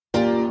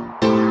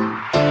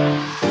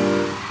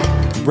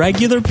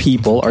Regular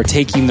people are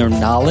taking their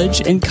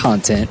knowledge and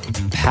content,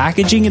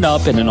 packaging it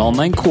up in an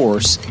online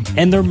course,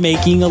 and they're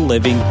making a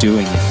living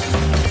doing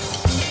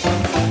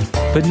it.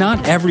 But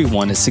not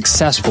everyone is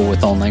successful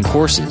with online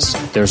courses.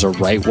 There's a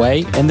right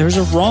way and there's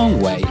a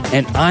wrong way,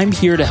 and I'm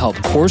here to help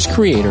course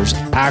creators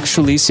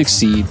actually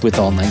succeed with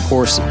online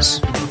courses.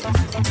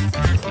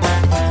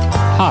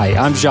 Hi,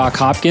 I'm Jacques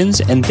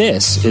Hopkins, and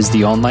this is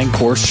the Online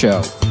Course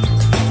Show.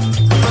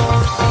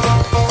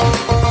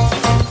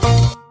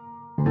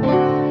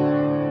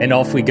 And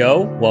off we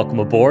go. Welcome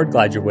aboard.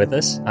 Glad you're with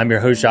us. I'm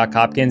your host, Jacques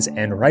Hopkins,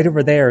 and right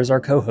over there is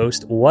our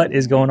co-host. What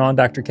is going on,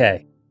 Dr.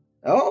 K?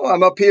 Oh,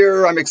 I'm up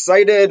here. I'm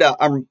excited.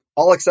 I'm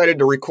all excited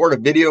to record a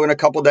video in a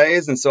couple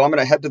days. And so I'm going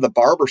to head to the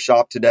barber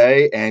shop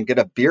today and get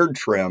a beard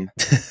trim.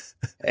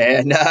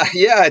 And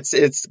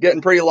it's getting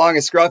pretty long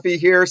and scruffy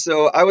here.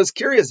 So I was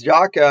curious,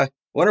 Jock,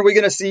 when are we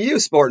going to see you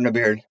sporting a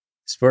beard?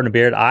 Sporting a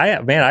beard?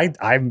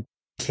 I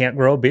can't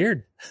grow a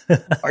beard.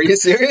 Are you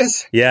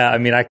serious? Yeah. I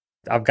mean,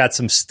 I've got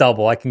some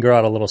stubble. I can grow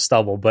out a little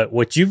stubble. But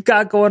what you've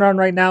got going on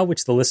right now,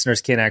 which the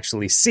listeners can't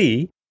actually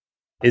see,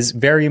 is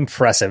very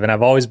impressive. And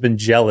I've always been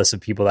jealous of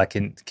people that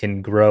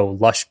can grow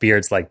lush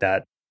beards like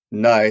that.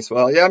 Nice.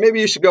 Well, yeah, maybe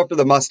you should go for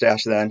the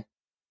mustache then.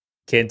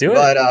 Can't do it.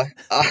 But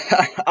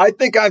I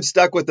think I'm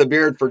stuck with the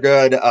beard for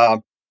good.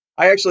 I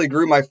actually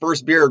grew my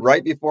first beard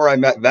right before I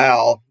met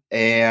Val.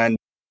 And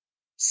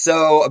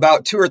so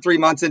about 2 or 3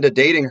 months into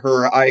dating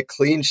her, I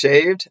clean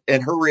shaved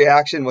and her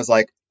reaction was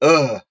like,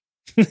 ugh,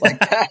 like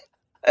that.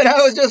 And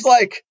I was just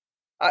like,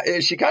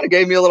 she kind of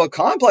gave me a little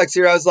complex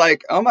here. I was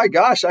like, oh my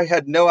gosh, I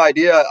had no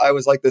idea I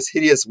was like this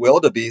hideous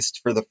wildebeest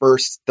for the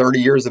first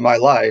 30 years of my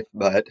life.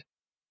 But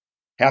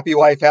happy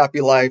wife, happy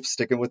life,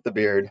 sticking with the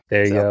beard.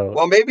 There you go.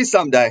 Well, maybe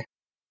someday.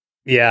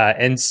 Yeah.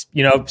 And,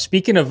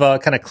 speaking of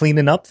kind of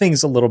cleaning up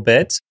things a little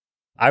bit,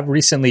 I've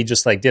recently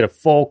just did a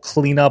full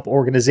cleanup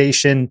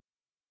organization,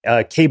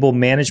 cable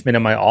management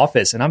in my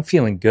office. And I'm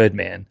feeling good,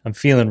 man. I'm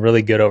feeling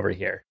really good over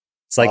here.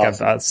 It's like,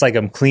 awesome.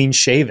 I'm clean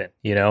shaven,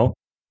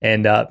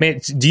 And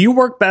man, do you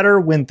work better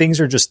when things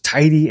are just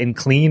tidy and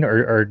clean,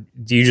 or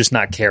do you just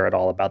not care at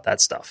all about that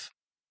stuff?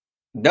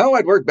 No,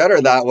 I'd work better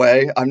that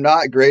way. I'm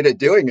not great at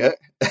doing it.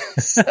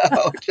 So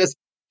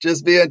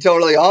just being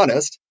totally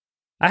honest.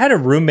 I had a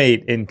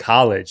roommate in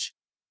college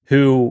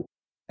who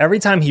every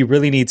time he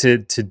really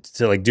needed to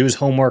do his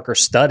homework or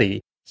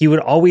study, he would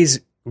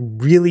always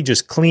really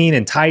just clean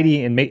and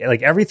tidy and make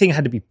everything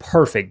had to be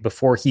perfect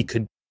before he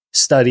could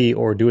study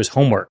or do his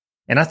homework.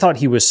 And I thought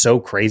he was so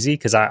crazy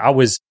because I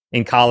was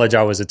in college,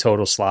 I was a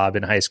total slob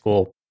in high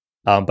school.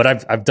 But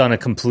I've done a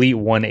complete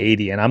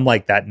 180 and I'm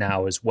like that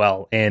now as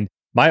well. And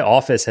my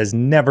office has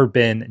never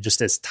been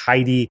just as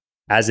tidy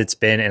as it's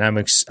been. And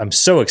I'm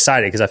so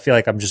excited because I feel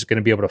like I'm just going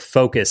to be able to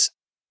focus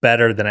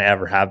better than I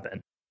ever have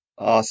been.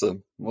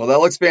 Awesome. Well, that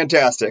looks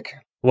fantastic.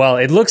 Well,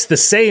 it looks the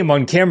same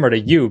on camera to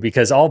you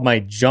because all my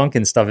junk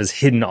and stuff is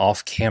hidden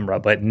off camera.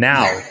 But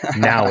now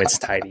it's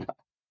tidy.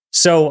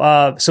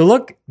 So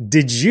look,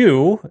 did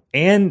you,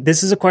 and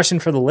this is a question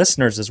for the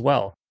listeners as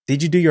well,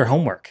 did you do your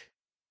homework?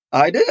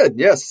 I did,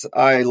 yes.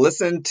 I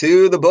listened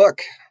to the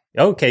book.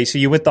 Okay, so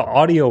you went the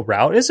audio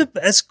route. It's a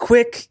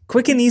quick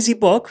and easy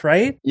book,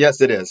 right?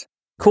 Yes, it is.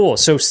 Cool.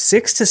 So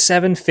 6 to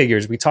 7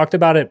 figures. We talked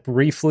about it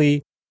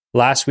briefly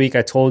last week.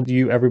 I told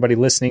you, everybody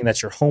listening,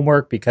 that's your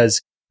homework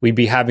because we'd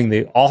be having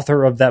the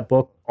author of that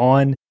book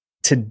on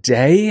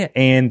today,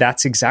 and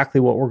that's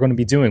exactly what we're going to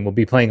be doing. We'll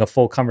be playing a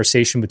full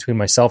conversation between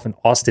myself and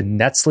Austin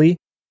Netzley,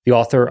 the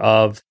author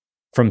of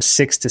From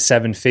 6 to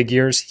 7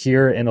 Figures,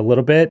 here in a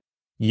little bit.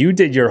 You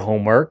did your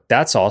homework.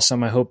 That's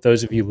awesome. I hope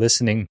those of you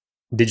listening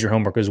did your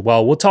homework as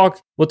well. We'll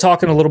talk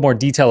in a little more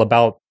detail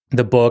about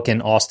the book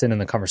and Austin and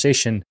the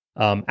conversation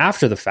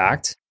after the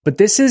fact. But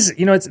this is,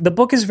 the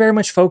book is very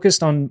much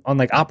focused on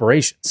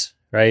operations,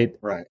 right?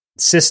 Right.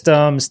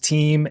 Systems,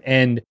 team,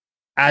 and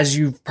as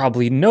you've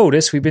probably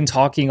noticed, we've been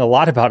talking a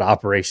lot about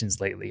operations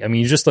lately. I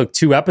mean, you just looked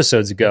 2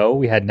 episodes ago,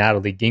 we had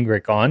Natalie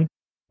Gingrich on,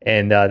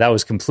 and that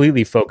was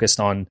completely focused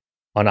on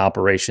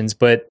operations.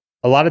 But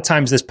a lot of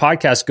times this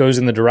podcast goes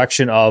in the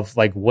direction of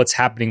what's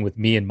happening with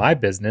me and my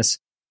business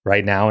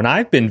right now. And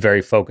I've been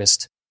very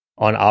focused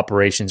on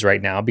operations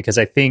right now because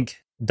I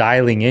think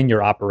dialing in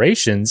your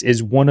operations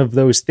is one of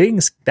those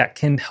things that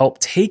can help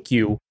take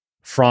you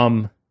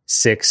from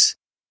 6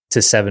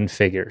 to 7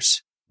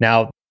 figures.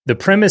 Now, the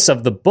premise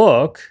of the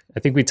book, I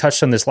think we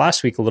touched on this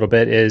last week a little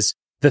bit, is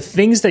the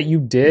things that you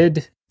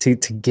did to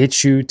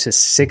get you to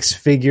 6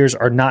 figures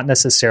are not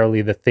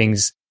necessarily the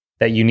things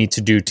that you need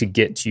to do to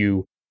get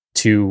you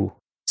to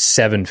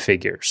 7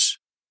 figures.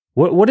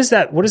 What does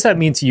that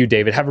mean to you,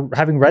 David?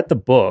 Having read the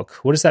book,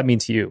 what does that mean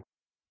to you?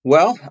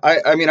 Well,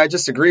 I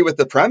just agree with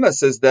the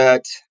premise is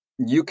that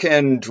you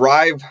can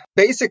drive.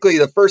 Basically,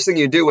 the first thing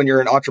you do when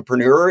you're an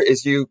entrepreneur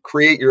is you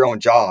create your own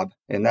job.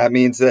 And that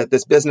means that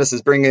this business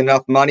is bringing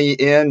enough money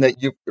in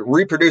that you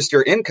reproduced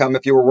your income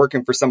if you were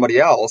working for somebody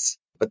else.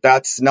 But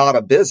that's not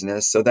a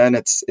business. So then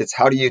it's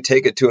how do you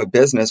take it to a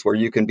business where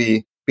you can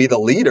be the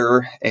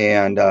leader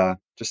and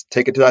just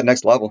take it to that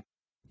next level.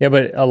 Yeah,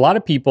 but a lot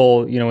of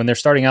people, when they're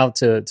starting out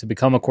to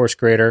become a course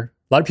creator,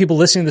 A lot of people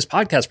listening to this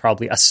podcast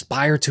probably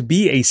aspire to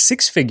be a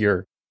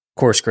six-figure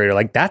course creator.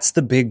 Like that's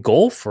the big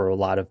goal for a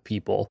lot of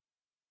people.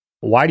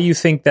 Why do you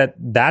think that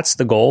that's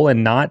the goal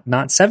and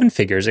not seven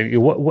figures?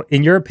 What,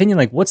 in your opinion,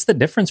 like what's the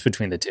difference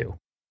between the two?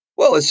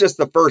 Well, it's just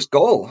the first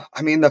goal.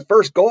 I mean, the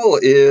first goal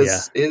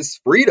is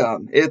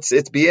freedom.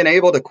 It's being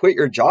able to quit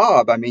your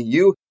job. I mean,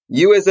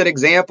 you as an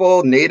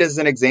example, Nate as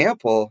an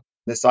example,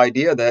 this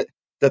idea that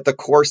the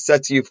course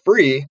sets you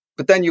free,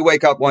 but then you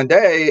wake up one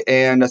day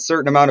and a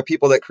certain amount of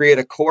people that create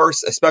a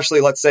course,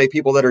 especially let's say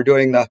people that are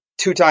doing the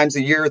 2 times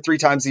a year, 3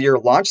 times a year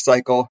launch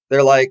cycle,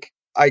 they're like,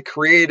 I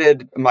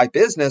created my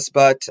business,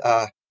 but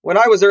when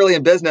I was early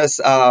in business,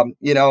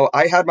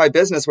 I had my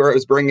business where it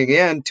was bringing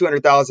in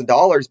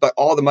 $200,000, but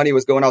all the money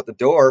was going out the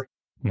door.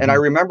 Mm-hmm. And I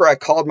remember I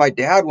called my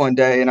dad one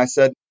day and I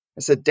said,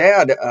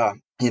 Dad,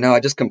 I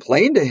just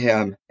complained to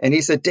him. And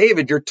he said,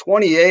 David, you're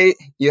 28.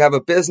 You have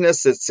a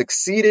business that's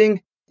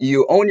succeeding.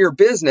 You own your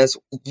business.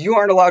 You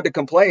aren't allowed to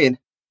complain.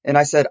 And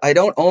I said, I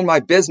don't own my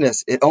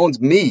business. It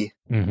owns me.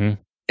 Mm-hmm.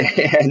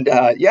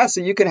 And so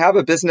you can have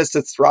a business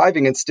that's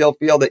thriving and still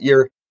feel that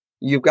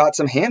you've got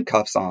some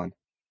handcuffs on.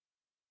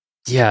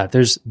 Yeah,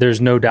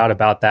 there's no doubt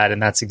about that.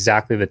 And that's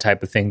exactly the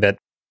type of thing that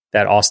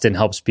Austin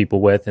helps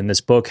people with. And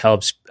this book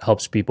helps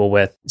people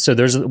with. So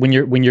there's when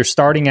you're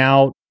starting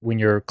out, when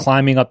you're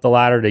climbing up the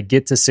ladder to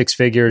get to 6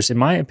 figures, in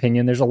my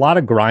opinion, there's a lot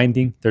of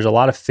grinding. There's a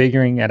lot of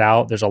figuring it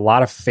out. There's a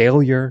lot of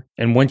failure.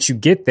 And once you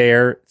get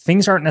there,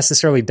 things aren't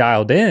necessarily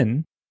dialed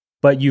in,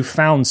 but you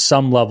found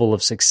some level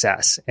of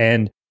success.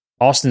 And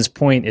Austin's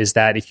point is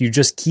that if you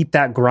just keep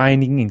that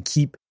grinding and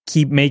keep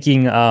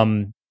making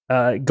going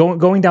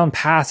down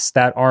paths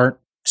that aren't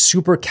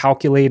super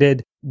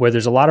calculated, where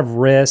there's a lot of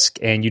risk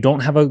and you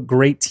don't have a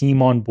great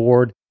team on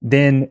board,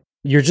 then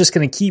you're just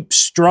going to keep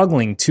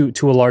struggling to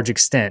a large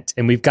extent.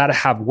 And we've got to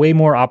have way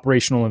more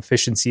operational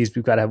efficiencies.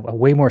 We've got to have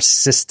way more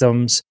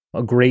systems,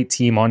 a great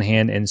team on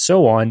hand, and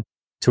so on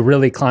to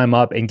really climb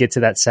up and get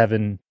to that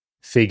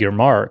 7-figure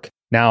mark.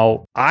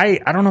 Now, I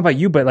don't know about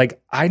you, but like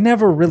I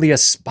never really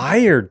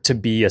aspired to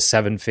be a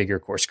 7-figure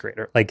course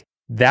creator. Like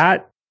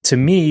that, to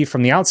me,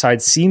 from the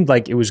outside, seemed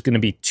like it was going to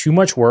be too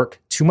much work,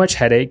 too much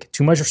headache,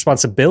 too much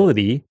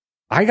responsibility.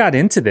 I got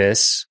into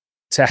this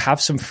to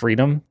have some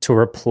freedom, to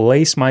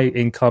replace my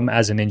income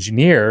as an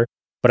engineer,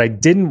 but I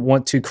didn't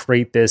want to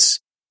create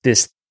this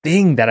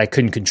thing that I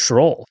couldn't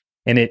control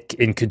and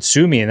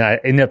consume me. And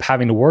I ended up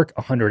having to work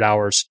 100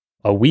 hours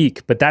a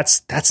week. But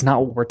that's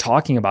not what we're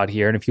talking about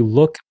here. And if you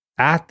look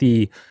at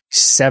the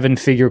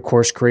 7-figure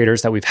course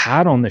creators that we've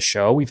had on the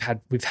show, we've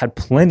had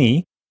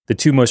plenty. The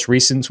 2 most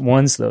recent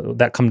ones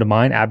that come to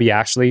mind, Abby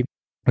Ashley,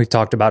 we've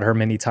talked about her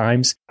many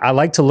times. I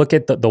like to look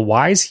at the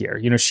whys here.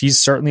 She's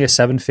certainly a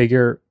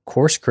 7-figure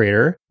course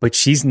creator, but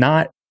she's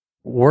not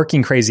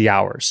working crazy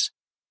hours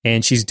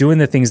and she's doing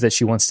the things that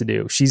she wants to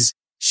do.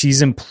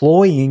 She's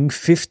employing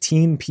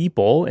 15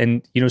 people.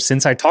 And,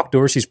 since I talked to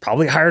her, she's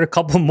probably hired a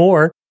couple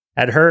more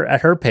at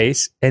her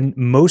pace. And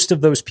most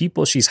of those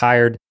people she's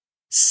hired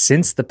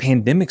since the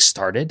pandemic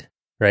started,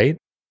 right?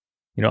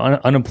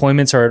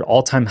 Unemployments are at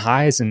all-time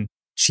highs and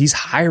she's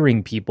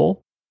hiring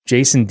people.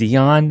 Jason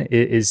Dion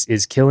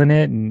is killing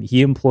it, and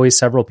he employs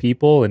several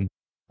people, and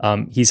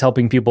he's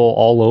helping people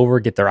all over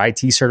get their IT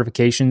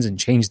certifications and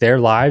change their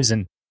lives.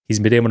 And he's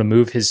been able to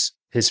move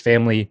his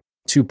family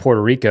to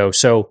Puerto Rico.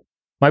 So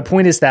my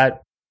point is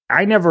that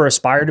I never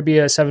aspired to be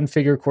a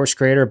 7-figure course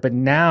creator, but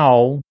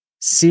now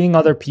seeing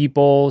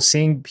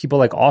people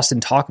like Austin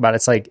talk about it,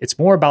 it's like it's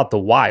more about the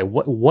why,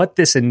 what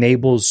this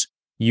enables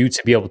you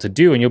to be able to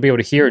do. And you'll be able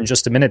to hear in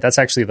just a minute. That's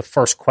actually the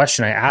first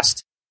question I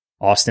asked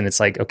Austin. It's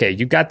like, okay,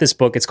 you got this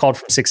book. It's called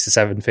From 6 to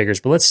 7 Figures,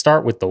 but let's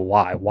start with the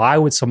why. Why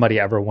would somebody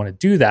ever want to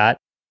do that?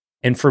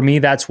 And for me,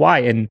 that's why.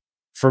 And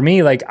for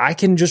me, like I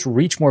can just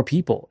reach more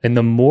people. And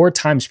the more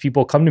times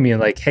people come to me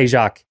and like, hey,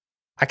 Jacques,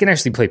 I can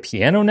actually play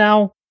piano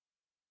now.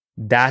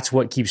 That's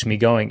what keeps me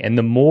going. And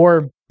the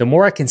more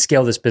I can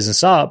scale this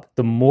business up,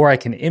 the more I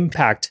can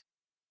impact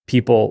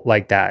people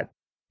like that.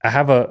 I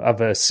have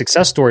a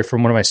success story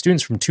from one of my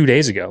students from 2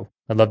 days ago.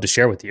 I'd love to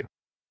share with you.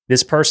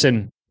 This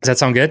person, does that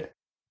sound good?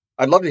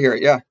 I'd love to hear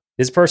it. Yeah.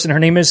 This person, her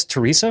name is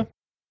Teresa.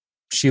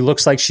 She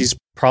looks like she's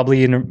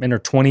probably in her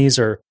 20s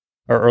or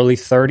early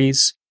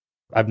 30s.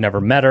 I've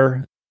never met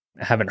her.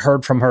 I haven't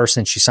heard from her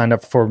since she signed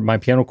up for my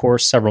piano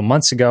course several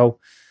months ago.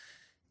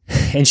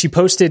 And she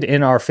posted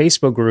in our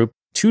Facebook group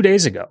 2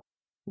 days ago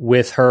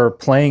with her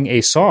playing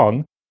a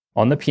song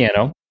on the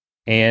piano.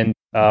 And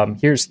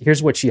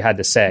here's what she had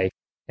to say.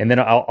 And then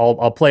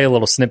I'll play a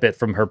little snippet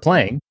from her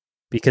playing,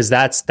 because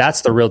that's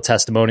the real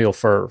testimonial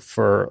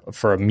for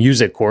a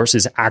music course,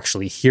 is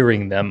actually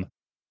hearing them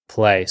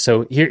play.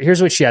 So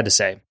here's what she had to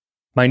say.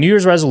 My New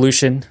Year's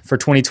resolution for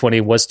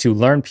 2020 was to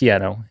learn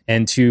piano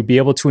and to be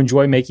able to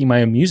enjoy making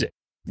my own music.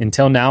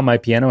 Until now, my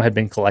piano had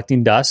been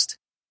collecting dust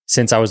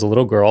since I was a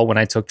little girl when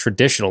I took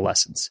traditional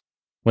lessons.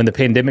 When the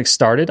pandemic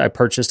started, I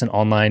purchased an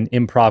online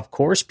improv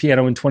course,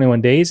 Piano in 21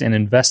 Days, and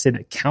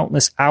invested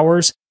countless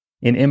hours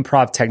in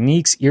improv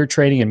techniques, ear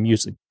training, and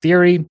music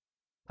theory.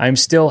 I'm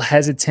still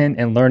hesitant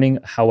and learning.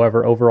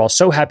 However, overall,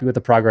 so happy with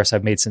the progress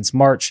I've made since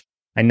March.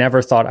 I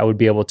never thought I would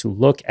be able to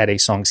look at a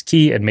song's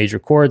key and major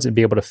chords and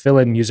be able to fill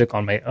in music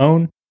on my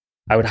own.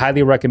 I would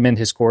highly recommend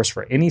his course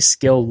for any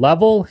skill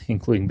level,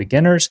 including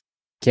beginners.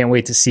 Can't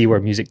wait to see where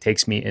music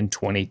takes me in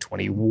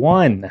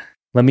 2021.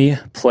 Let me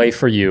play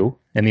for you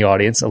in the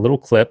audience a little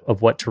clip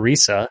of what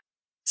Teresa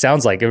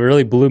sounds like. It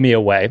really blew me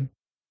away.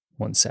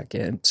 1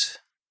 second.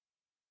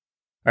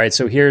 All right,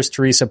 so here's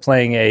Teresa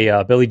playing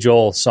a Billy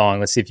Joel song.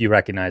 Let's see if you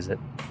recognize it.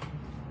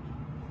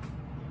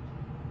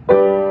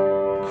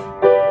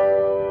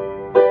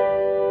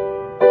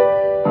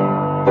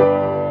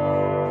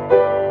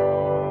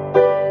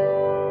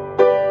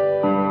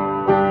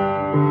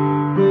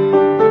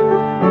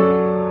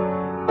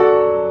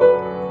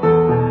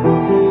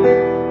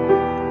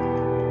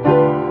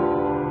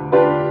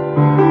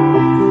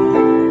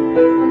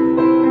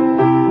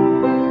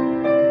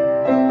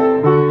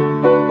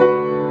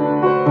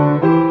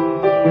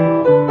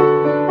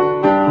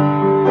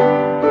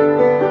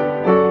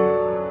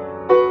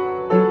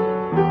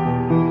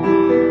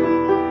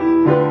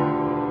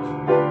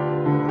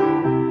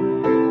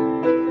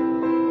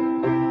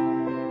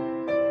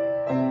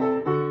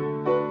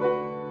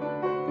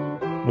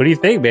 What do you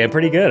think, man?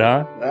 Pretty good,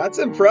 huh? That's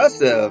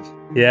impressive.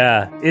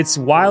 Yeah, it's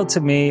wild to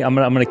me. I'm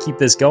gonna keep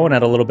this going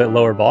at a little bit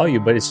lower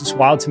volume, but it's just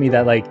wild to me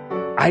that like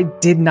I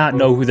did not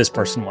know who this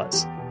person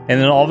was,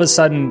 and then all of a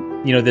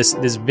sudden, you know, this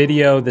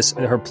video,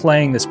 her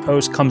playing this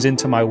post comes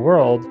into my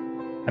world.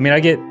 I mean, I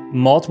get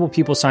multiple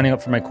people signing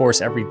up for my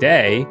course every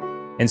day,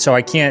 and so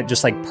I can't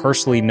just like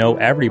personally know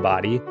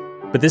everybody.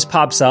 But this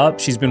pops up.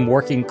 She's been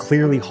working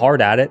clearly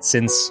hard at it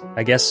since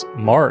I guess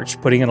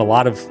March, putting in a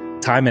lot of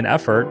time and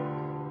effort.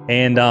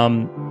 And,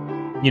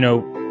 you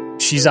know,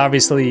 she's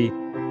obviously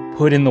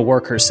put in the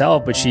work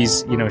herself, but she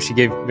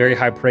gave very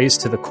high praise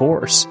to the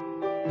course.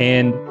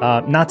 And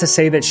not to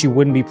say that she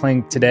wouldn't be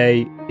playing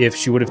today if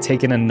she would have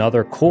taken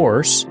another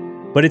course,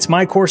 but it's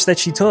my course that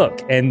she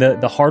took. And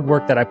the hard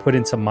work that I put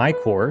into my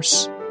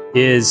course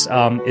is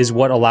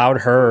what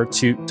allowed her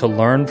to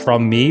learn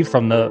from me,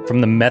 from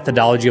the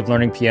methodology of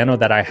learning piano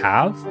that I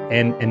have.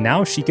 And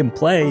now she can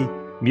play.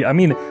 I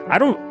mean, I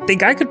don't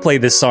think I could play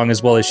this song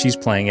as well as she's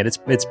playing it.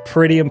 It's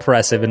pretty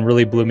impressive and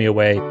really blew me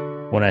away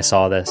when I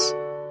saw this.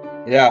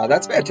 Yeah,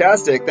 that's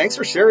fantastic. Thanks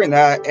for sharing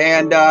that.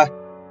 And I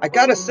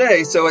gotta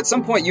say, so at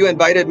some point you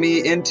invited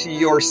me into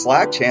your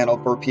Slack channel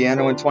for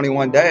Piano in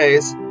 21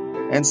 Days.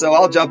 And so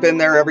I'll jump in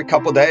there every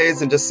couple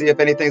days and just see if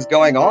anything's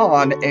going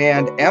on.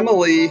 And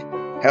Emily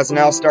has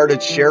now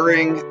started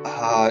sharing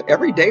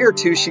every day or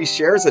two. She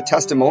shares a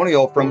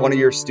testimonial from one of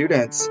your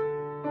students.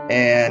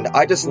 And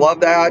I just love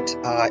that.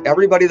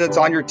 Everybody that's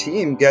on your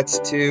team gets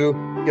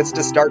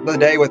to start the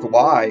day with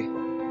why.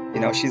 You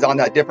know, she's on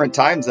that different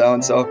time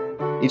zone.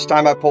 So each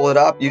time I pull it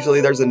up, usually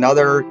there's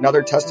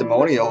another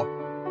testimonial.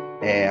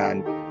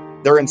 And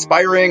they're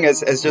inspiring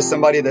as just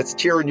somebody that's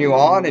cheering you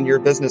on in your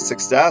business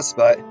success.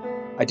 But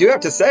I do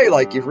have to say,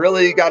 like, you've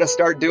really got to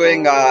start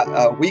doing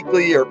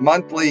weekly or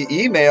monthly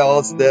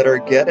emails that are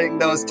getting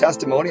those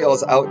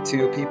testimonials out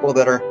to people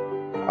that are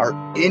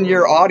in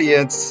your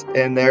audience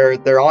and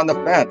they're on the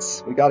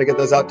fence. We got to get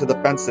those out to the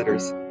fence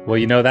sitters. Well,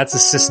 you know, that's a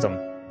system.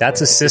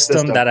 That's a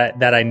system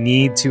that I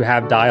need to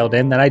have dialed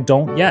in that I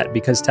don't yet,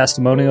 because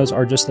testimonials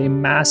are just a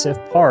massive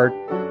part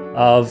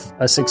of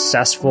a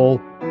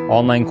successful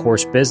online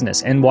course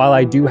business. And while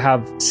I do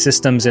have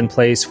systems in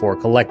place for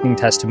collecting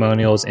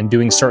testimonials and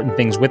doing certain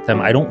things with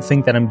them, I don't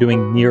think that I'm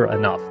doing near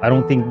enough. I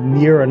don't think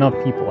near enough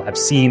people have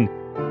seen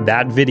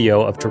that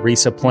video of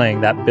Teresa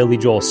playing that Billy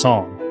Joel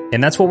song.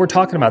 And that's what we're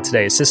talking about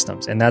today, is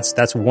systems. And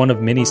that's one of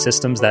many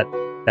systems that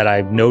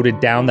I've noted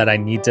down that I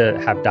need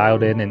to have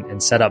dialed in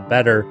and set up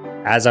better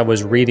as I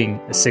was reading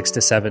 6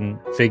 to 7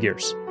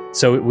 figures.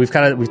 So we've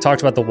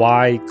talked about the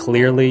why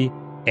clearly.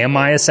 Am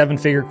I a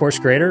 7-figure course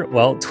creator?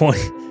 Well,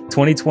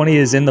 2020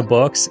 is in the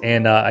books,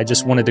 and I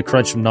just wanted to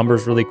crunch some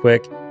numbers really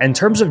quick. In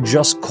terms of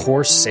just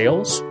course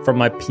sales from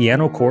my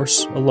piano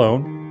course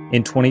alone,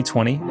 in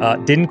 2020,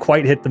 didn't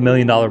quite hit the $1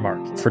 million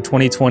mark. For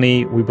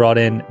 2020, we brought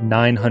in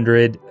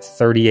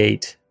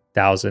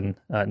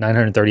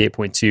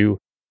 $938.2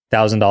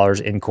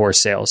 thousand in course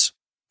sales.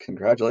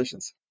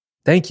 Congratulations!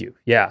 Thank you.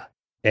 Yeah,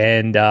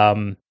 and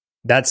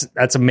that's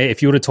amazing.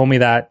 If you would have told me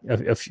that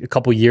a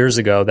couple years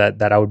ago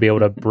that I would be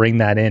able to bring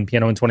that in,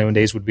 Piano in 21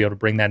 Days would be able to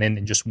bring that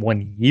in just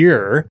 1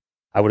 year,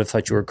 I would have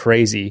thought you were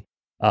crazy.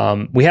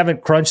 We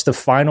haven't crunched the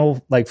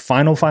final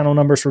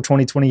numbers for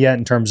 2020 yet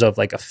in terms of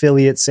like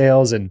affiliate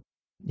sales and,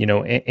 you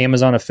know,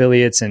 Amazon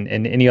affiliates and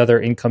any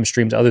other income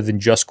streams other than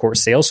just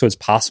course sales. So it's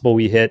possible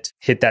we hit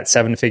that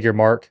 7-figure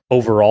mark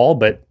overall,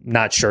 but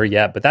not sure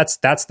yet. But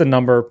that's the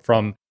number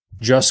from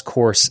just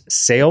course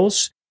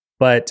sales.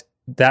 But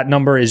that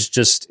number is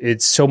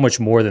it's so much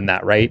more than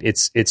that, right?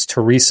 It's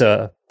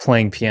Teresa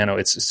playing piano.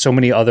 It's so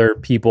many other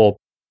people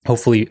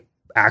hopefully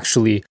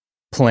actually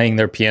playing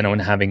their piano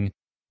and having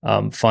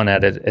fun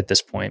at it at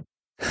this point.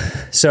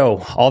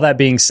 So all that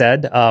being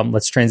said,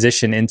 let's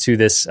transition into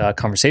this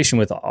conversation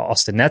with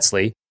Austin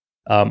Netzley.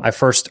 I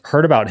first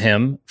heard about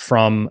him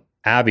from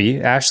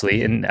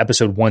Ashley in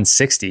episode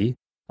 160.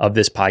 of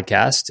this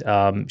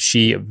podcast.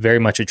 She very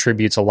much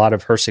attributes a lot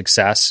of her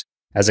success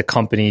as a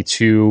company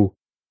to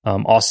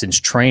Austin's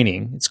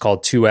training. It's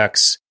called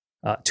 2X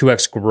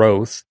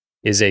Growth,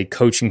 is a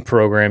coaching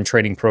program,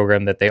 training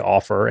program that they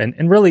offer.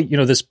 And really,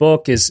 this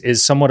book is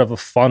somewhat of a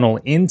funnel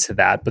into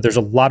that, but there's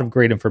a lot of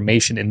great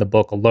information in the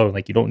book alone.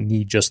 Like, you don't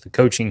need just the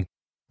coaching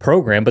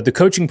program, but the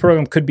coaching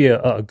program could be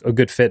a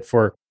good fit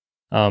for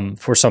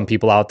some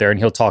people out there. And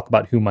he'll talk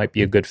about who might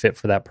be a good fit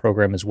for that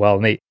program as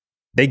well. And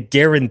they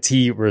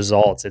guarantee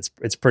results.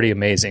 It's pretty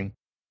amazing.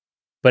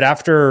 But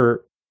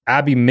after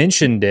Abby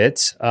mentioned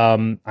it,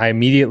 I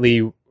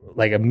immediately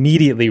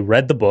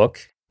read the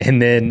book. And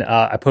then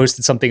I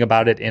posted something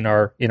about it in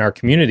our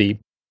community.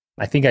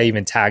 I think I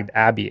even tagged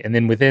Abby. And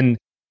then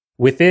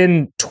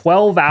within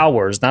 12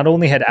 hours, not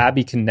only had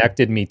Abby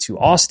connected me to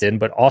Austin,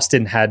 but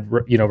Austin had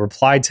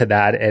replied to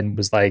that and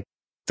was like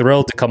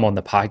thrilled to come on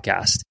the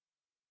podcast.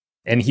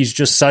 And he's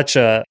just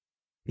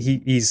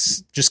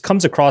he's just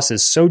comes across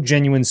as so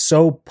genuine,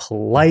 so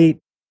polite,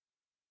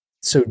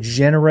 so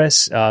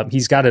generous.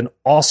 He's got an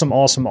awesome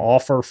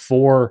offer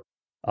for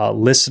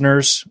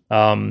listeners.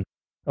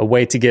 A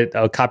way to get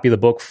a copy of the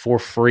book for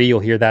free.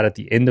 You'll hear that at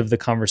the end of the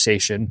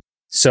conversation.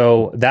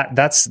 So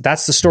that's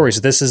the story.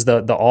 So this is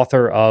the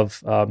author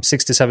of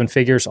 6 to 7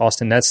 Figures,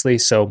 Austin Netzley.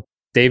 So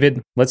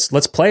David,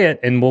 let's play it,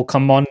 and we'll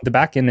come on the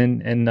back end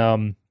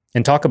and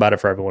talk about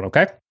it for everyone.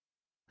 Okay?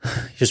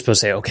 You're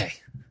supposed to say okay.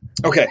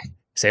 Okay.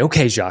 Say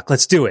okay, Jacques.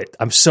 Let's do it.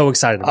 I'm so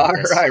excited about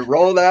this. All right,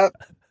 roll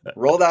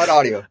that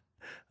audio.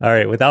 All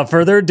right. Without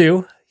further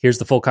ado, here's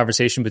the full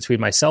conversation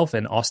between myself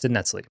and Austin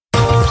Netzley.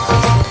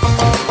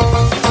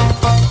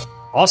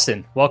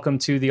 Austin, welcome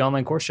to the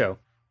Online Course Show.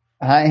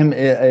 I am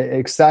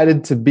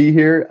excited to be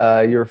here.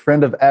 You're a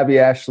friend of Abby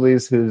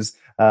Ashley's, who's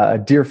a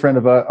dear friend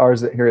of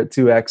ours here at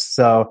 2X.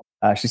 So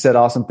she said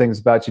awesome things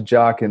about you,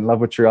 Jock, and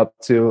love what you're up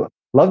to.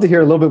 Love to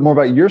hear a little bit more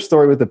about your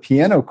story with the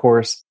piano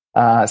course.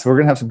 So we're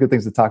going to have some good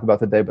things to talk about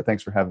today, but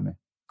thanks for having me.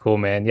 Cool,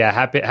 man. Yeah,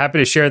 happy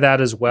to share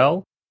that as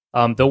well.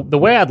 The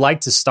way I'd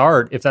like to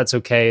start, if that's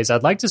okay, is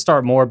I'd like to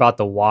start more about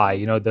the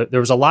why.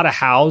 There was a lot of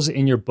hows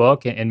in your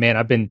book, and man,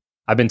 I've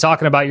been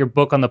talking about your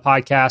book on the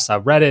podcast.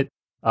 I've read it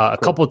a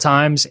couple of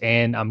times,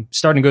 and I'm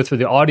starting to go through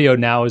the audio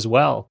now as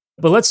well.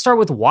 But let's start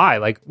with why.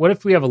 Like, what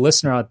if we have a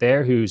listener out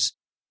there who's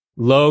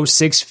low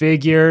 6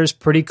 figures,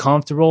 pretty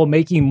comfortable,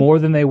 making more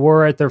than they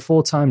were at their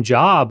full-time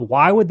job?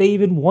 Why would they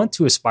even want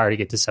to aspire to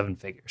get to 7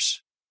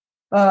 figures?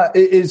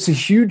 It's a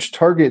huge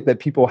target that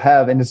people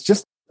have, and it's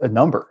just a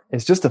number.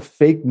 It's just a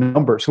fake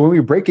number. So when we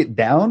break it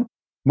down,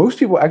 most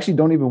people actually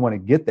don't even want to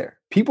get there.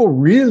 People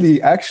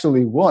really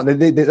actually want,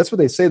 that's what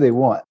they say they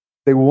want.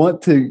 They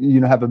want to,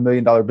 have $1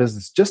 million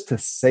business just to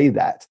say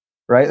that,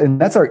 right?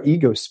 And that's our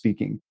ego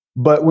speaking.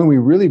 But when we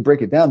really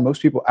break it down,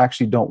 most people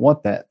actually don't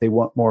want that. They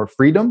want more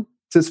freedom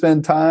to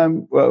spend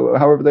time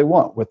however they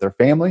want with their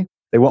family.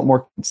 They want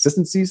more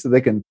consistency so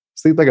they can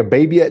sleep like a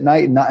baby at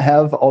night and not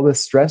have all this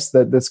stress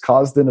that's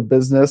caused in a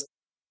business.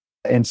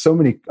 And so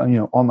many,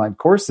 online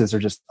courses are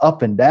just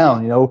up and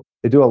down.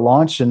 They do a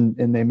launch and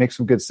they make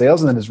some good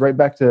sales, and then it's right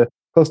back to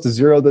close to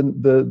zero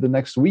the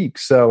next week.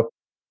 So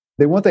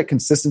they want that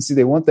consistency,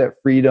 they want that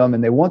freedom,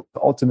 and they want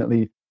to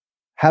ultimately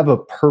have a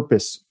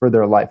purpose for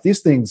their life.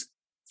 These things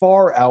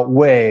far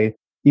outweigh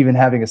even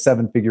having a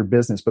 7-figure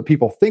business, but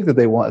people think that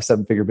they want a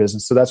 7-figure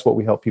business. So that's what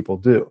we help people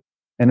do.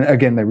 And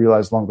again, they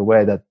realize along the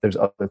way that there's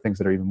other things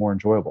that are even more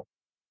enjoyable.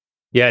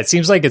 Yeah, it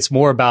seems like it's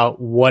more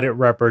about what it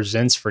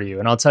represents for you.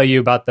 And I'll tell you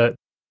about the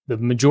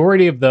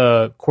majority of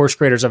the course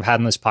creators I've had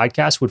on this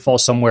podcast would fall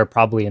somewhere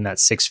probably in that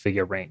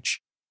 6-figure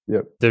range.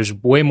 Yep. There's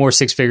way more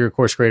 6-figure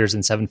course creators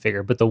than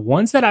 7-figure, but the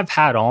ones that I've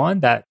had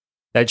on that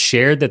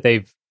shared that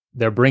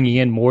they're bringing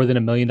in more than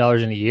 $1 million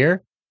in a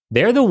year,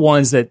 they're the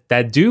ones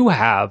that do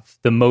have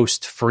the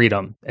most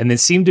freedom, and they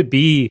seem to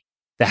be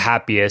the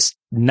happiest,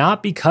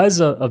 not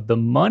because of the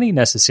money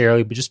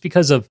necessarily, but just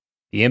because of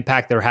the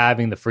impact they're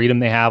having, the freedom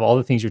they have, all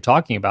the things you're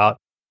talking about.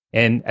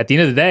 And at the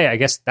end of the day, I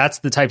guess that's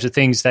the types of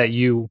things that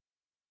you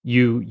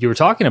were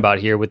talking about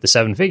here with the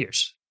 7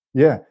 figures.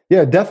 Yeah,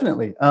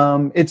 definitely.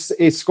 It's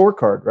a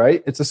scorecard,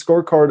 right? It's a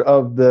scorecard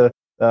of the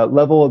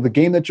level of the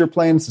game that you're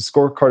playing. It's a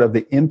scorecard of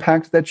the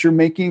impact that you're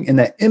making. And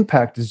that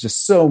impact is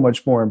just so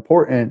much more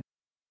important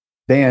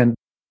than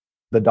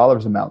the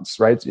dollars amounts,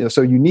 right?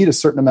 So you need a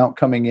certain amount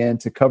coming in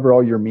to cover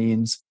all your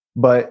means.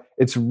 But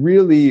it's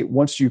really,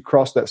 once you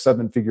cross that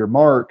 7-figure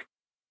mark,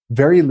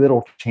 very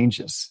little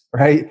changes,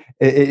 right?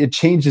 It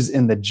changes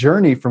in the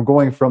journey from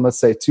going from, let's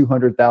say,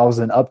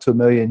 200,000 up to $1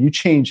 million. You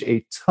change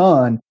a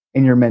ton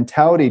and your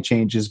mentality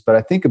changes. But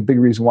I think a big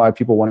reason why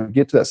people want to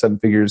get to that 7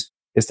 figures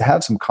is to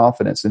have some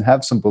confidence and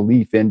have some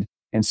belief and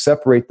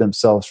separate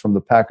themselves from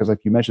the pack. Because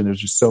like you mentioned,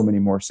 there's just so many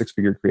more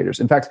 6-figure creators.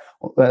 In fact,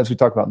 as we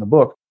talk about in the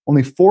book,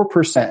 only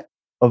 4%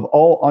 of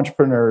all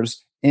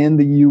entrepreneurs in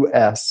the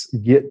US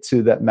get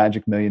to that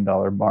magic $1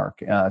 million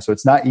mark. So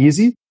it's not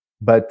easy.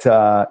 But,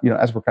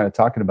 as we're kind of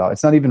talking about,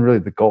 it's not even really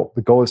the goal.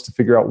 The goal is to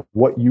figure out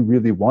what you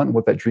really want and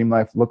what that dream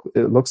life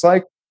looks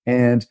like,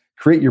 and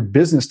create your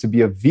business to be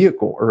a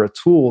vehicle or a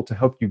tool to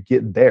help you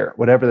get there,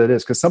 whatever that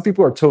is. Because some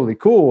people are totally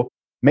cool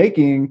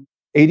making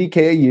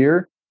 80K a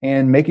year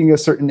and making a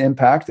certain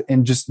impact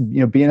and just,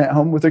 being at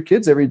home with their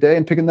kids every day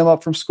and picking them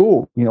up from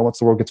school, once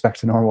the world gets back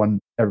to normal and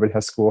everybody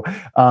has school.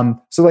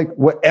 So like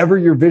whatever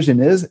your vision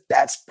is,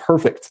 that's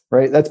perfect,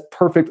 right? That's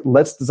perfect.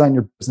 Let's design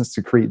your business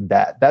to create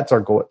that. That's our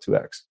goal at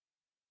 2X.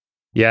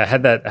 Yeah, I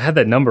had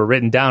that number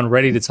written down,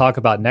 ready to talk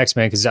about next,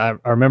 man, because I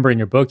remember in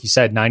your book, you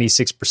said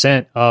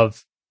 96%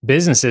 of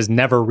businesses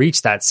never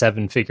reach that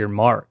 7-figure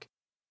mark.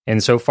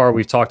 And so far,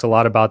 we've talked a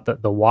lot about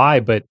the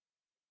why, but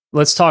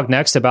let's talk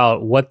next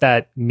about what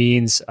that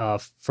means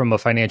from a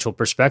financial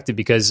perspective,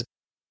 because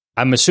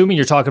I'm assuming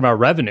you're talking about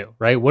revenue,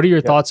 right? What are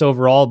your thoughts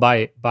overall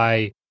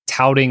by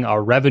touting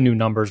our revenue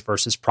numbers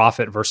versus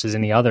profit versus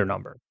any other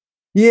number?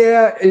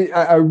 Yeah,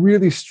 I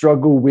really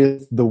struggle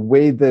with the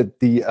way that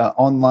the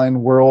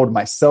online world,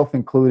 myself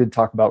included,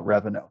 talk about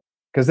revenue.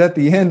 Because at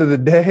the end of the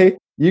day,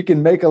 you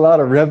can make a lot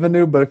of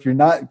revenue, but if you're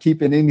not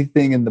keeping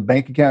anything in the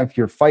bank account, if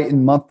you're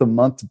fighting month to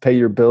month to pay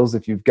your bills,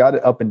 if you've got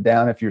it up and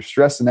down, if you're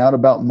stressing out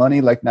about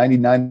money like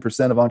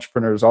 99% of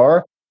entrepreneurs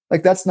are,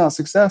 like that's not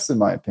success in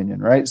my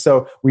opinion, right?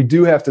 So we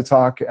do have to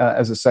talk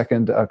as a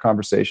second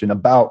conversation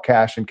about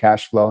cash and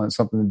cash flow, and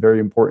something very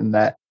important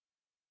that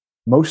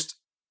most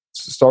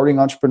starting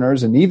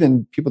entrepreneurs and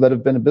even people that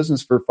have been in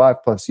business for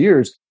 5+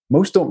 years,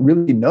 most don't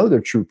really know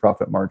their true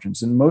profit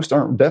margins, and most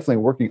aren't definitely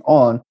working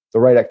on the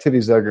right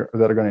activities that are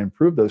going to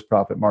improve those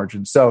profit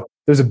margins. So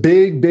there's a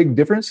big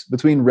difference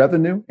between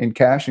revenue and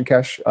cash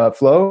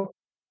flow.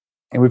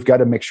 And we've got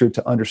to make sure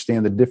to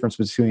understand the difference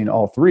between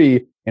all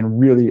three and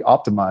really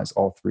optimize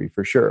all three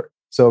for sure.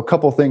 So a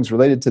couple of things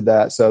related to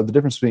that. So the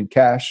difference between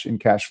cash and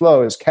cash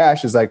flow is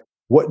cash is like,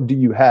 what do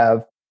you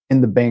have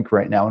in the bank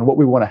right now? And what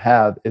we want to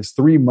have is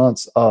 3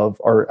 months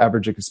of our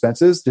average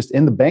expenses just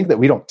in the bank that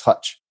we don't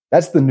touch.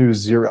 That's the new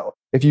zero.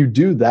 If you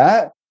do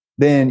that,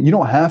 then you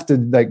don't have to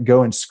like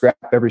go and scrap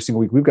every single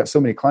week. We've got so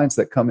many clients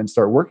that come and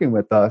start working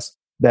with us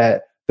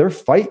that they're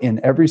fighting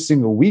every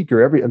single week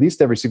or at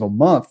least every single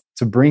month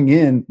to bring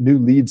in new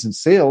leads and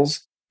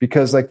sales,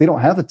 because like they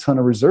don't have a ton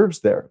of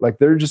reserves there. Like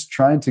they're just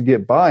trying to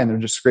get by and they're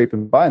just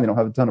scraping by and they don't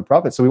have a ton of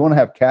profit. So we want to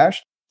have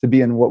cash to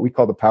be in what we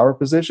call the power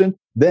position.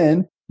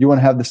 Then you want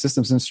to have the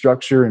systems and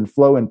structure and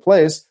flow in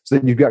place so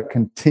that you've got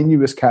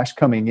continuous cash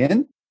coming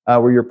in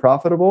where you're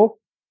profitable.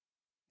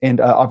 And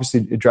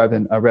obviously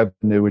driving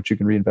revenue, which you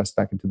can reinvest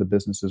back into the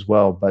business as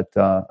well. But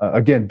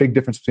again, big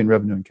difference between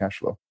revenue and cash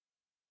flow.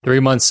 3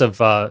 months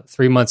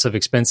of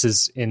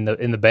expenses in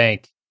the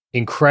bank,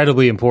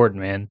 incredibly important,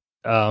 man.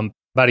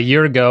 About a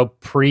year ago,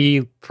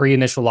 pre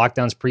initial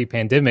lockdowns,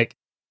 pre-pandemic,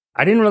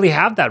 I didn't really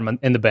have that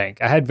in the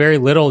bank. I had very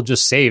little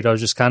just saved. I was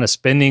just kind of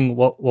spending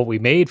what we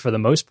made for the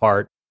most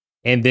part.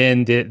 And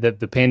then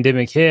the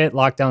pandemic hit,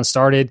 lockdown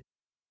started.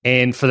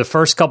 And for the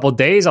first couple of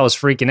days, I was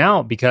freaking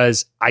out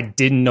because I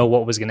didn't know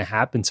what was going to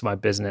happen to my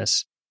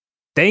business.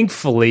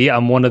 Thankfully,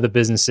 I'm one of the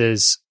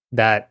businesses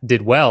that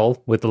did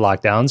well with the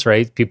lockdowns,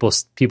 right?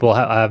 People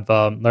have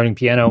learning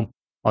piano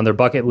on their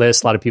bucket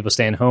list. A lot of people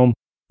staying home.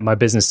 My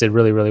business did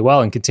really, really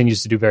well and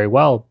continues to do very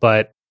well.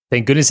 But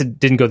thank goodness it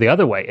didn't go the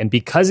other way. And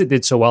because it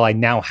did so well, I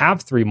now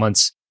have 3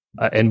 months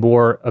and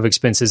more of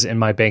expenses in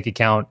my bank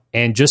account.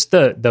 And just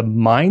the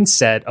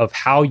mindset of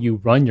how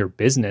you run your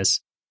business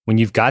when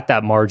you've got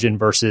that margin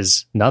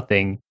versus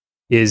nothing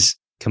is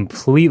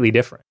completely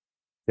different.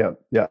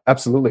 Yeah,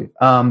 absolutely.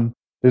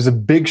 There's a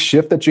big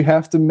shift that you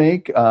have to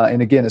make.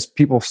 And again, as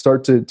people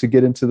start to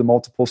get into the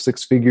multiple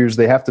 6 figures,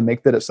 they have to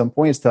make that at some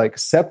point, is to like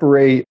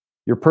separate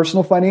your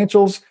personal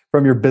financials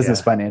from your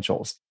business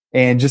financials.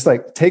 And just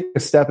like take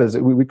a step, as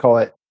we call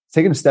it,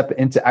 taking a step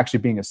into actually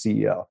being a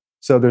CEO.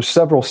 So there's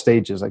several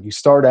stages. Like you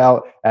start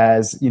out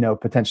as,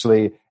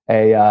 potentially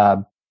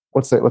a,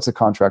 what's a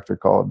contractor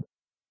called?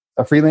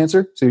 A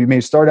freelancer. So you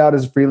may start out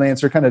as a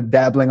freelancer, kind of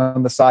dabbling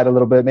on the side a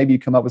little bit. Maybe you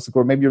come up with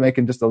support. Maybe you're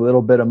making just a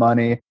little bit of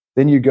money.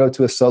 Then you go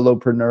to a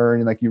solopreneur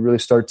and like you really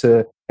start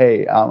to,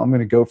 hey, I'm going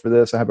to go for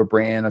this. I have a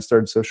brand. I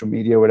started social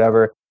media,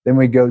 whatever. Then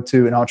we go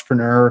to an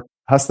entrepreneur,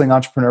 hustling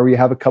entrepreneur. We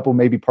have a couple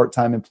maybe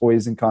part-time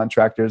employees and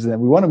contractors. And then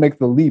we want to make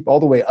the leap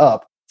all the way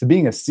up to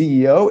being a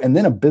CEO and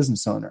then a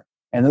business owner.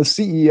 And the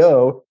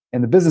CEO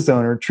and the business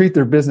owner treat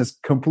their business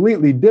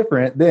completely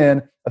different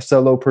than a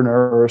solopreneur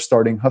or a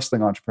starting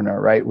hustling entrepreneur,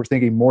 right? We're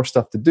thinking more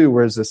stuff to do,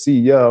 whereas the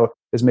CEO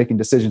is making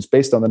decisions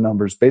based on the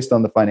numbers, based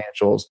on the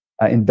financials,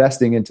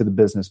 investing into the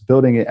business,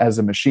 building it as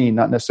a machine,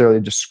 not necessarily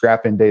just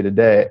scrapping day to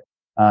day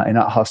and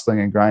not hustling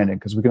and grinding,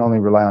 because we can only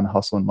rely on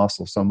hustle and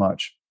muscle so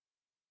much.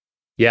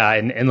 Yeah.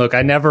 And look,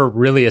 I never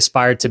really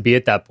aspired to be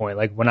at that point.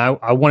 Like when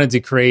I wanted to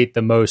create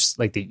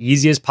the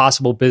easiest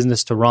possible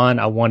business to run,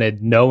 I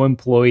wanted no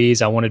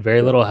employees. I wanted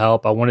very little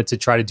help. I wanted to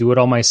try to do it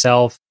all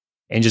myself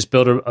and just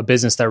build a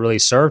business that really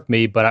served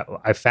me. But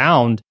I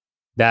found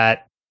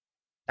that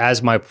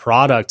as my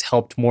product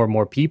helped more and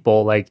more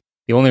people, like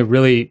the only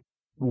really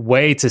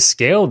way to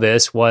scale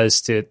this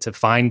was to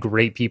find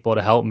great people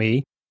to help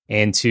me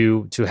and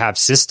to have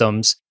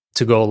systems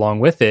to go along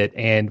with it.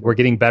 And we're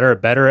getting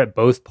better at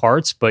both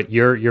parts. But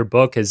your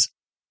book has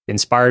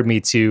inspired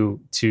me to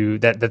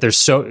that there's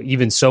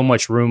so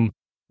much room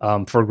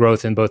for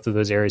growth in both of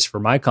those areas for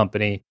my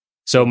company.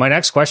 So my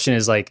next question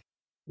is like,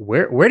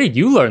 where did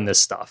you learn this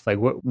stuff? Like,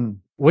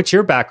 what's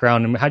your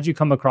background and how'd you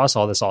come across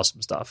all this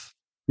awesome stuff?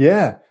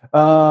 Yeah,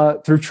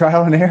 through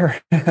trial and error.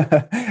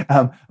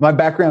 My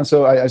background,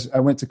 so I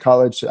went to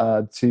college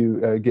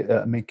to get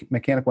a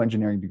mechanical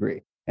engineering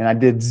degree. And I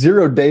did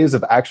 0 days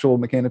of actual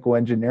mechanical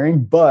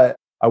engineering, but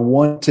I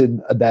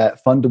wanted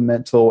that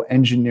fundamental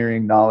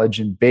engineering knowledge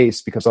and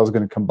base because I was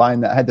going to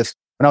combine that. I had this,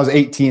 when I was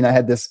 18, I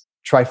had this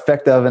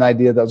trifecta of an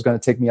idea that was going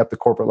to take me up the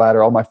corporate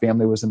ladder. All my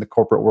family was in the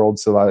corporate world.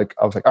 So I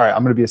was like, all right,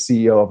 I'm going to be a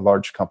CEO of a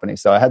large company.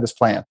 So I had this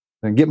plan. I'm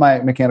going to get my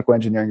mechanical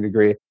engineering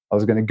degree. I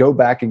was going to go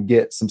back and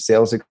get some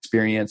sales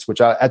experience,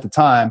 which at the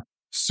time,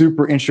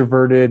 super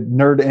introverted,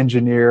 nerd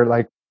engineer,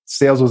 like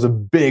sales was a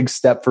big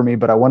step for me,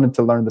 but I wanted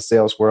to learn the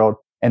sales world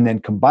and then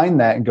combine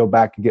that and go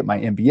back and get my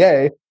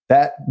MBA.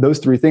 Those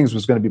three things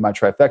was going to be my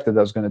trifecta that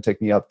was going to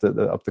take me up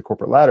the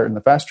corporate ladder in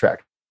the fast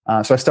track.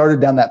 So I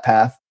started down that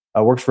path.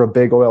 I worked for a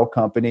big oil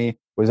company,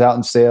 was out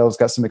in sales,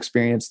 got some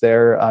experience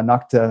there,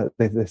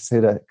 they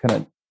say to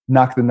kind of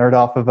knock the nerd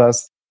off of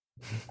us.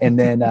 And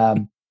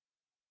then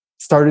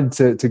started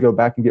to go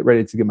back and get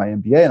ready to get my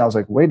MBA. And I was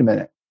like, wait a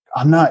minute,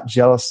 I'm not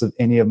jealous of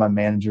any of my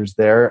managers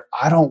there.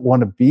 I don't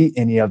want to be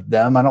any of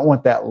them. I don't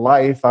want that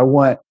life. I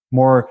want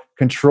more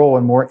control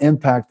and more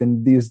impact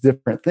in these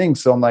different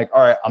things. So I'm like,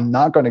 all right, I'm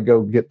not going to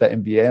go get that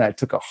MBA. And I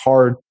took a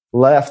hard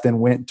left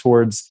and went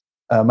towards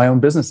my own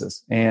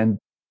businesses. And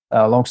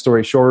long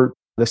story short,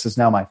 this is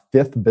now my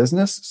 5th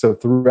business. So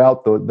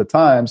throughout the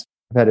times,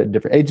 I've had at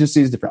different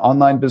agencies, different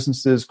online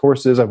businesses,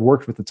 courses. I've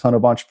worked with a ton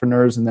of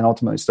entrepreneurs and then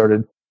ultimately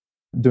started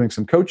doing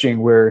some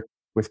coaching where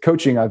with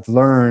coaching, I've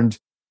learned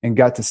and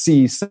got to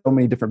see so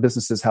many different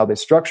businesses, how they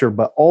structure.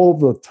 But all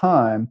the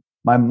time,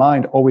 my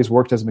mind always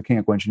worked as a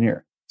mechanical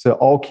engineer. So it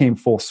all came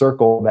full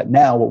circle that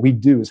now what we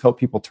do is help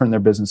people turn their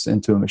business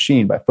into a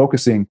machine by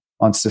focusing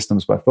on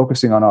systems, by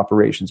focusing on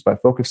operations, by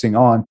focusing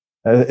on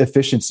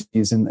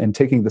efficiencies and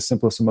taking the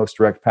simplest and most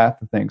direct path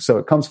to things. So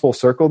it comes full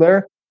circle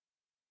there.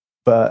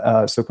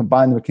 But so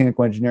combine the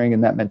mechanical engineering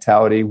and that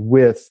mentality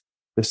with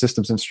the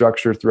systems and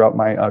structure throughout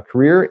my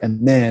career,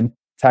 and then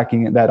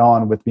tacking that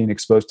on with being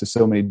exposed to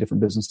so many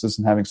different businesses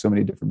and having so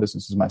many different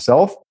businesses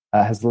myself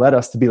has led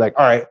us to be like,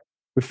 all right,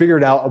 we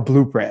figured out a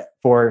blueprint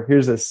for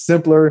here's a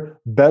simpler,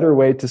 better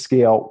way to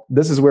scale.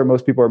 This is where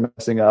most people are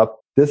messing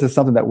up. This is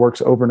something that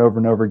works over and over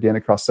and over again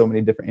across so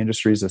many different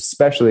industries,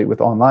 especially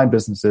with online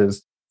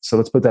businesses. So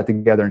let's put that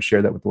together and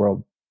share that with the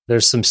world.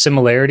 There's some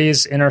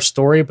similarities in our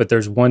story, but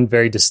there's one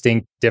very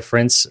distinct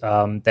difference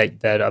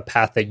that a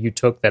path that you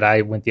took that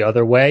I went the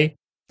other way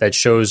that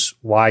shows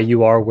why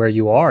you are where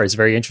you are. It's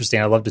very interesting.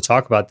 I'd love to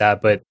talk about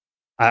that, but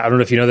I don't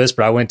know if you know this,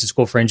 but I went to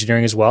school for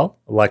engineering as well,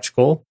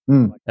 electrical,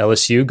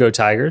 LSU, go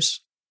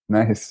Tigers.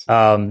 Nice.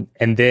 And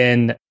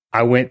then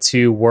I went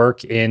to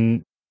work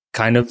in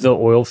kind of the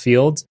oil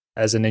field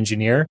as an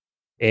engineer.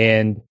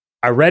 And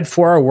I read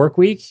 4-Hour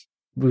Workweek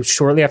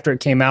shortly after it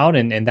came out.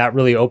 And that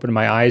really opened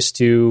my eyes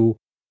to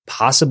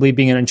possibly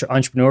being an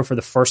entrepreneur for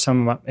the first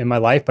time in my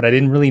life. But I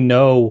didn't really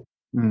know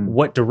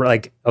what to,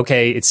 like,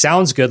 okay, it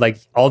sounds good. Like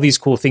all these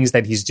cool things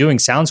that he's doing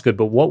sounds good,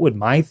 but what would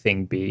my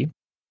thing be?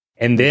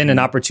 And then an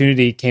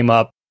opportunity came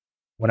up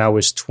when I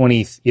was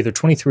either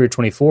 23 or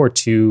 24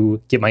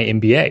 to get my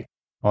MBA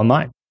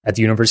online at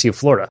the University of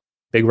Florida,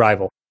 big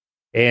rival.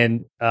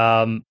 And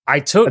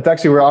that's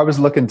actually where I was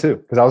looking too,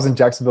 because I was in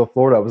Jacksonville,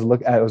 Florida.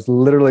 I was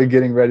literally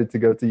getting ready to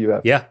go to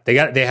UF. Yeah,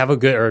 they have a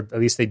good, or at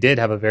least they did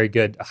have a very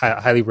good,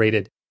 highly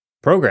rated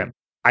program.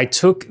 I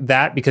took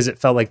that because it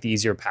felt like the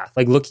easier path.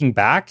 Like looking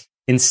back,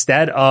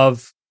 instead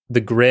of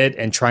the grit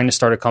and trying to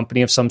start a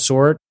company of some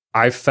sort,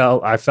 I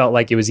felt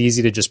like it was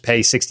easy to just pay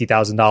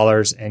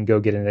 $60,000 and go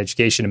get an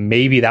education, and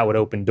maybe that would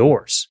open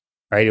doors.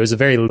 Right? It was a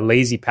very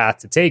lazy path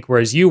to take,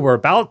 whereas you were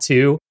about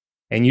to,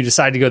 and you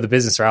decided to go the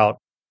business route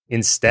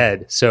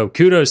instead. So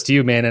kudos to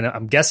you, man. And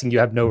I'm guessing you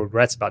have no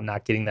regrets about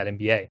not getting that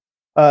MBA.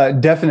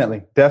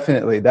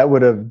 Definitely. That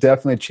would have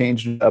definitely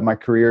changed my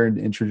career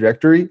and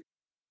trajectory.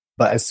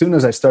 But as soon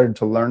as I started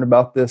to learn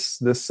about this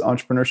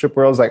entrepreneurship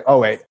world, I was like, oh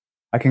wait,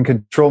 I can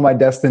control my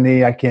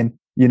destiny. I can,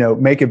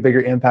 make a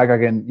bigger impact. I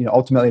can,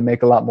 ultimately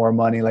make a lot more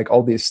money, like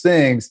all these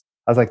things.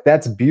 I was like,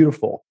 that's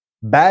beautiful.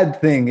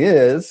 Bad thing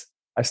is,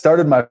 I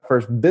started my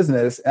first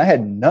business and I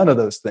had none of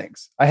those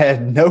things. I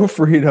had no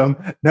freedom,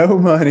 no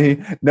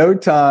money, no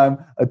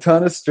time, a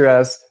ton of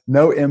stress,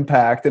 no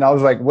impact. And I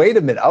was like, wait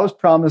a minute, I was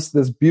promised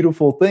this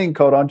beautiful thing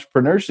called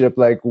entrepreneurship.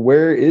 Like,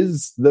 where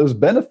is those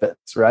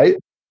benefits, right?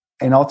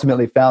 And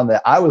ultimately found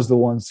that I was the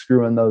one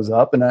screwing those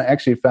up. And I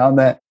actually found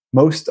that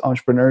most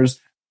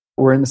entrepreneurs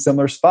were in a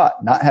similar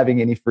spot, not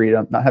having any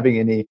freedom, not having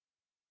any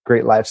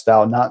great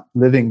lifestyle, not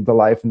living the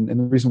life and the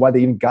reason why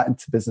they even got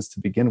into business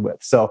to begin with.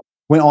 So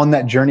went on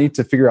that journey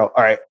to figure out,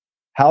 all right,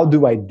 how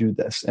do I do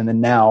this? And then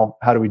now,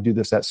 how do we do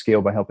this at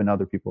scale by helping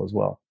other people as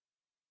well?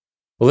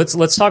 Well,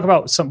 let's talk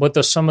about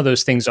some of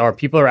those things are.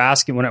 People are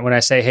asking when I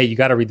say, hey, you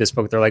got to read this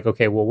book. They're like,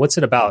 okay, well, what's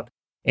it about?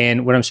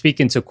 And when I'm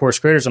speaking to course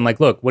creators, I'm like,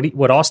 look,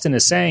 what Austin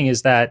is saying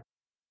is that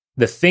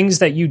the things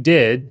that you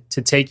did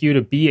to take you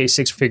to be a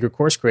 6-figure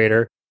course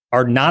creator,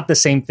 are not the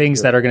same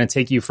things that are going to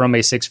take you from a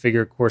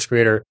 6-figure course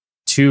creator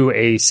to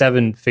a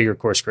 7-figure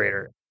course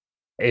creator.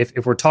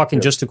 If we're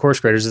talking just to course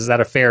creators, is that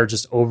a fair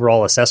just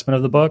overall assessment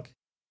of the book?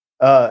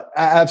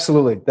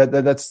 Absolutely.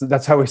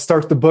 That's how we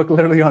start the book.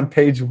 Literally on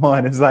page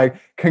 1, it's like,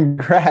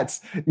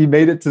 congrats, you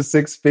made it to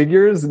 6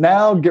 figures.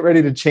 Now get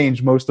ready to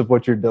change most of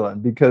what you're doing,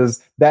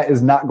 because that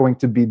is not going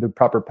to be the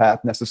proper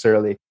path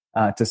necessarily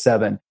to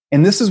 7.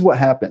 And this is what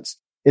happens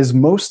is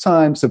most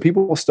times, so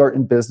people will start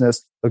in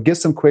business, they'll get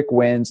some quick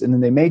wins, and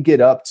then they may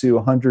get up to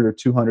 $100,000 or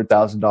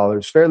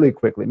 $200,000 fairly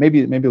quickly,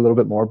 maybe a little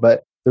bit more,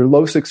 but they're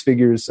low 6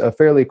 figures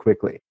fairly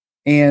quickly.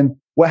 And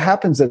what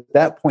happens at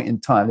that point in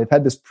time, they've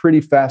had this pretty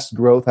fast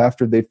growth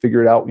after they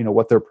figured out,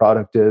 what their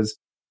product is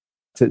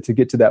to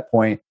get to that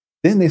point.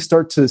 Then they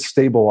start to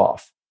stable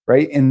off,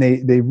 right? And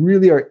they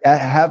really are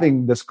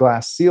having this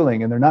glass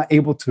ceiling, and they're not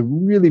able to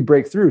really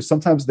break through.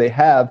 Sometimes they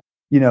have,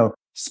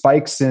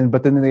 spikes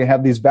but then they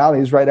have these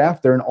valleys right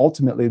after. And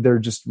ultimately they're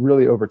just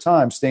really over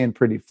time staying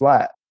pretty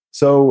flat.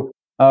 So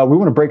we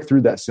want to break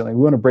through that ceiling.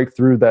 We want to break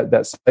through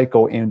that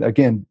cycle. And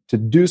again, to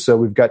do so,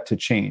 we've got to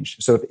change.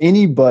 So if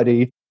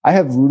anybody, I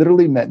have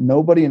literally met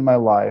nobody in my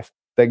life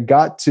that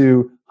got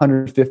to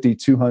 $150,000,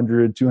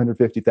 $200,000,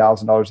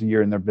 $250,000 a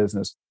year in their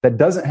business that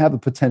doesn't have the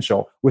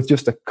potential with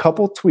just a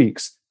couple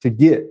tweaks to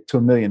get to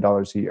 $1 million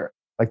a year.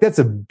 Like, that's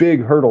a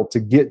big hurdle to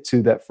get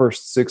to that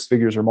first 6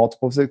 figures or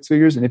multiple 6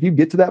 figures. And if you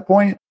get to that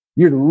point,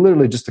 you're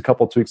literally just a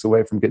couple tweaks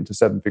away from getting to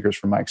 7 figures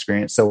from my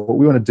experience. So what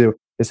we want to do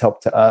is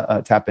help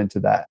to tap into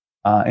that.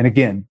 And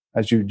again,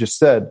 as you just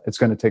said, it's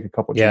going to take a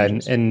couple of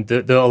changes. And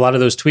a lot of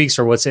those tweaks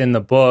are what's in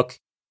the book.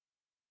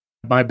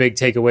 My big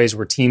takeaways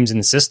were teams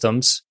and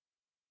systems.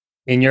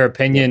 In your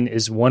opinion,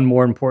 is one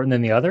more important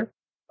than the other?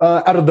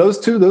 Out of those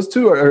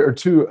two are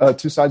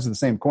two sides of the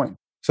same coin.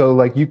 So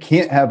like, you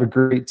can't have a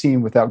great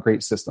team without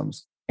great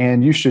systems.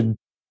 And you should,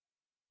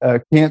 you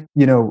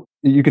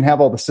can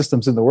have all the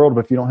systems in the world,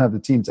 but if you don't have the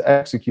team to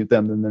execute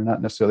them, then they're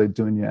not necessarily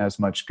doing you as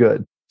much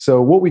good. So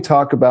what we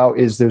talk about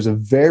is there's a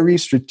very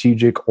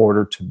strategic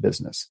order to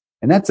business.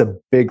 And that's a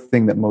big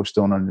thing that most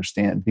don't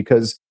understand,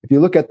 because if you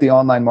look at the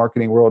online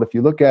marketing world, if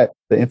you look at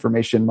the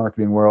information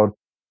marketing world,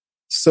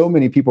 so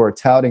many people are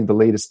touting the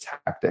latest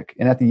tactic.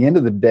 And at the end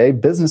of the day,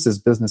 business is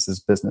business is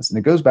business. And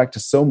it goes back to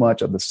so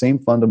much of the same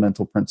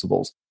fundamental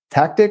principles.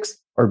 Tactics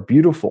are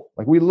beautiful.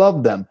 Like, we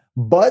love them.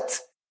 But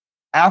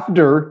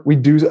after we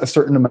do a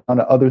certain amount of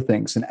other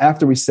things, and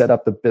after we set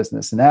up the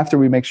business, and after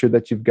we make sure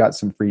that you've got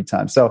some free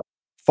time. So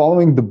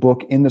following the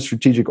book in the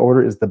strategic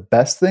order is the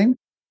best thing.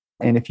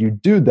 And if you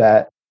do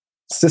that,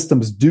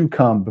 systems do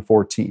come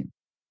before team,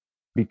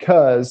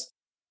 because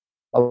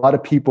a lot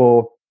of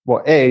people,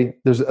 well,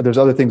 there's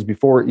other things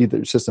before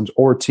either systems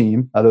or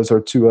team. Those are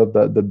two of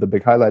the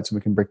big highlights, and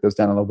we can break those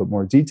down in a little bit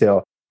more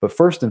detail. But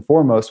first and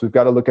foremost, we've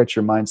got to look at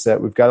your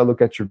mindset. We've got to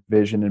look at your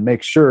vision and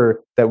make sure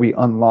that we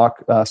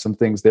unlock some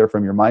things there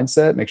from your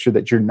mindset. Make sure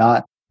that you're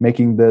not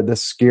making the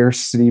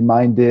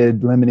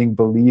scarcity-minded, limiting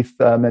belief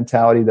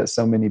mentality that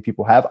so many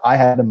people have. I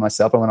had them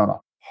myself. I went on a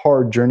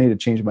hard journey to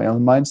change my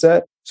own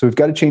mindset. So we've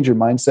got to change your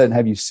mindset and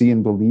have you see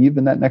and believe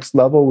in that next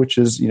level, which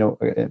is,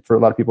 for a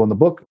lot of people in the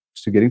book,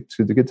 to get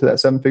to that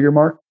 7-figure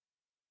mark.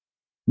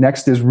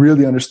 Next is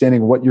really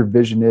understanding what your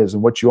vision is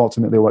and what you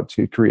ultimately want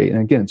to create. And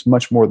again, it's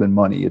much more than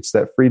money. It's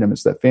that freedom.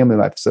 It's that family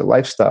life. It's that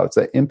lifestyle. It's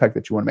that impact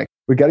that you want to make.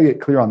 We got to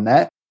get clear on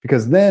that,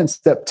 because then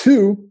step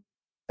 2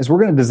 is we're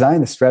going to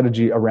design the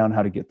strategy around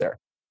how to get there.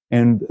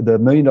 And the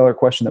 $1 million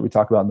question that we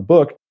talk about in the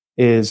book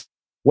is,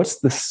 what's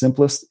the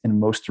simplest and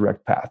most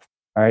direct path?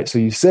 All right. So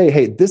you say,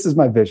 hey, this is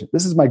my vision.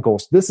 This is my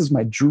goals. This is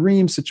my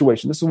dream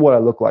situation. This is what I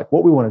look like.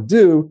 What we want to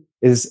do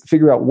is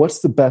figure out what's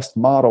the best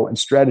model and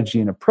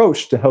strategy and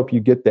approach to help you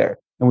get there.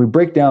 And we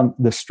break down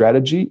the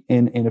strategy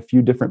in a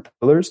few different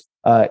pillars.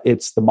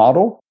 It's the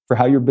model for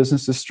how your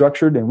business is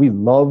structured. And we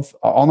love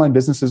online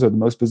businesses are the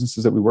most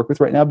businesses that we work with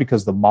right now,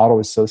 because the model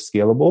is so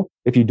scalable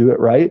if you do it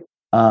right.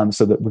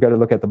 So that we've got to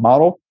look at the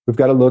model. We've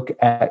got to look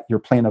at your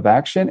plan of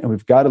action, and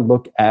we've got to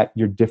look at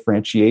your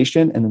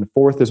differentiation. And then the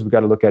fourth is we've got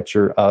to look at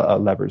your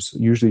levers,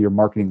 usually your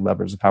marketing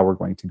levers of how we're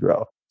going to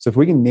grow. So if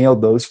we can nail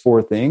those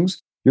 4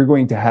 things, you're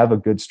going to have a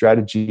good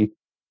strategy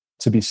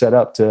to be set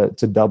up to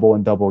double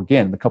and double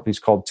again. The company's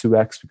called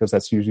 2X because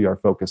that's usually our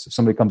focus. If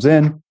somebody comes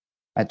in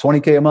at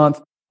 $20K a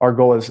month, our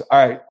goal is,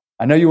 all right,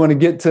 I know you want to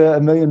get to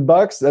 $1 million.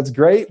 That's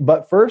great.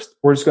 But first,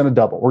 we're just going to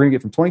double. We're going to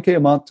get from $20K a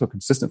month to a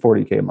consistent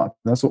 $40K a month.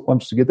 And that's what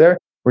once you get there,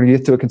 we're going to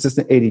get to a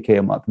consistent $80K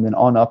a month, and then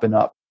on up and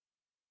up.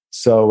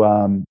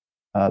 So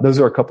those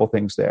are a couple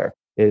things there.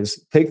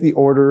 Is take the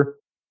order.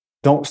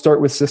 Don't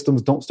start with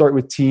systems. Don't start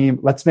with team.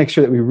 Let's make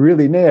sure that we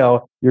really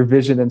nail your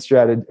vision and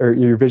strategy, or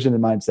your vision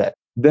and mindset.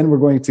 Then we're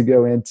going to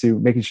go into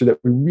making sure that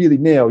we really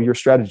nail your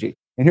strategy.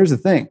 And here's the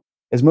thing,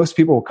 is most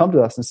people will come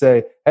to us and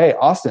say, hey,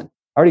 Austin,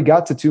 I already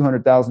got to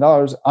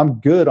 $200,000. I'm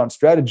good on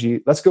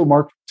strategy. Let's go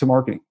to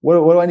marketing. What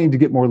do I need to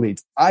get more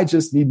leads? I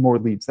just need more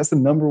leads. That's the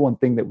number one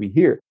thing that we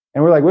hear.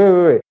 And we're like,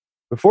 wait.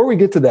 Before we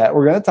get to that,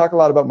 we're going to talk a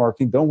lot about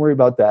marketing. Don't worry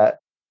about that.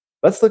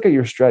 Let's look at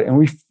your strategy. And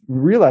we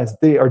realize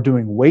they are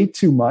doing way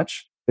too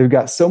much They've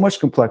got so much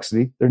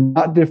complexity. They're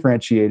not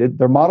differentiated.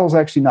 Their model's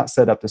actually not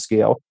set up to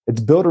scale.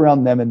 It's built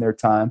around them and their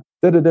time.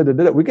 We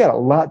got a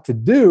lot to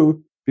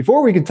do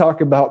before we can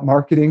talk about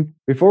marketing,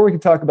 before we can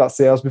talk about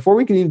sales, before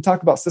we can even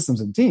talk about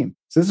systems and team.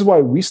 So this is why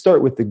we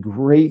start with the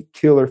great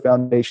killer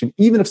foundation.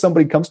 Even if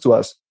somebody comes to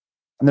us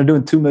and they're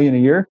doing $2 million a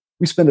year,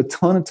 we spend a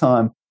ton of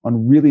time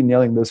on really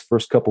nailing those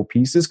first couple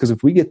pieces. Because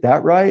if we get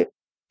that right,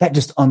 that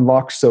just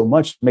unlocks so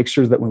much, makes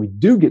sure that when we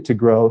do get to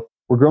grow,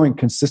 we're growing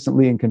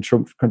consistently and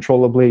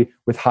controllably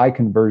with high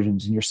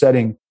conversions. And you're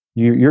setting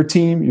your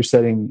team, you're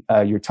setting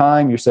your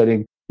time, you're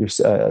setting your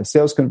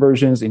sales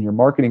conversions and your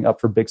marketing up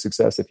for big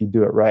success if you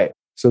do it right.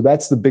 So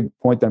that's the big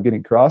point that I'm getting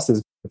across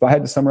is if I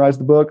had to summarize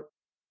the book,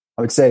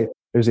 I would say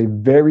there's a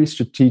very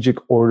strategic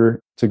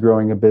order to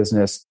growing a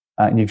business,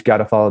 and you've got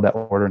to follow that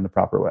order in the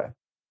proper way.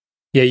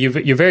 Yeah,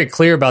 you're very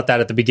clear about that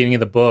at the beginning of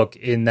the book,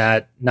 in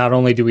that not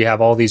only do we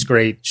have all these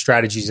great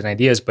strategies and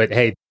ideas, but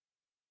hey,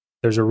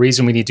 there's a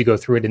reason we need to go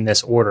through it in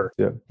this order.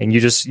 Yeah. And you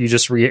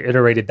just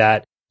reiterated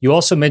that. You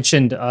also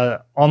mentioned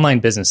online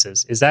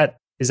businesses. Is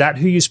that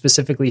who you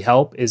specifically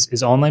help?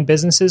 Is online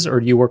businesses, or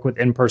do you work with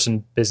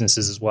in-person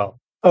businesses as well?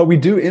 We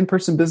do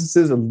in-person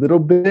businesses a little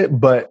bit,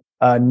 but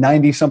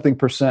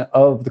 90-something%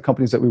 of the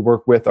companies that we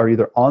work with are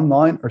either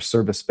online or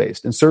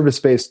service-based. And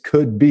service-based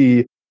could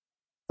be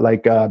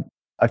like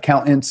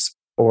accountants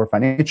or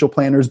financial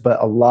planners,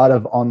 but a lot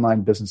of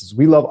online businesses.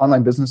 We love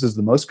online businesses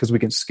the most because we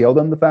can scale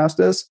them the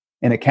fastest.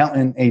 An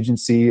accountant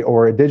agency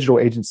or a digital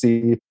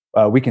agency,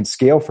 we can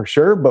scale for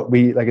sure, but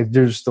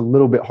they're just a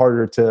little bit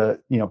harder to,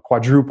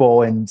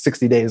 quadruple in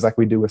 60 days like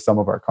we do with some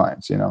of our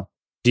clients,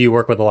 Do you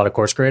work with a lot of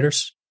course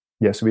creators?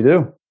 Yes, we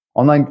do.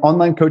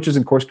 Online coaches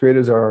and course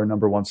creators are our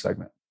number one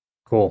segment.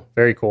 Cool.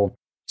 Very cool.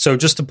 So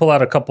just to pull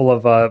out a couple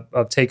of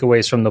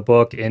takeaways from the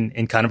book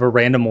in kind of a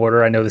random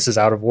order. I know this is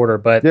out of order,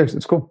 but yes,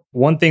 it's cool.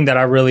 One thing that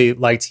I really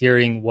liked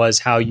hearing was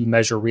how you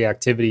measure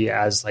reactivity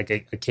as like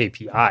a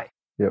KPI.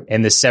 Yep.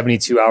 And the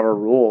 72-hour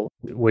rule,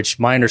 which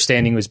my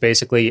understanding was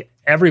basically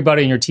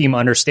everybody in your team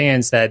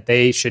understands that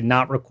they should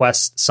not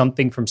request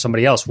something from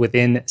somebody else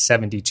within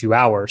 72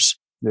 hours.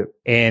 Yep.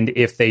 And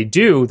if they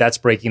do, that's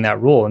breaking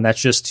that rule. And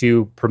that's just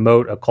to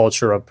promote a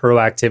culture of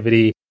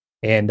proactivity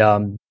and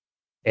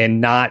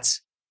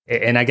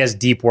I guess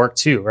deep work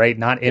too, right?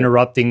 Not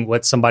interrupting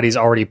what somebody's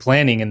already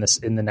planning in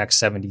the next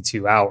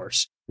 72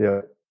 hours.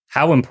 Yeah.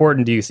 How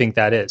important do you think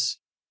that is?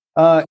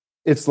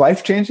 It's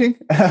life-changing.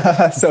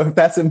 So if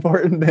that's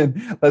important,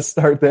 then let's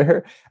start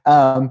there.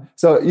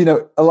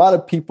 So, a lot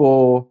of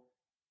people,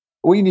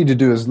 what you need to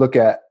do is look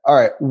at, all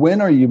right,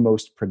 when are you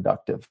most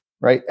productive,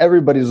 right?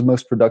 Everybody's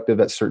most productive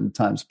at certain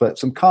times, but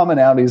some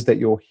commonalities that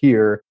you'll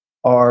hear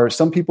are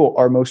some people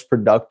are most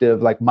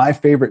productive. Like my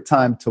favorite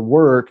time to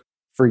work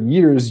for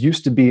years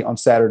used to be on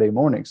Saturday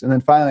mornings. And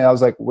then finally I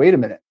was like, wait a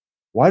minute.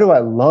 Why do I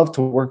love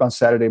to work on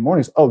Saturday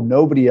mornings? Oh,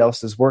 nobody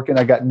else is working.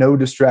 I got no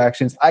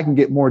distractions. I can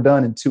get more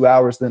done in 2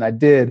 hours than I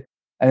did.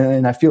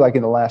 And I feel like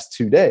in the last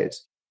 2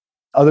 days.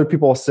 Other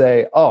people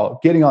say, oh,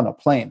 getting on a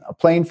plane. A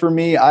plane for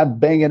me, I'm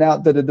banging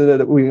out.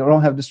 We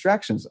don't have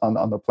distractions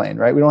on the plane,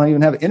 right? We don't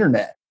even have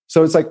internet.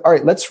 So it's like, all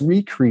right, let's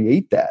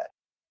recreate that.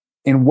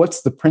 And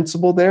what's the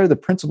principle there? The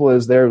principle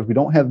is we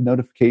don't have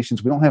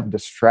notifications. We don't have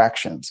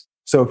distractions.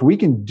 So if we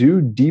can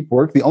do deep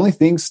work, the only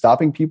thing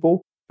stopping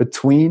people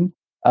between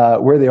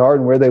where they are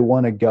and where they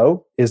want to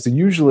go is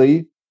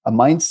usually a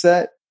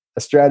mindset,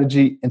 a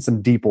strategy, and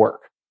some deep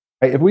work.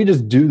 Right? If we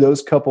just do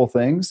those couple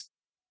things,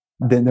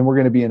 then we're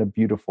going to be in a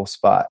beautiful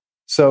spot.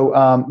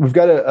 So we've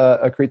got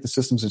to create the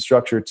systems and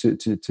structure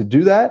to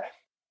do that.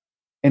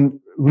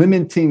 And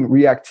limiting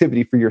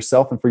reactivity for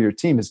yourself and for your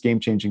team is game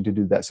changing to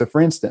do that. So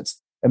for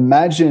instance,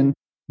 imagine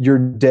your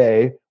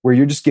day where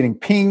you're just getting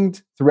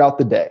pinged throughout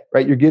the day,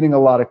 right? You're getting a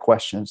lot of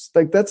questions.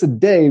 Like that's a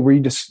day where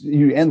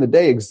you end the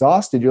day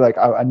exhausted. You're like,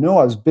 I know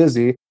I was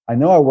busy. I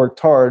know I worked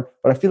hard,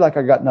 but I feel like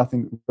I got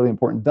nothing really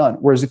important done.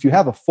 Whereas if you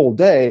have a full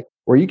day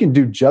where you can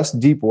do just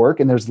deep work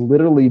and there's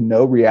literally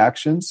no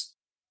reactions,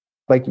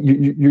 like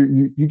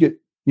you get,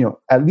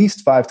 at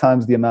least 5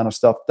 times the amount of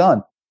stuff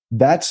done.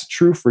 That's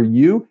true for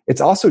you.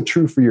 It's also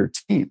true for your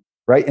team,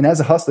 right? And as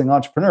a hustling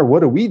entrepreneur,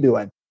 what are we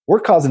doing? We're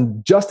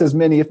causing just as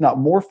many, if not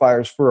more,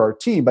 fires for our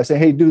team by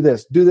saying, hey, do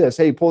this.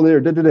 Hey, pull there.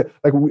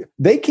 Like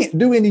they can't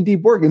do any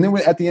deep work. And then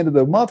at the end of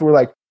the month, we're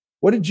like,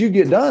 what did you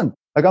get done?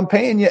 Like I'm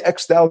paying you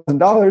X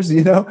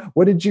 $1,000,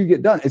 what did you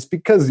get done? It's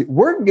because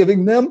we're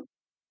giving them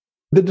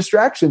the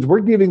distractions. We're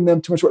giving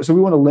them too much work. So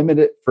we want to limit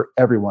it for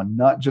everyone,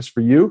 not just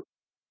for you.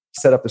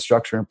 Set up the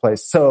structure in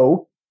place.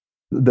 So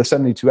the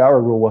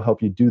 72-hour rule will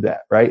help you do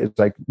that, right? It's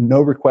like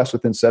no requests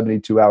within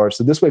 72 hours.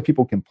 So this way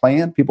people can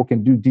plan, people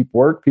can do deep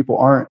work. People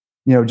aren't,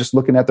 just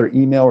looking at their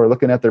email or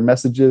looking at their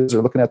messages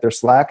or looking at their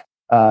Slack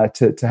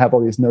to have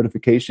all these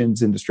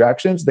notifications and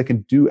distractions. They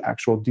can do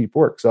actual deep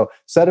work. So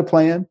set a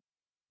plan,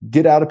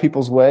 get out of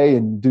people's way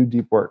and do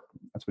deep work.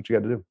 That's what you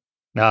got to do.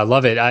 I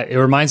love it. It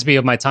reminds me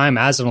of my time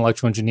as an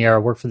electrical engineer. I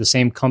worked for the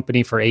same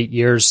company for 8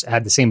 years,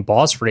 had the same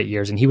boss for 8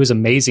 years, and he was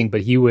amazing,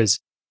 but he was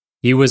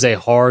a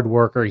hard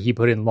worker. He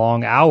put in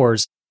long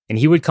hours and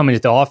he would come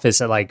into the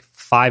office at like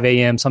 5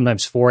 a.m.,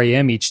 sometimes 4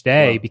 a.m. each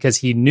day because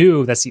he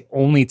knew that's the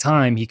only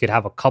time he could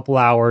have a couple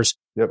hours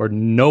where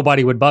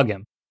nobody would bug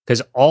him.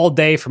 Because all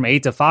day from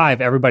 8 to 5,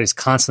 everybody's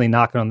constantly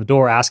knocking on the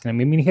door asking him.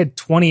 I mean, he had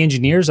 20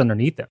 engineers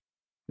underneath him.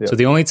 So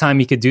the only time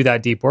he could do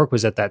that deep work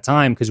was at that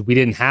time because we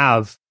didn't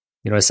have,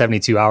 a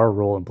 72-hour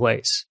rule in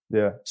place.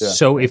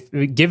 So if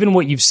given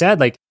what you've said,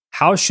 like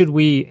how should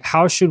we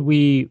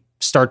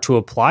start to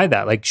apply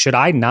that? Like, should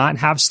I not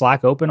have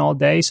Slack open all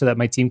day so that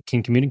my team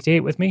can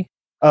communicate with me?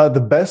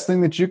 The best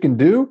thing that you can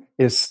do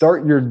is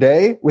start your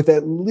day with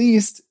at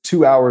least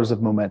 2 hours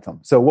of momentum.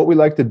 So what we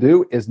like to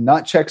do is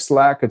not check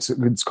Slack.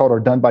 It's called our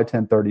done by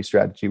 10:30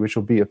 strategy, which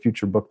will be a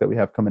future book that we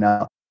have coming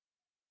out.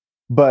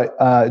 But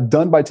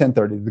done by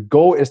 10:30, the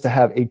goal is to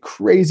have a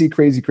crazy,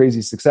 crazy,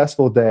 crazy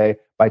successful day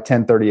by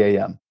 10:30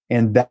 a.m.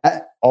 And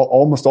that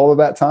almost all of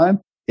that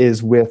time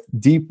is with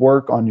deep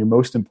work on your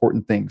most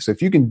important things. So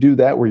if you can do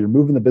that where you're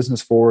moving the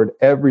business forward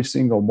every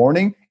single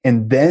morning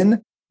and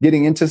then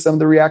getting into some of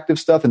the reactive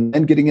stuff and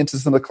then getting into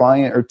some of the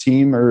client or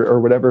team or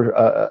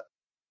whatever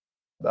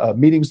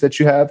meetings that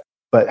you have,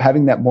 but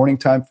having that morning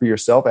time for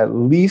yourself at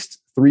least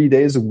 3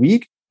 days a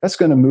week, that's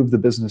going to move the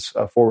business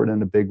forward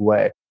in a big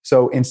way.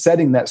 So in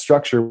setting that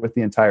structure with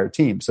the entire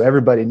team, so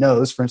everybody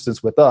knows, for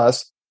instance, with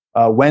us,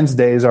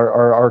 Wednesdays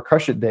are our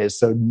crush it days.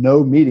 So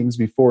no meetings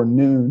before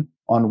noon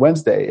on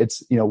Wednesday.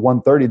 It's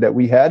 1:30 that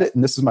we had it,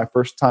 and this is my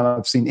first time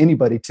I've seen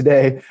anybody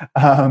today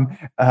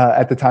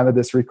at the time of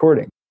this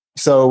recording.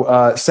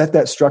 So set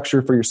that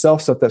structure for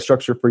yourself, set that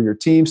structure for your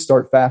team,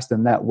 start fast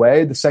in that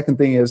way. The second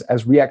thing is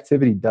as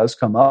reactivity does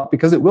come up,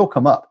 because it will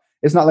come up.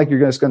 It's not like you're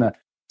just going to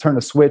turn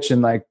a switch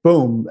and like,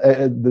 boom,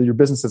 your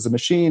business is a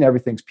machine,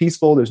 everything's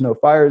peaceful, there's no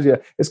fires. Yeah,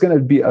 it's going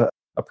to be a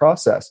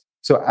process.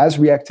 So as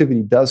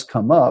reactivity does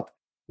come up,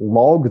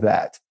 log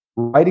that,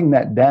 writing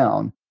that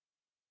down.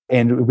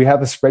 And we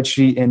have a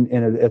spreadsheet in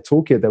a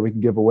toolkit that we can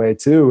give away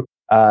too,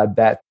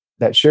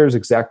 that shares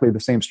exactly the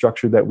same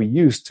structure that we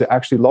use to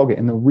actually log it.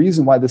 And the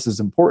reason why this is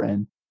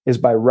important is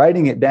by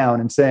writing it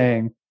down and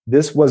saying,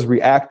 this was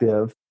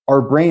reactive,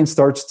 our brain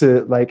starts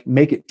to like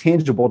make it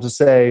tangible to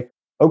say,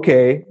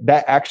 okay,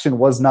 that action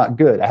was not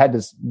good. I had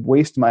to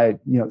waste my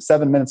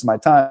 7 minutes of my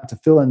time to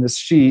fill in this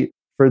sheet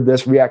for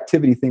this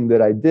reactivity thing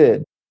that I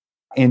did.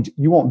 And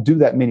you won't do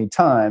that many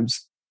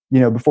times,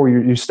 before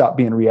you stop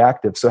being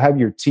reactive. So have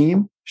your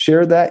team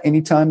share that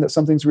anytime that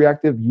something's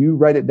reactive, you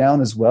write it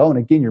down as well. And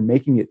again, you're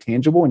making it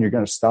tangible and you're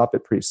going to stop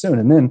it pretty soon.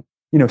 And then,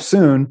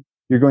 soon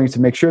you're going to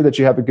make sure that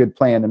you have a good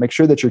plan and make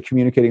sure that you're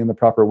communicating in the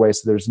proper way.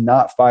 So there's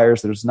not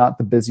fires, there's not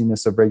the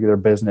busyness of regular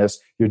business.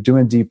 You're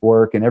doing deep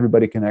work and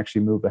everybody can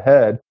actually move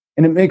ahead.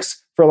 And it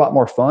makes for a lot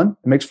more fun.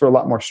 It makes for a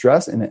lot more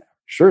stress. And it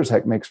sure as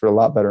heck makes for a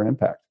lot better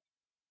impact.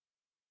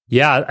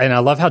 Yeah, and I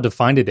love how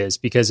defined it is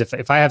because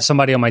if I have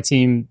somebody on my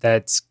team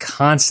that's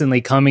constantly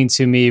coming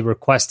to me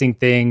requesting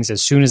things as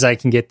soon as I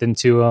can get them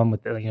to them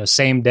with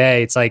same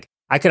day, it's like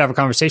I could have a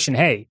conversation.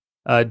 Hey,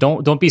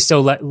 don't be so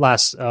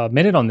last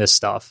minute on this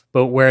stuff.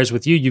 But whereas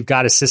with you, you've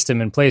got a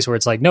system in place where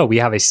it's like, no, we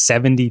have a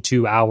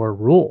 72-hour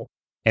rule,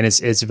 and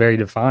it's very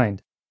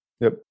defined.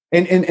 Yep,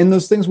 and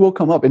those things will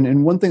come up.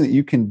 And one thing that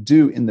you can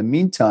do in the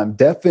meantime,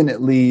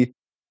 definitely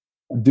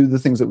do the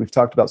things that we've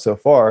talked about so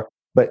far.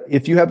 But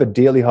if you have a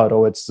daily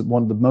huddle, it's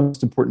one of the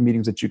most important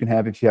meetings that you can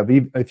have. If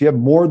you have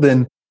more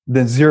than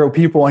 0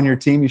 people on your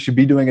team, you should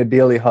be doing a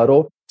daily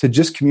huddle to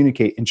just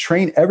communicate and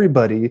train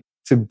everybody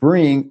to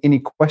bring any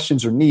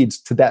questions or needs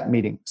to that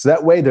meeting. So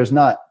that way there's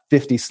not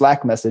 50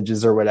 Slack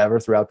messages or whatever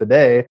throughout the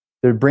day.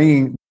 They're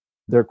bringing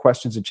their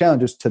questions and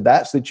challenges to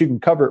that so that you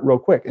can cover it real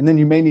quick. And then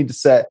you may need to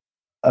set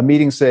a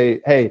meeting, say,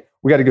 hey,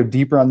 we got to go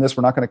deeper on this.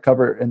 We're not going to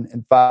cover it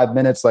in 5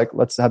 minutes. Like,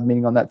 let's have a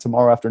meeting on that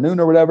tomorrow afternoon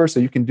or whatever. So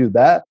you can do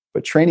that.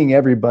 But training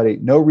everybody,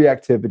 no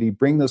reactivity,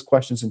 bring those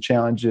questions and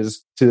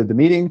challenges to the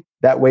meeting.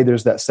 That way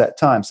there's that set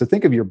time. So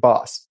think of your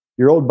boss,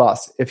 your old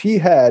boss. If he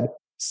had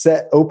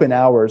set open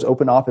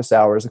office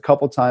hours a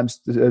couple times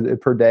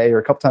per day or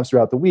a couple times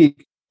throughout the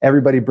week,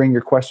 everybody bring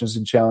your questions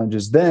and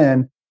challenges.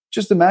 Then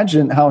just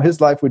imagine how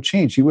his life would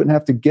change. He wouldn't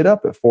have to get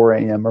up at 4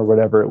 a.m. or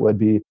whatever it would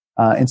be.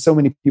 And so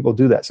many people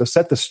do that. So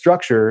set the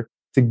structure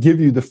to give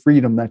you the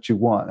freedom that you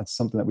want. That's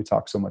something that we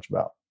talk so much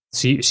about.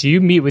 So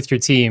you meet with your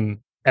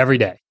team every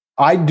day?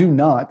 I do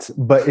not,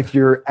 but if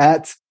you're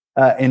at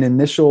an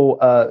initial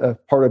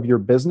part of your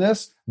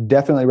business,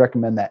 definitely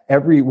recommend that.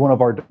 Every one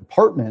of our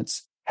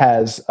departments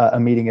has a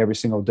meeting every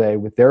single day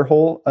with their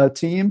whole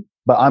team,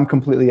 but I'm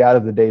completely out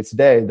of the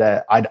day-to-day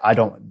that I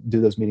don't do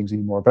those meetings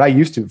anymore. But I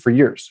used to for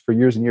years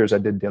and years. I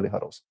did daily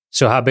huddles.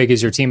 So how big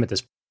is your team at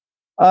this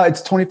point?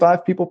 It's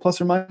 25 people plus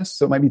or minus,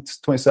 so it might be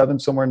 27,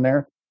 somewhere in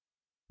there.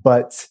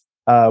 But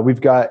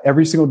we've got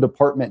every single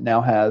department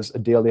now has a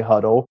daily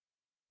huddle.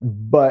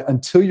 But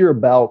until you're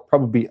about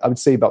probably, I would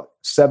say about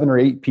 7 or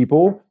 8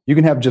 people, you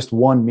can have just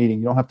one meeting.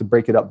 You don't have to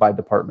break it up by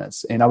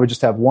departments. And I would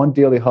just have one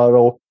daily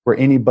huddle where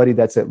anybody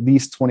that's at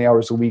least 20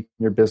 hours a week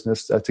in your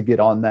business to get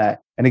on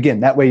that. And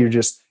again, that way you're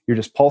just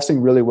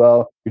pulsing really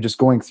well. You're just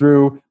going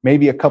through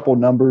maybe a couple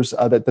numbers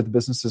that the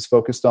business is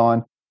focused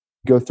on.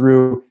 Go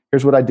through,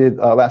 here's what I did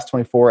last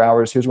 24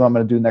 hours. Here's what I'm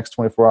going to do the next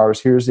 24 hours.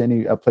 Here's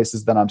any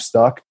places that I'm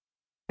stuck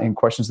and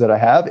questions that I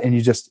have. And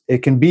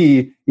it can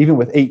be, even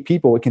with 8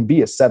 people, it can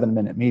be a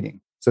 7-minute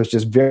meeting. So it's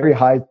just very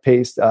high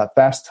paced,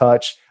 fast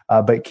touch,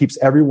 but it keeps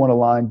everyone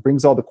aligned,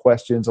 brings all the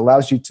questions,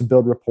 allows you to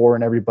build rapport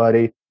in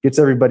everybody, gets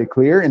everybody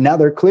clear. And now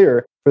they're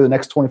clear for the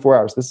next 24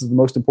 hours. This is the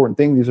most important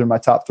thing. These are my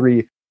top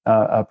 3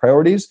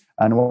 priorities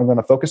and what I'm going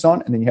to focus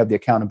on. And then you have the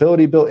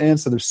accountability built in.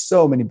 So there's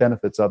so many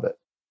benefits of it.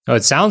 Oh,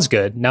 it sounds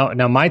good. Now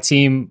my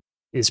team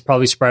is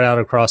probably spread out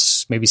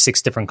across maybe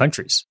 6 different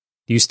countries.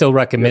 Do you still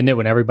recommend it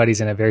when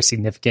everybody's in a very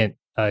significantly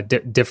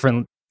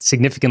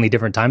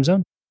different time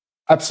zone?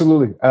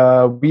 Absolutely.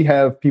 We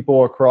have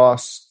people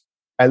across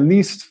at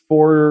least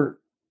 4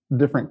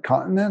 different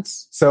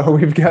continents. So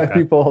we've got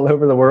people all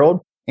over the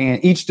world, and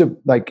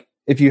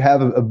if you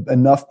have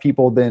enough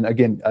people, then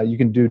again, you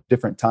can do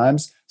different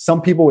times.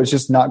 Some people it's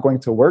just not going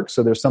to work.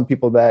 So there's some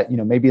people that,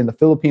 maybe in the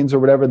Philippines or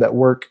whatever that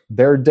work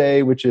their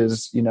day, which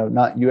is,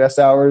 not US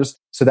hours.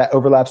 So that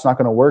overlap's not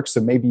going to work.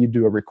 So maybe you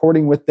do a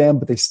recording with them,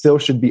 but they still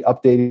should be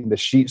updating the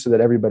sheet so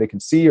that everybody can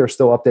see, or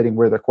still updating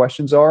where their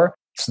questions are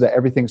so that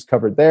everything's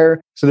covered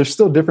there. So there's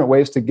still different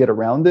ways to get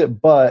around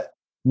it, but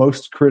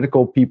most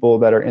critical people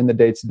that are in the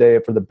day-to-day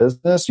for the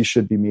business, you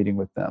should be meeting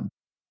with them.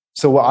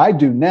 So what I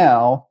do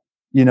now,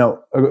 we've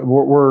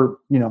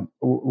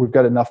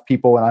got enough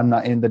people and I'm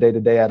not in the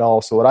day-to-day at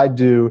all. So what I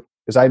do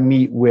is I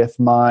meet with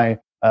my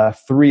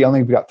 3, I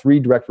think we've got 3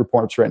 direct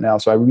reports right now.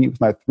 So I meet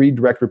with my 3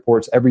 direct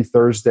reports every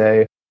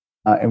Thursday,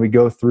 and we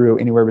go through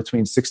anywhere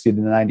between 60 to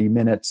 90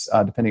 minutes,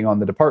 depending on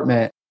the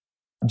department,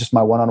 just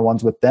my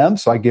one-on-ones with them.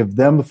 So I give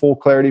them the full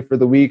clarity for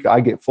the week. I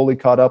get fully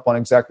caught up on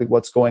exactly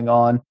what's going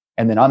on.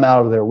 And then I'm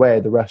out of their way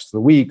the rest of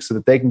the week so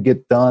that they can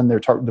get done, their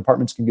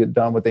departments can get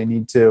done what they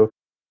need to.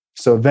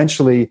 So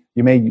eventually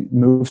you may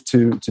move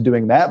to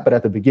doing that. But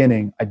at the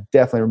beginning, I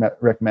definitely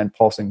recommend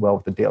pulsing well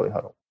with the daily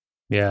huddle.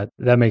 Yeah,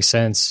 that makes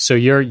sense. So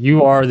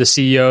you are the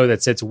CEO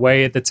that sits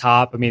way at the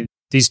top. I mean,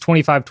 these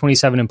 25,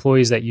 27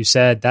 employees that you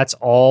said, that's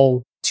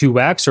all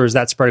 2X, or is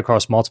that spread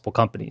across multiple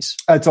companies?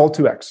 It's all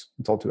 2X.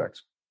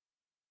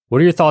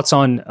 What are your thoughts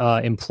on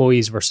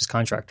employees versus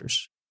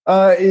contractors?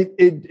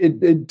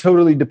 It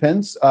totally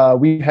depends.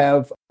 We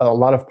have a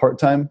lot of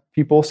part-time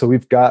people. So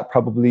we've got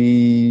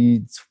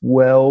probably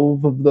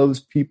 12 of those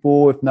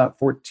people, if not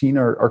 14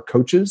 are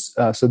coaches.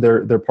 So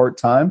they're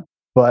part-time,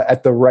 but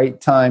at the right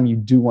time, you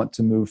do want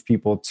to move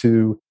people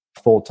to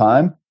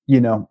full-time.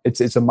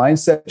 It's a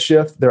mindset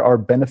shift. There are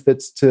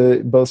benefits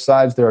to both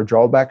sides. There are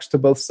drawbacks to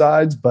both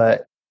sides,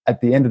 but at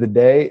the end of the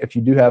day, if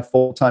you do have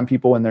full-time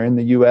people and they're in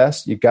the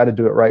US, you got to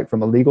do it right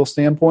from a legal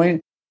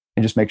standpoint.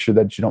 And just make sure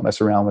that you don't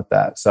mess around with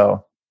that.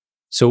 So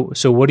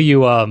what do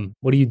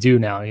you do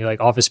now? You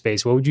like Office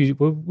Space. What would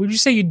you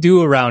say you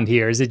do around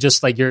here? Is it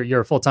just like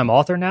you're a full-time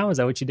author now? Is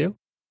that what you do?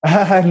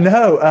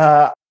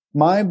 No.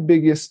 My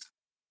biggest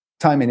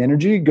time and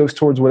energy goes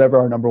towards whatever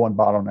our number one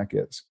bottleneck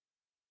is.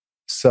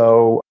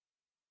 So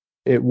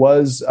it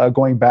was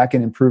going back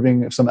and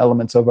improving some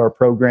elements of our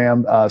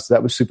program. So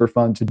that was super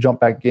fun to jump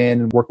back in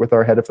and work with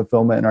our head of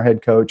fulfillment and our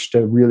head coach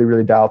to really,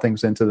 really dial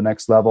things into the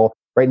next level.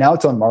 Right now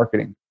it's on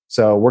marketing.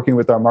 So working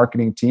with our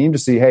marketing team to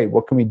see, hey,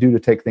 what can we do to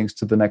take things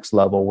to the next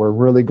level? We're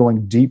really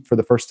going deep for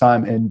the first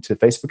time into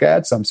Facebook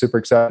ads. So I'm super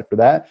excited for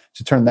that,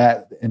 to turn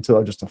that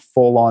into just a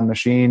full-on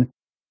machine.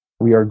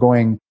 We are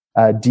going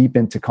deep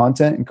into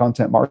content and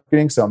content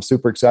marketing. So I'm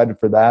super excited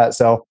for that.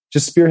 So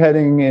just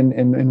spearheading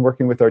and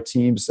working with our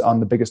teams on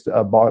the biggest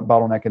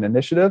bottleneck and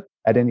initiative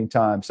at any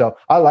time. So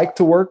I like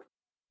to work.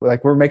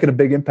 Like, we're making a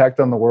big impact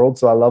on the world.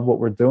 So I love what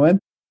we're doing.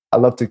 I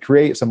love to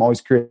create. So I'm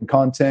always creating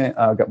content.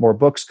 I've got more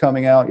books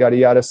coming out, yada,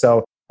 yada.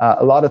 So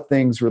a lot of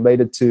things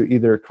related to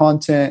either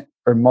content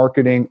or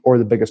marketing or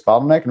the biggest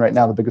bottleneck. And right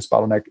now, the biggest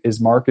bottleneck is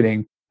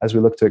marketing as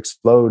we look to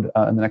explode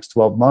in the next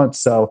 12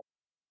 months. So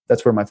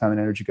that's where my time and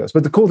energy goes.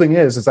 But the cool thing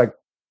is, it's like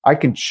I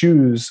can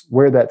choose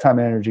where that time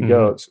and energy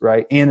goes,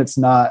 right? And it's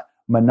not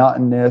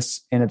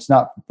monotonous, and it's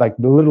not like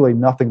literally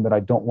nothing that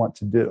I don't want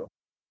to do.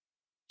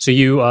 So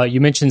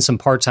you mentioned some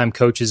part-time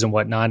coaches and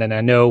whatnot, and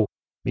I know,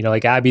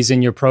 like Abby's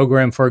in your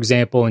program, for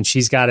example, and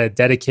she's got a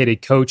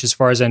dedicated coach, as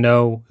far as I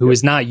know, who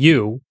is not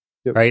you,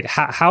 right?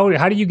 How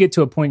do you get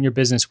to a point in your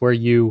business where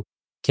you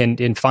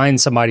can find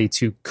somebody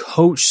to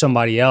coach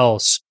somebody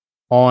else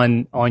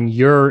on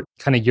your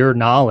kind of your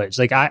knowledge?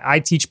 Like I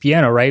teach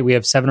piano, right? We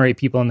have 7 or 8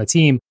 people on the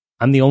team.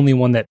 I'm the only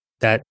one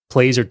that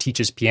plays or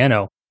teaches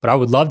piano, but I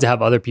would love to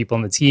have other people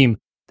on the team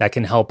that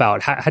can help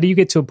out. How do you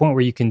get to a point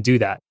where you can do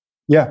that?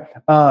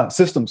 Yeah,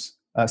 systems.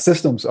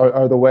 Systems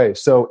are the way.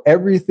 So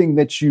everything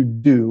that you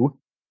do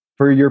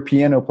for your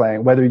piano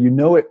playing, whether you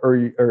know it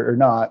or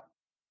not,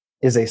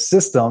 is a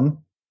system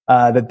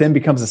that then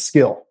becomes a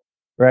skill,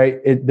 right?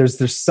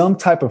 There's some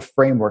type of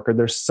framework, or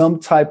there's some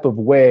type of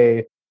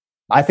way.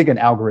 I think in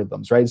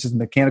algorithms, right? It's just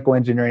mechanical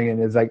engineering, and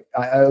it's like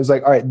I was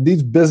like, all right,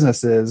 these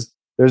businesses,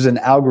 there's an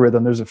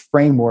algorithm, there's a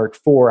framework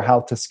for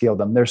how to scale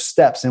them. There's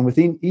steps, and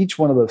within each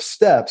one of those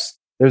steps,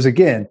 there's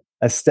again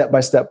a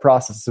step-by-step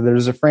process. So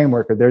there's a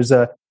framework, or there's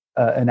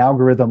an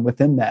algorithm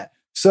within that.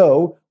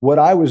 So what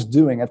I was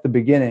doing at the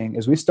beginning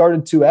is we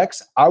started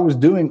 2X. I was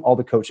doing all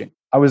the coaching.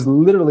 I was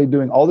literally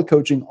doing all the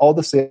coaching, all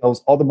the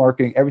sales, all the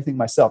marketing, everything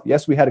myself.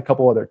 Yes, we had a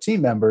couple other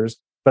team members,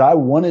 but I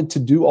wanted to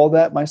do all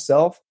that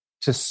myself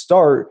to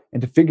start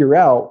and to figure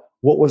out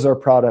what was our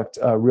product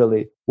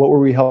really, what were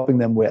we helping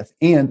them with.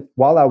 And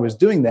while I was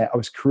doing that, I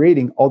was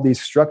creating all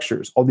these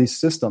structures, all these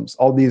systems,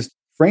 all these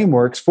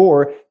frameworks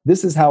for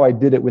this is how I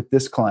did it with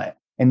this client.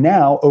 And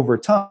now over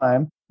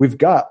time, we've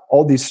got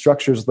all these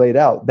structures laid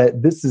out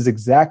that this is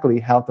exactly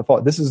how to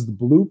follow. This is the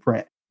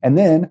blueprint. And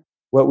then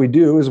what we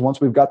do is once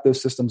we've got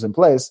those systems in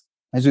place,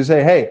 is we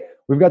say, hey,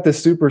 we've got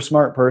this super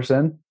smart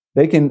person.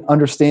 They can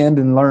understand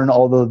and learn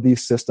all of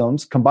these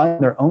systems,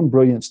 combine their own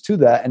brilliance to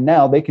that. And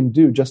now they can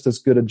do just as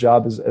good a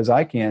job as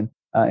I can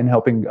in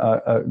helping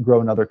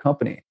grow another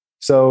company.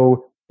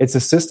 So it's a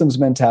systems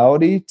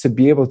mentality to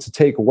be able to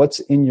take what's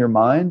in your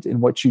mind and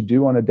what you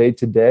do on a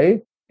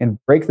day-to-day and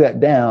break that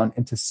down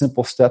into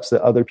simple steps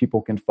that other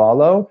people can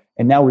follow.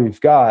 And now we've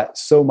got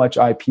so much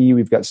IP,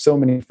 we've got so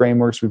many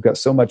frameworks, we've got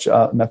so much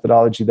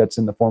methodology that's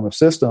in the form of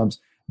systems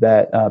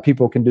that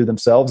people can do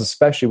themselves,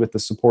 especially with the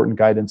support and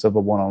guidance of a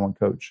one-on-one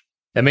coach.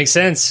 That makes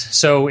sense.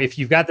 So if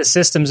you've got the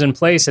systems in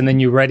place and then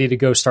you're ready to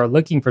go start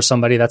looking for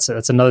somebody, that's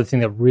another thing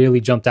that really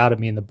jumped out at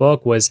me in the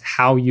book was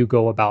how you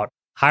go about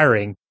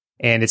hiring.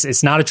 And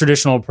it's not a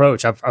traditional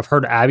approach. I've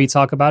heard Abby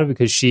talk about it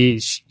because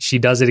she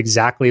does it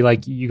exactly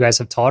like you guys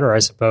have taught her, I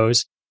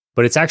suppose.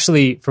 But it's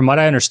actually, from what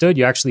I understood,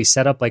 you actually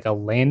set up like a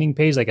landing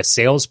page, like a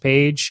sales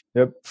page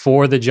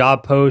for the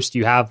job post.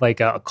 You have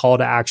like a call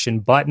to action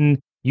button.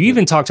 You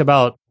even talked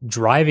about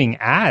driving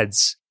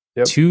ads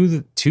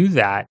to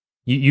that.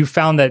 You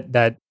found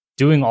that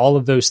doing all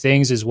of those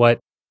things is what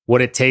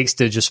it takes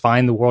to just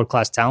find the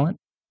world-class talent?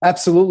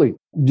 Absolutely.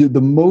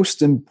 The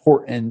most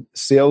important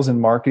sales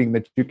and marketing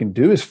that you can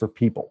do is for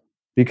people.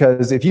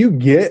 Because if you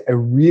get a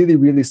really,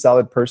 really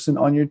solid person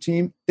on your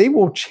team, they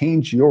will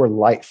change your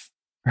life,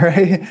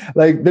 right?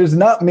 Like there's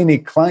not many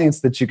clients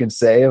that you can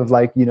say of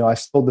like, I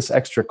sold this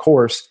extra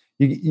course.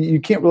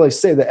 You can't really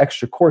say the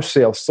extra course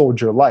sale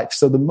sold your life.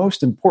 So the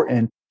most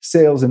important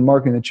sales and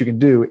marketing that you can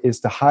do is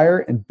to hire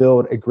and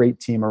build a great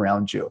team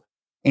around you.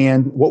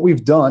 And what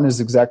we've done is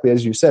exactly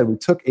as you said. We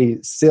took a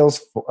sales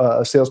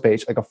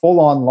page, like a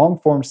full-on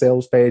long-form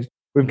sales page.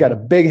 We've got a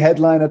big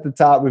headline at the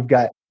top. We've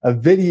got a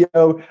video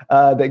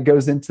that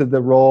goes into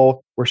the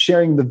role. We're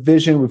sharing the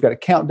vision. We've got a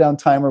countdown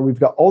timer. We've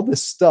got all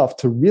this stuff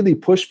to really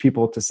push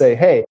people to say,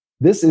 hey,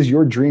 this is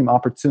your dream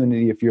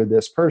opportunity if you're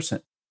this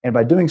person. And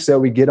by doing so,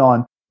 we get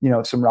on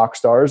some rock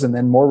stars and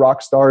then more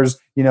rock stars,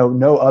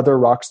 no other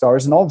rock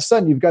stars. And all of a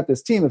sudden you've got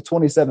this team of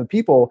 27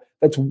 people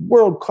that's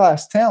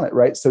world-class talent,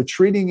 right? So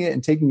treating it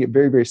and taking it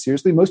very, very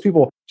seriously. Most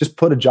people just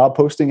put a job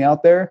posting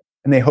out there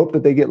and they hope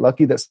that they get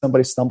lucky that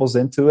somebody stumbles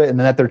into it and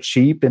then that they're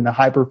cheap and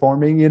high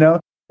performing,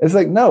 It's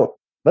like, no,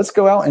 let's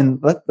go out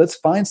and let's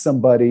find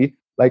somebody.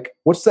 Like,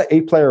 what's the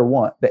A player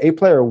want? The A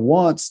player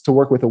wants to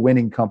work with a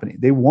winning company.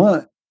 They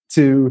want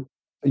to,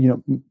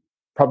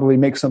 probably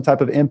make some type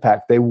of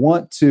impact. They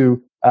want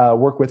to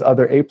work with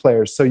other A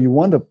players. So you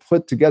want to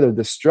put together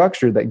the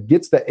structure that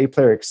gets the A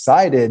player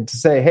excited to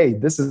say, hey,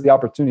 this is the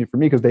opportunity for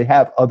me because they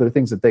have other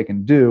things that they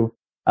can do.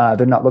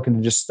 They're not looking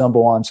to just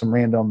stumble on some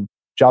random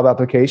job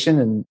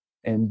application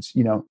and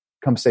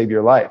come save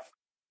your life.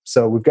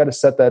 So we've got to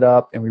set that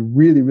up, and we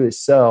really, really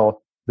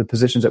sell the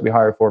positions that we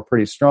hire for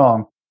pretty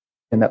strong.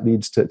 And that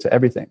leads to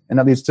everything. And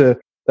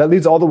that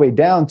leads all the way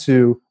down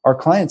to our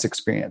clients'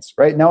 experience,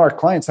 right? Now our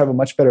clients have a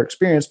much better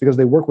experience because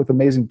they work with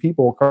amazing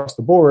people across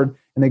the board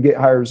and they get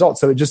higher results.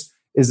 So it just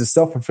is a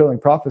self-fulfilling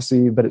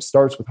prophecy, but it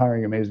starts with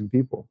hiring amazing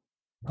people.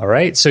 All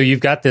right. So you've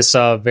got this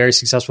very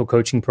successful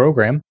coaching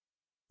program,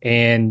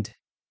 and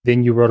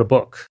then you wrote a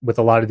book with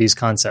a lot of these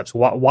concepts.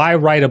 Why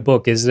write a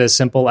book? Is it as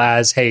simple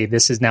as, hey,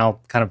 this is now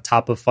kind of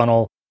top of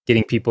funnel,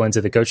 getting people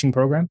into the coaching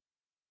program?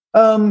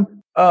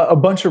 A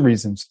bunch of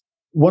reasons.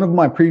 One of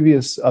my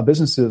previous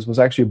businesses was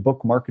actually a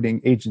book marketing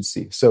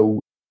agency.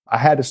 So I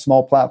had a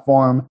small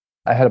platform.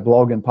 I had a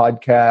blog and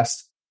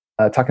podcast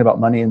talking about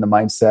money and the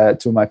mindset,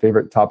 two of my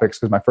favorite topics,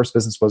 because my first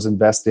business was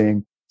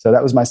investing. So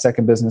that was my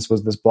second business,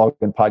 was this blog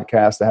and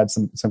podcast. I had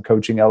some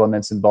coaching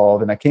elements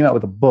involved, and I came out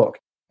with a book.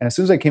 And as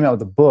soon as I came out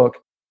with a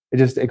book, it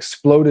just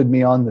exploded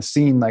me on the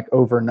scene like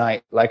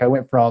overnight. Like I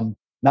went from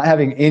not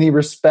having any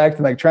respect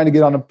and like trying to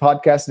get on a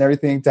podcast and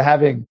everything to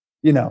having,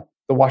 the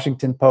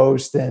Washington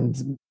Post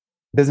and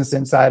Business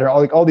Insider,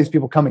 all these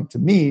people coming to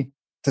me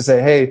to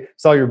say, hey,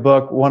 saw your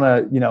book, want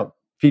to,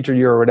 feature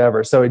you or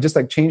whatever. So it just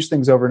like changed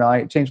things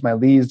overnight, changed my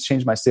leads,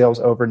 changed my sales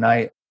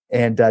overnight.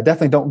 And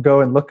definitely don't go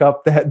and look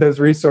up those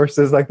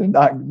resources. Like they're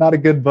not a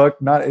good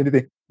book, not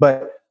anything.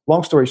 But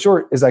long story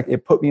short is like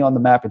it put me on the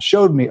map and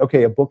showed me,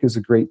 okay, a book is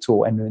a great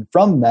tool. And then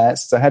from that,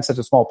 since I had such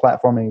a small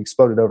platform and it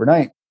exploded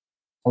overnight,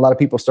 a lot of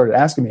people started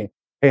asking me,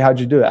 hey, how'd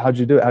you do it? How'd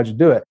you do it? How'd you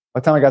do it? By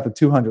the time I got the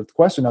 200th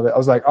question of it, I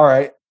was like, all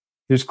right,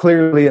 there's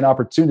clearly an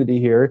opportunity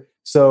here.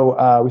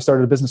 So we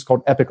started a business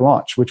called Epic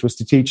Launch, which was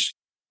to teach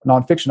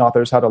nonfiction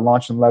authors how to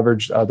launch and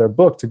leverage their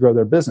book to grow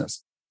their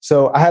business.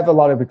 So I have a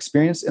lot of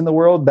experience in the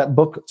world. That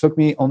book took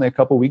me only a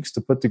couple of weeks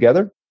to put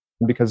together.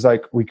 because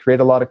like we create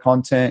a lot of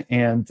content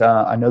and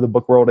I know the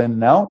book world in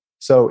and out.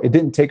 So it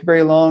didn't take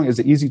very long. It's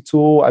an easy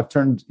tool. I've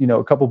turned,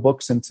 a couple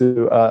books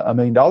into $1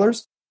 million.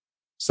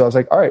 So I was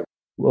like, all right,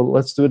 well,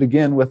 let's do it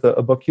again with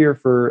a book here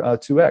for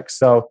 2X.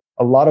 So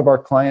a lot of our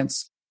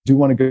clients do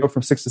want to go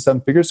from 6 to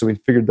 7 figures. So we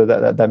figured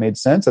that made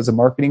sense as a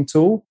marketing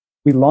tool.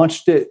 We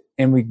launched it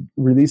and we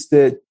released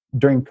it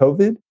during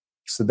COVID.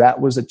 So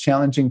that was a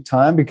challenging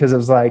time because it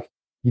was like,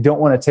 you don't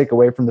want to take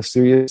away from the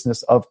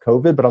seriousness of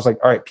COVID. But I was like,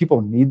 all right,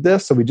 people need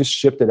this. So we just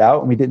shipped it out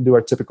and we didn't do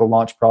our typical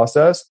launch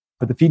process.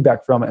 But the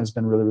feedback from it has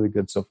been really, really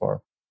good so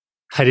far.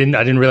 I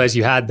didn't realize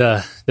you had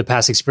the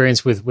past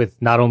experience with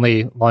not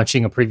only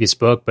launching a previous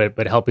book,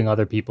 but helping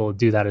other people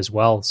do that as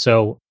well.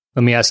 So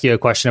let me ask you a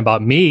question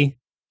about me.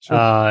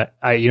 Sure.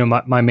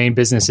 My main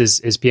business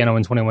is Piano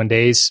in 21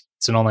 Days.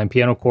 It's an online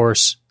piano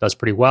course, does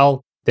pretty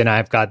well. Then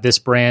I've got this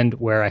brand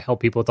where I help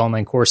people with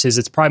online courses.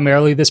 It's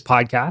primarily this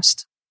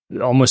podcast,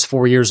 almost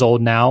 4 years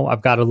old now.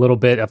 I've got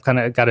I've kind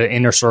of got an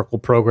inner circle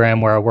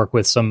program where I work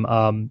with some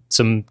kind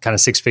of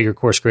 6-figure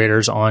course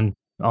creators on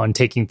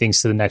taking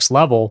things to the next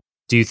level.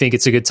 Do you think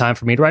it's a good time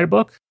for me to write a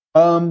book?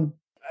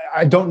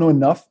 I don't know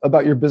enough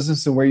about your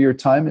business and where your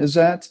time is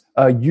at.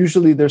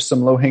 Usually there's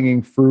some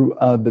low-hanging fruit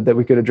that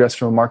we could address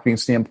from a marketing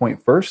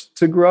standpoint first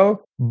to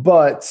grow.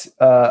 But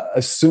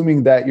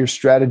assuming that your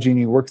strategy and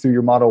you work through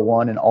your model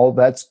one and all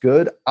that's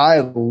good, I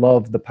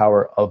love the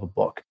power of a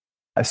book,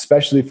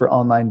 especially for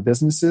online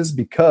businesses,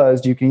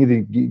 because you can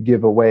either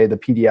give away the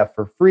PDF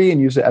for free and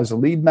use it as a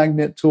lead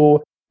magnet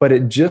tool. But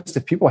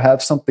if people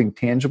have something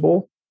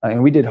tangible,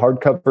 and we did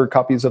hardcover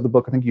copies of the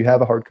book. I think you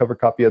have a hardcover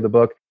copy of the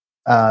book.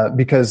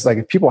 Because like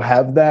if people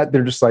have that,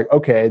 they're just like,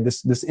 okay,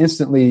 this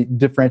instantly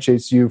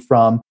differentiates you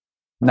from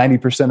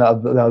 90%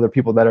 of the other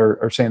people that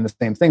are saying the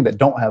same thing that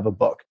don't have a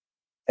book.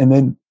 And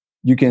then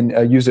you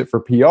can use it for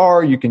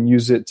PR. You can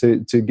use it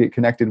to get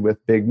connected with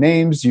big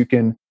names. You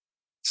can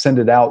send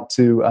it out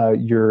to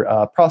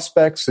your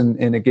prospects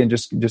and again,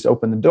 just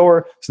open the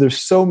door. So there's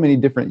so many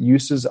different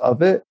uses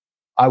of it.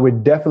 I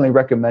would definitely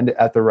recommend it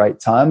at the right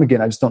time.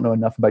 Again, I just don't know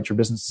enough about your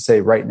business to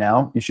say right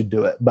now you should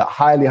do it, but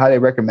highly, highly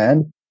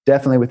recommend.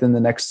 Definitely within the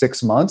next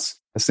 6 months.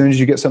 As soon as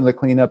you get some of the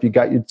cleanup, you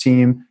got your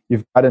team,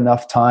 you've got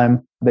enough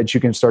time that you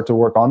can start to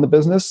work on the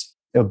business.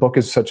 A book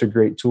is such a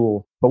great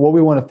tool. But what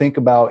we want to think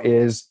about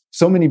is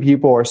so many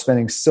people are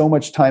spending so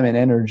much time and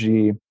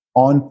energy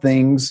on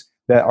things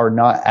that are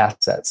not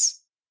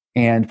assets.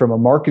 And from a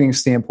marketing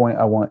standpoint,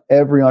 I want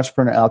every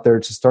entrepreneur out there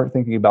to start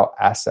thinking about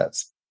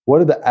assets. What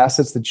are the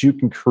assets that you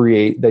can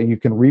create that you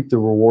can reap the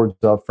rewards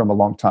of from a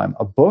long time?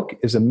 A book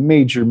is a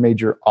major,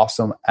 major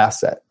awesome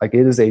asset. Like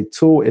it is a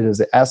tool, it is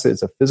an asset,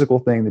 it's a physical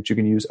thing that you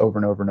can use over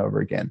and over and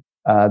over again.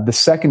 The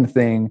second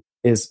thing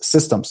is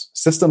systems.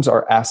 Systems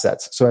are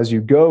assets. So as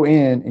you go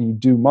in and you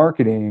do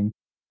marketing,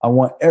 I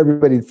want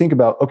everybody to think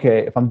about,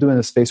 okay, if I'm doing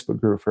this Facebook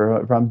group,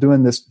 or if I'm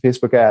doing this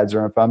Facebook ads,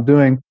 or if I'm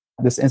doing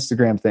this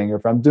Instagram thing, or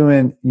if I'm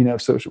doing,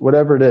 social,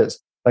 whatever it is,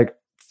 like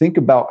think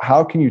about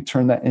how can you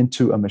turn that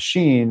into a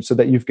machine so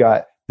that you've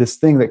got this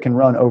thing that can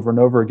run over and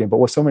over again. But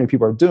what so many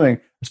people are doing,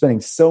 are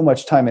spending so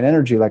much time and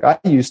energy, like I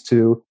used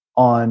to,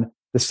 on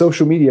the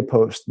social media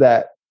post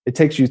that it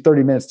takes you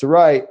 30 minutes to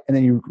write, and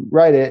then you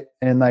write it,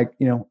 and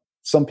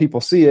some people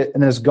see it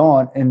and then it's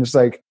gone, and it's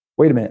like,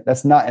 wait a minute,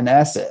 that's not an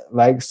asset.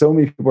 Like so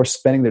many people are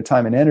spending their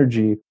time and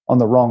energy on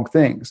the wrong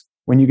things,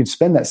 when you can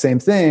spend that same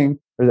thing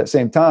or that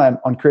same time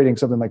on creating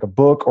something like a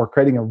book or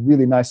creating a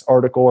really nice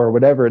article or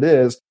whatever it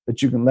is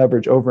that you can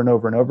leverage over and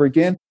over and over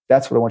again.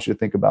 That's what I want you to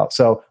think about.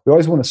 So we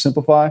always want to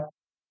simplify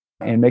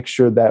and make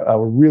sure that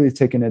we're really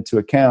taking into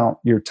account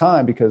your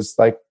time, because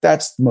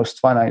that's the most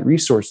finite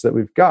resource that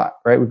we've got,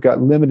 right? We've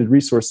got limited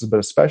resources, but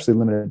especially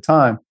limited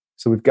time.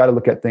 So we've got to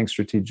look at things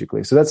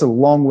strategically. So that's a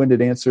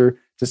long-winded answer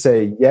to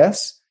say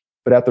yes,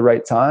 but at the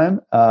right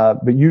time.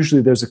 But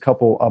usually there's a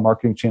couple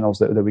marketing channels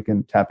that we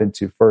can tap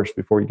into first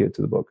before you get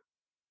to the book.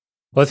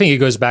 Well, I think it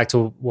goes back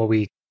to what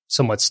we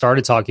somewhat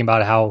started talking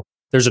about, how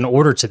there's an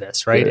order to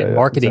this, right? And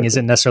marketing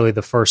isn't necessarily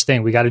the first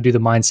thing. We got to do the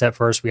mindset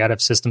first. We got to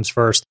have systems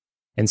first.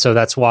 And so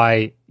that's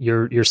why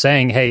you're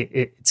saying,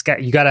 hey,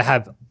 you got to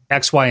have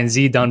X, Y, and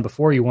Z done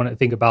before you want to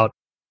think about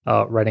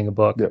writing a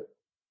book. Yep.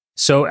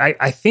 So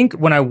I think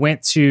when I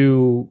went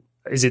to,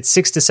 is it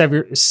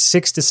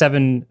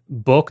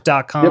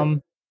 6to7book.com?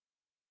 Yep.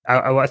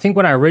 I think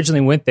when I originally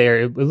went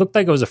there, it looked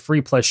like it was a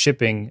free plus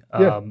shipping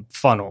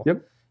funnel.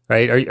 Yep.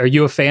 Right? Are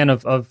you a fan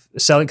of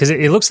selling? Because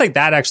it looks like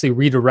that actually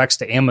redirects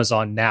to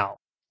Amazon now.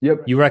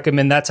 Yep. You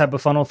recommend that type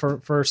of funnel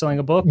for selling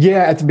a book? Yeah.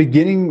 At the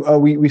beginning,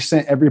 we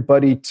sent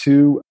everybody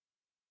to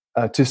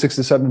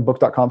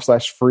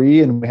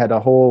 6to7book.com/free, and we had a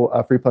whole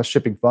free plus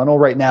shipping funnel.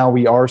 Right now,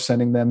 we are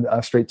sending them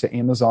straight to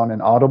Amazon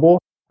and Audible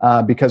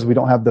because we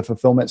don't have the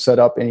fulfillment set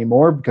up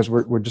anymore, because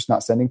we're just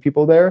not sending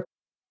people there.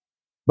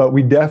 But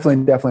we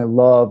definitely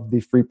love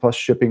the free plus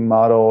shipping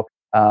model.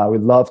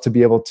 We'd love to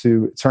be able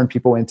to turn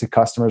people into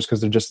customers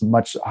because they're just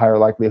much higher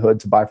likelihood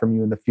to buy from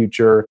you in the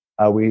future.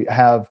 We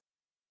have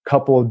a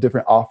couple of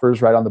different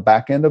offers right on the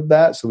back end of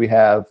that. So we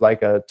have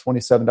like a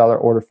 $27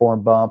 order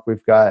form bump.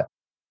 We've got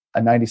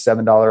a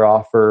 $97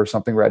 offer or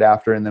something right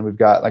after. And then we've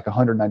got like a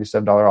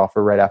 $197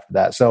 offer right after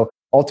that. So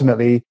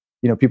ultimately,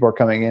 people are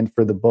coming in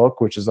for the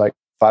book, which is like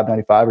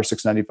 $5.95 or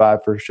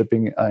 $6.95 for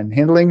shipping and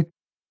handling,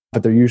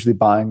 but they're usually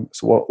buying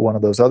one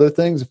of those other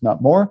things, if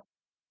not more.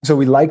 So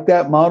we like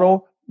that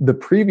model. The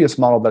previous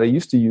model that I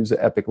used to use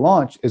at Epic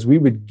Launch is we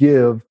would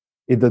give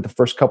either the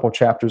first couple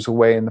chapters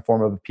away in the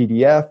form of a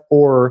PDF,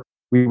 or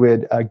we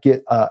would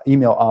get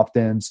email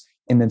opt-ins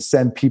and then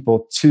send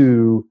people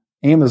to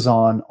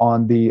Amazon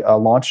on the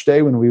launch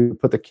day when we would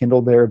put the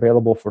Kindle there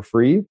available for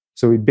free.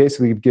 So we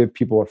basically give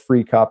people a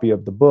free copy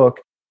of the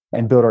book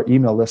and build our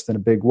email list in a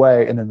big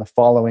way. And then the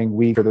following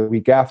week or the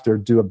week after,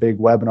 do a big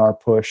webinar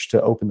push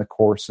to open the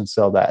course and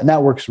sell that. And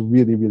that works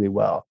really, really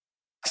well.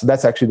 So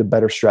that's actually the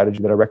better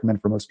strategy that I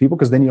recommend for most people,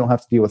 because then you don't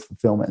have to deal with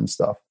fulfillment and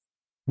stuff.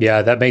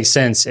 Yeah, that makes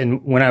sense.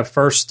 And when I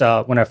first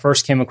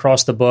came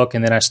across the book,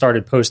 and then I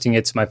started posting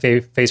it to my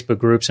Facebook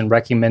groups and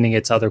recommending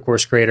it to other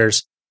course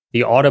creators,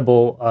 the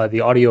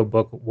audio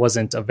book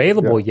wasn't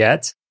available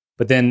yet.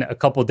 But then a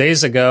couple of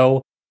days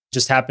ago,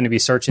 just happened to be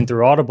searching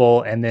through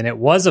Audible, and then it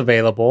was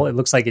available. It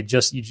looks like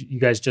you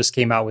guys just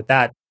came out with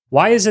that.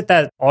 Why is it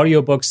that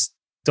audiobooks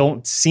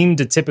don't seem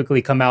to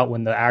typically come out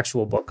when the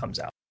actual book comes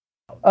out?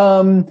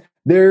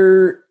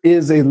 There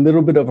is a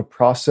little bit of a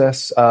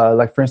process.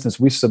 Like, for instance,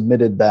 we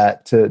submitted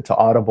that to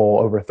Audible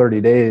over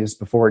 30 days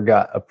before it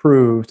got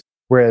approved.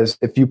 Whereas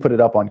if you put it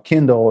up on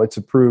Kindle, it's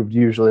approved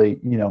usually,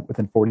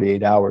 within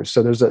 48 hours.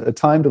 So there's a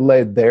time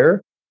delay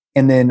there.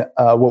 And then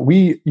what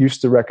we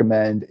used to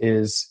recommend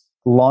is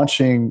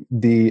launching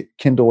the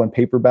Kindle and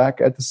paperback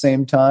at the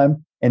same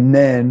time, and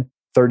then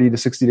 30 to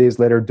 60 days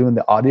later doing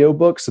the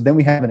audiobook. So then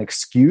we have an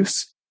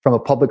excuse from a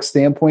public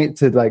standpoint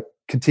to like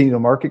continue to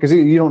market, because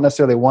you don't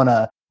necessarily want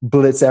to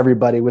blitz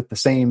everybody with the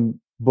same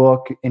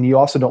book. And you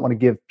also don't want to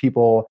give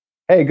people,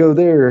 hey, go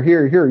there or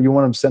here. You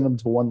want to send them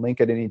to one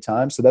link at any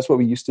time. So that's what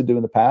we used to do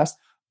in the past.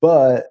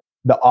 But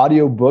the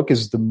audiobook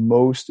is the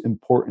most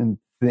important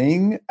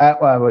thing.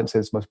 Well, I wouldn't say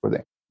it's the most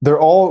important thing. They're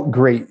all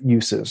great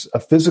uses. A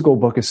physical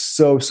book is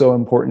so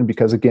important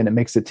because, again, it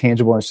makes it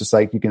tangible. And it's just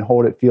like you can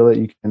hold it, feel it.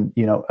 You can,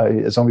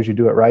 as long as you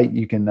do it right,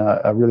 you can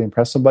really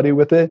impress somebody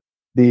with it.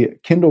 The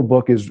Kindle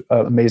book is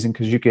amazing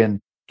because you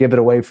can give it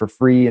away for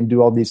free and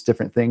do all these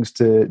different things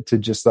to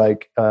just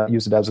like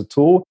use it as a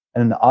tool.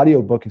 And the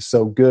audiobook is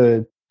so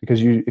good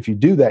because if you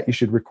do that, you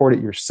should record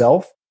it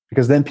yourself,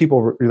 because then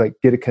people like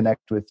get to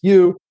connect with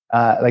you.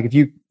 Like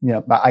if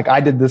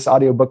I did this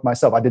audiobook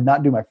myself. I did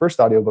not do my first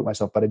audiobook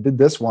myself, but I did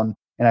this one.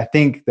 And I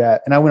think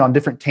that, and I went on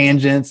different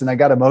tangents and I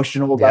got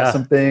emotional about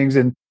some things.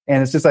 And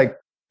it's just like,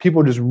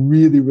 people just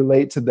really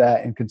relate to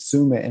that and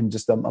consume it in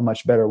just a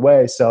much better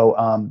way.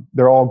 So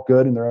they're all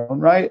good in their own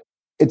right.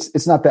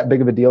 It's not that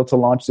big of a deal to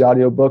launch the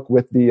audiobook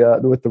with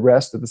the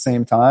rest at the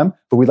same time,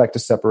 but we like to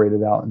separate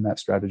it out in that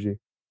strategy.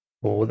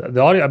 Well, the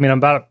audio, I'm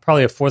about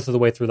probably a fourth of the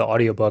way through the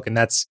audiobook, and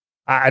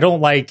I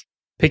don't like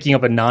picking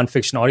up a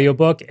nonfiction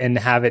audiobook and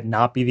have it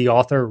not be the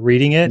author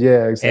reading it.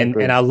 Yeah,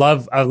 exactly. And I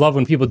love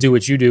when people do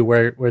what you do,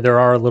 where there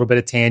are a little bit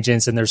of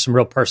tangents and there's some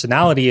real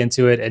personality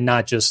into it, and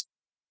not just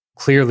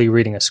clearly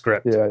reading a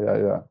script.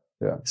 Yeah.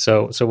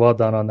 So well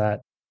done on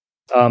that.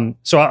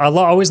 So I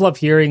always love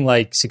hearing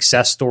like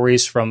success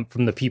stories from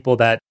the people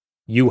that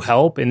you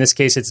help. In this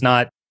case, it's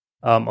not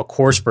a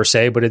course per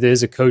se, but it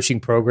is a coaching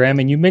program.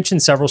 And you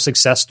mentioned several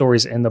success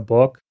stories in the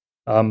book.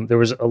 There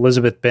was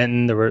Elizabeth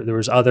Benton. There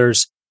was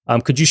others.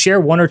 Could you share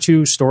one or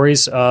two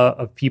stories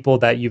of people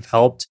that you've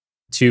helped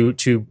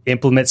to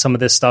implement some of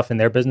this stuff in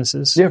their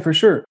businesses? Yeah, for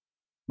sure.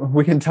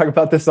 We can talk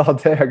about this all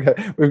day.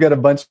 We've got a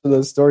bunch of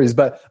those stories,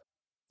 but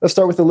let's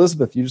start with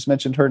Elizabeth. You just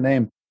mentioned her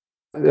name.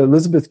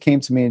 Elizabeth came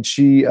to me and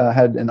she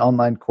had an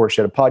online course.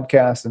 She had a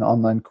podcast, an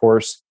online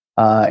course,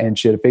 and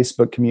she had a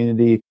Facebook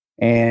community.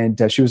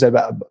 And she was at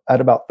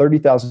about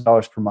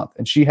 $30,000 per month.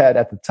 And she had,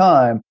 at the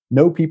time,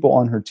 no people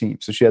on her team.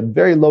 So she had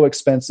very low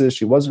expenses.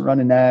 She wasn't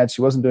running ads.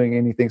 She wasn't doing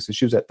anything. So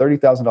she was at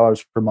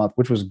 $30,000 per month,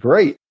 which was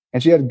great.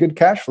 And she had good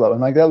cash flow. And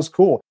like, that was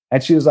cool.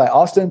 And she was like,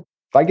 Austin,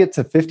 if I get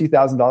to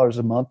 $50,000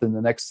 a month in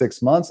the next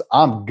 6 months,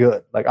 I'm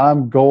good. Like,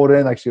 I'm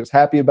golden. Like, she was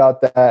happy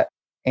about that.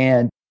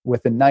 And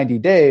within 90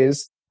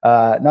 days,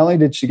 not only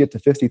did she get to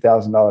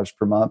 $50,000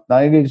 per month,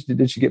 not only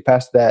did she get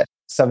past that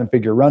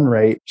 7-figure run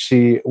rate,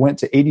 she went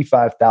to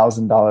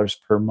 $85,000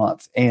 per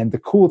month. And the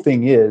cool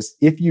thing is,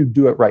 if you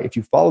do it right, if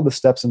you follow the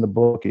steps in the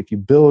book, if you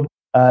build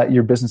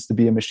your business to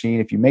be a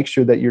machine, if you make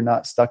sure that you're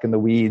not stuck in the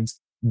weeds,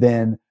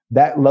 then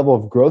that level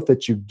of growth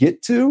that you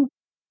get to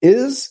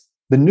is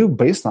the new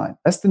baseline.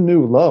 That's the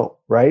new low,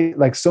 right?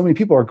 Like, so many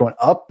people are going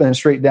up and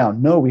straight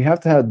down. No, we have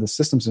to have the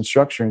systems and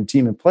structure and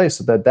team in place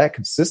so that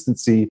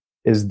consistency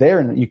is there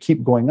and that you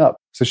keep going up.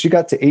 So she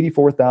got to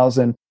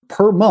 84,000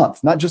 per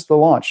month, not just the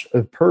launch,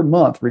 per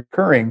month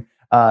recurring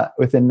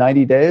within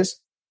 90 days.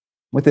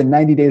 Within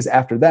 90 days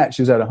after that,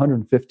 she was at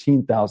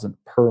 115,000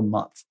 per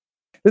month.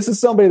 This is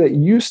somebody that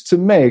used to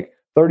make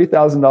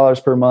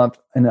 $30,000 per month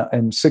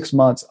in 6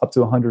 months up to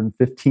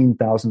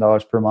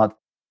 $115,000 per month.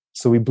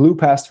 So we blew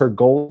past her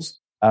goals.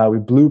 We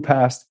blew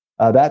past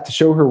that to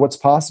show her what's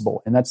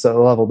possible. And that's a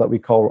level that we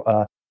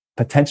call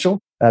potential.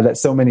 that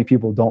so many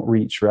people don't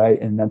reach, right?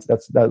 And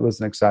that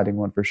was an exciting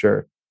one for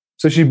sure.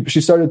 So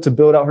she started to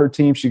build out her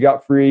team. She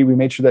got free. We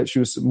made sure that she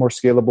was more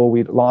scalable.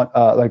 We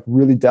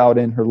really dialed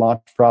in her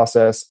launch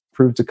process,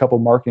 proved a couple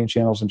marketing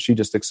channels, and she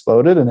just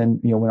exploded. And then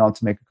went on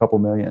to make a couple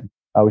million,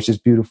 which is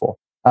beautiful.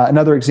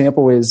 Another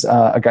example is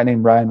a guy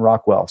named Ryan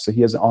Rockwell. So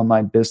he has an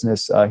online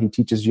business. He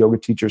teaches yoga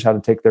teachers how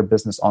to take their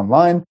business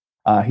online.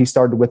 He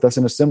started with us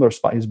in a similar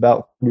spot. He's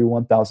about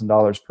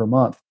 $31,000 per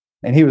month.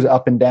 And he was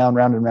up and down,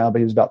 round and round, but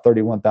he was about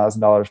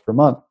 $31,000 per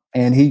month.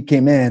 And he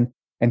came in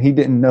and he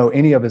didn't know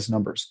any of his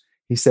numbers.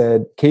 He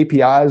said,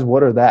 KPIs,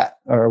 what are that?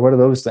 Or what are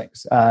those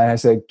things? And I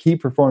said, key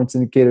performance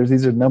indicators.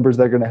 These are numbers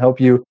that are going to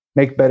help you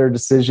make better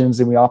decisions.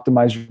 And we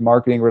optimize your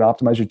marketing. We're going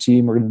to optimize your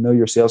team. We're going to know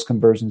your sales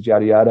conversions,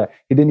 yada, yada.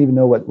 He didn't even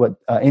know what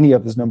any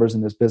of his numbers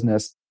in his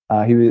business.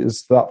 He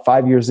was about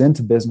 5 years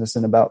into business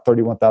and about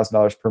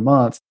 $31,000 per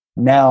month.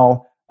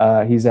 Now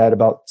he's at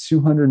about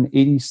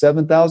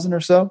 287,000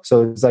 or so.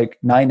 So it's like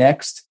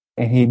 9x,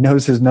 and he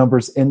knows his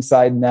numbers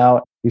inside and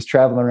out. He's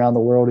traveling around the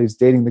world. He's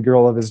dating the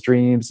girl of his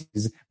dreams.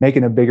 He's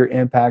making a bigger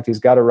impact. He's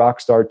got a rock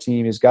star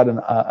team. He's got an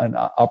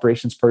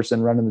operations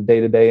person running the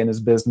day-to-day in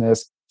his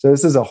business. So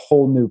this is a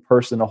whole new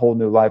person, a whole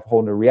new life, a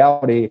whole new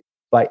reality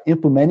by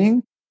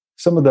implementing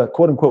some of the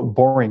quote unquote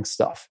boring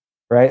stuff,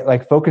 right?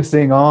 Like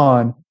focusing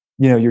on,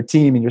 your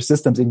team and your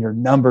systems and your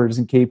numbers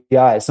and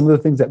KPIs, some of the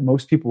things that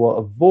most people will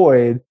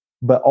avoid,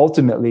 but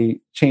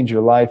ultimately change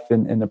your life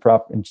and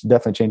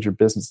definitely change your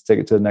business to take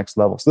it to the next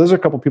level. So those are a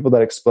couple of people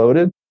that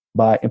exploded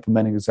by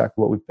implementing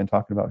exactly what we've been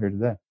talking about here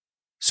today.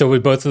 So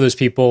with both of those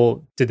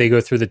people, did they go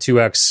through the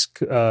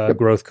 2X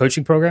growth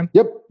coaching program?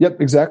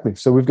 Yep, exactly.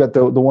 So we've got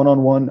the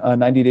one-on-one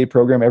 90-day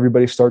program.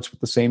 Everybody starts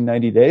with the same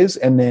 90 days.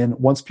 And then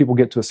once people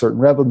get to a certain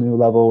revenue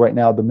level, right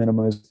now the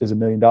minimum is $1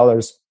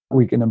 million,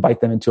 we can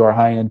invite them into our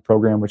high-end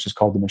program, which is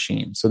called the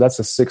Machine. So that's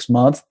a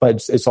 6-month,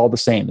 but it's all the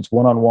same. It's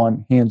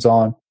one-on-one,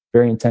 hands-on,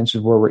 very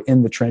intensive, where we're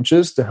in the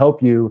trenches to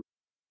help you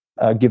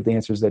give the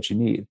answers that you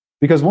need.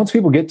 Because once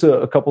people get to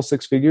a couple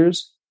 6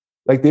 figures,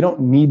 like they don't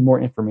need more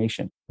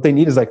information. What they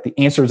need is like the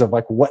answers of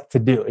like what to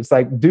do. It's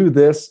like, do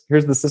this.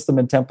 Here's the system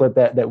and template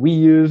that we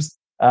use.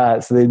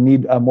 So they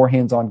need more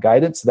hands-on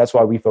guidance. So that's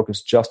why we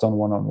focus just on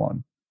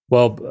one-on-one.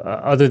 Well,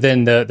 other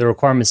than the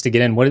requirements to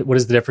get in, what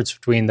is the difference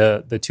between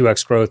the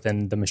 2X growth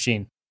and the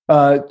Machine?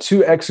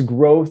 2X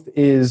growth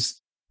is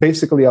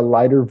basically a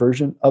lighter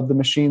version of the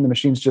Machine. The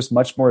Machine's just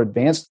much more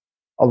advanced.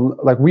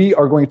 Like we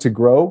are going to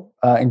grow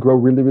and grow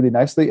really, really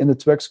nicely in the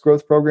 2X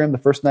growth program the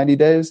first 90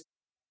 days.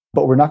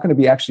 But we're not going to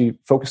be actually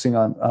focusing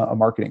on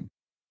marketing.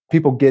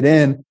 People get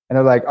in and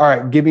they're like, all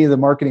right, give me the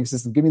marketing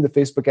system, give me the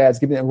Facebook ads,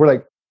 and we're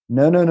like,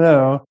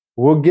 no,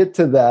 we'll get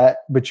to that,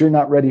 but you're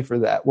not ready for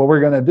that. What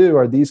we're going to do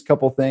are these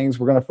couple things.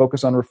 We're going to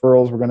focus on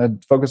referrals. We're going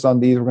to focus on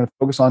these. We're going to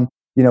focus on,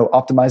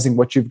 optimizing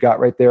what you've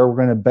got right there. We're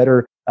going to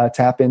better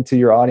tap into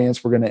your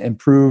audience. We're going to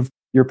improve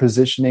your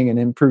positioning and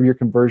improve your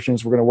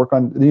conversions. We're going to work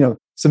on,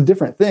 some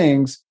different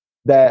things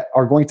that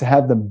are going to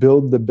have them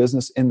build the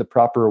business in the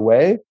proper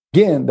way.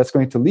 Again, that's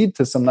going to lead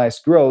to some nice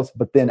growth.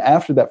 But then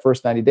after that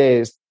first 90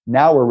 days,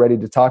 now we're ready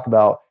to talk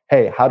about,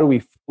 hey, how do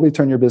we fully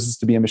turn your business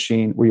to be a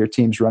machine where your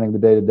team's running the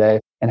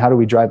day-to-day? And how do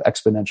we drive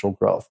exponential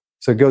growth?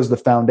 So it goes the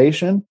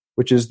foundation,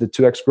 which is the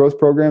 2X growth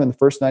program in the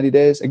first 90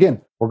 days.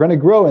 Again, we're going to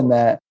grow in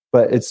that,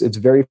 but it's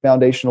very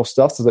foundational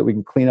stuff so that we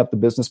can clean up the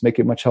business, make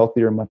it much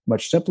healthier,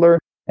 much simpler.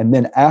 And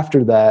then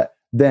after that,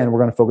 then we're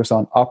going to focus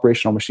on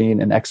operational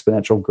machine and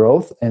exponential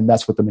growth. And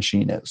that's what the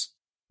Machine is.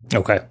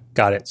 Okay,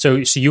 got it.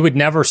 So you would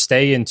never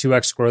stay in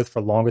 2X growth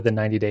for longer than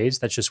 90 days?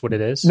 That's just what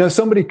it is? No,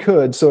 somebody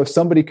could. So if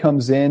somebody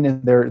comes in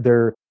and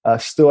they're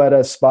still at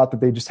a spot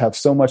that they just have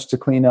so much to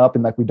clean up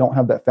and like we don't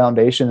have that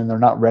foundation and they're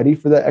not ready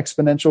for that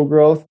exponential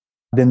growth,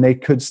 then they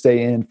could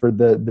stay in for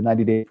the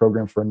 90-day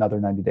program for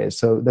another 90 days.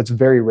 So that's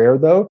very rare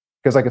though,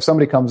 because like if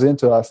somebody comes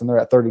into us and they're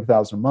at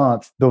 $30,000 a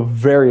month, they'll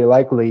very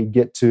likely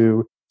get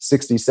to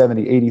 $60,000,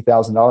 $70,000,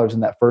 $80,000 in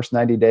that first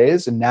 90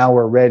 days. And now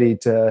we're ready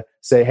to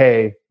say,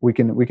 hey, we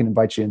can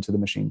invite you into the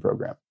Machine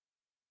program.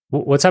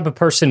 What type of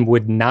person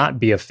would not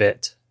be a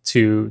fit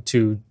to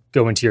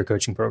go into your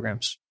coaching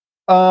programs?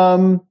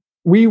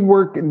 We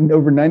work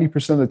over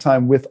 90% of the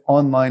time with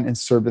online and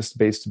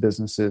service-based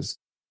businesses.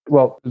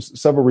 Well,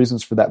 there's several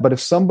reasons for that. But if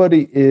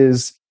somebody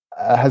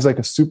has like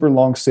a super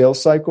long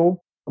sales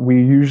cycle, we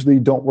usually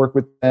don't work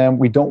with them.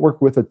 We don't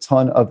work with a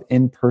ton of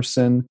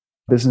in-person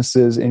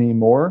businesses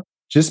anymore,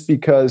 just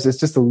because it's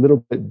just a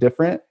little bit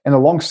different. And a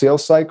long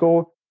sales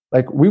cycle,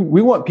 like we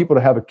want people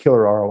to have a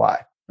killer ROI,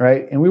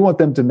 right? And we want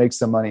them to make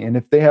some money. And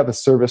if they have a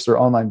service or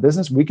online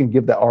business, we can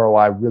give that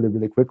ROI really,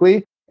 really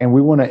quickly. And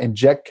we want to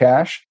inject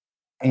cash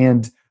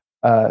and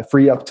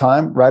free up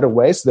time right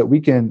away so that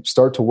we can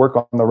start to work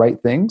on the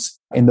right things.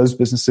 In those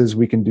businesses,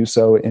 we can do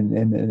so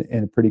in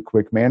a pretty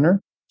quick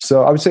manner.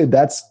 So I would say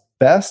that's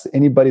best.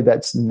 Anybody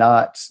that's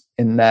not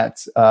in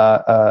that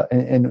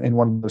in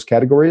one of those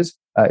categories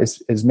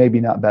is maybe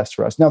not best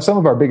for us. Now, some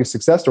of our biggest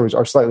success stories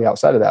are slightly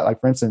outside of that.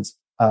 Like for instance,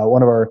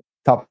 one of our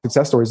top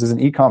success stories is an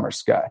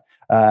e-commerce guy.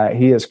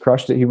 He has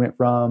crushed it. He went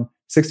from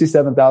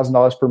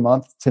 $67,000 per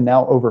month to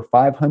now over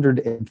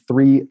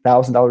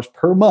 $503,000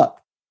 per month.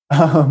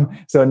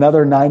 So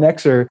another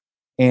 9Xer.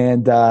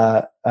 And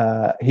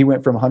he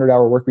went from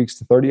 100-hour work weeks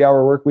to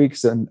 30-hour work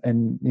weeks and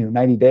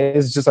 90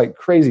 days. It's just like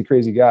crazy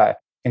guy.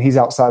 And he's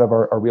outside of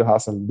our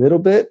wheelhouse a little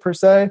bit per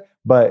se,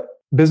 but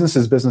business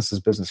is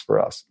business for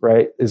us,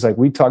 right? It's like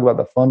we talk about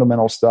the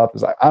fundamental stuff.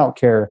 It's like, I don't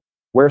care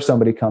where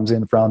somebody comes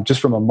in from, just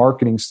from a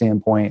marketing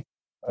standpoint.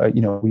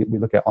 We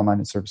look at online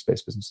and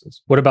service-based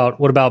businesses. What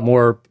about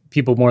more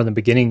people more on the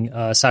beginning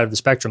side of the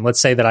spectrum? Let's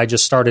say that I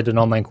just started an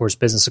online course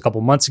business a couple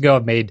months ago.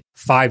 I've made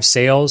 5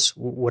 sales.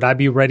 Would I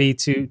be ready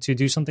to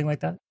do something like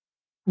that?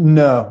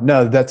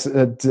 No, that's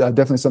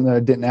definitely something that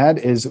I didn't add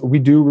is we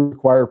do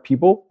require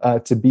people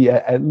to be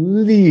at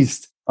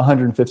least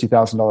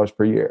 $150,000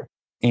 per year.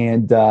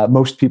 And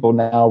most people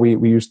now, we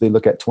usually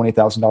look at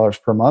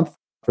 $20,000 per month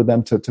for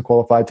them to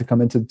qualify to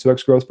come into the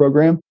 2X growth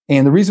program.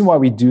 And the reason why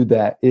we do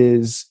that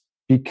is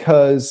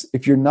because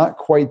if you're not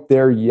quite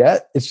there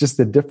yet, it's just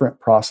a different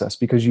process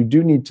because you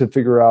do need to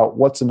figure out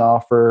what's an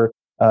offer,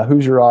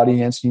 who's your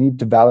audience. You need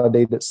to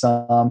validate it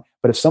some.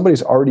 But if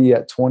somebody's already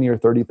at $20,000 or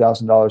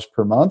 $30,000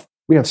 per month,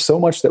 we have so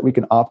much that we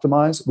can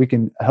optimize. We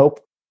can help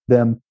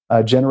them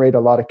generate a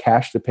lot of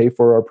cash to pay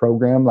for our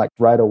program like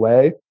right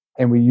away.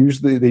 And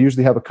they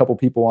usually have a couple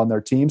people on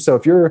their team. So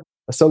if you're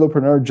a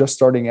solopreneur just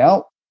starting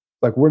out,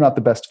 like we're not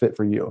the best fit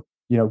for you.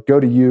 Go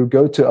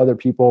to other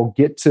people,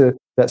 get to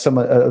that some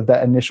of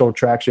that initial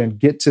traction,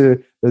 get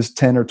to those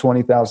 $10,000 or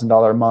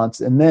 $20,000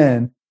 months, and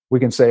then we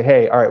can say,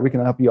 hey, all right, we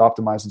can help you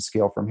optimize and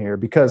scale from here.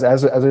 Because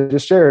as I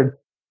just shared,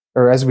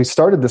 or as we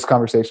started this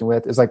conversation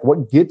with, is like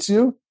what gets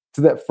you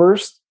to that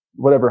first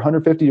whatever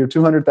 150 or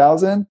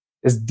 200,000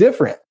 is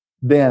different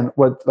than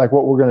what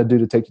we're going to do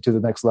to take you to the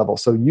next level.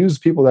 So use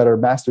people that are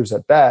masters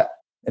at that,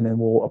 and then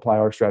we'll apply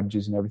our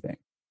strategies and everything.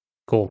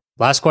 Cool.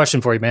 Last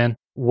question for you, man.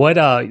 What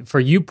for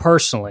you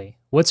personally,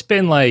 what's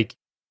been like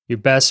your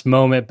best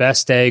moment,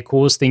 best day,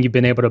 coolest thing you've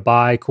been able to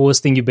buy,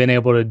 coolest thing you've been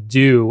able to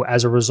do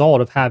as a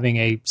result of having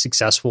a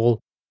successful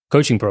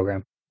coaching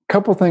program?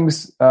 Couple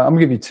things. I'm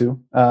gonna give you 2.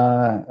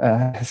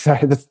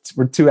 Sorry,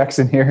 we're 2X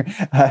in here,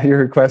 your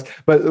request.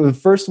 But the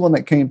first one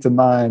that came to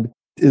mind,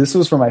 this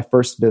was for my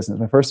first business.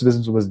 My first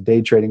business was a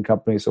day trading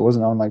company, so it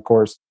wasn't an online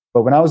course.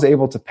 But when I was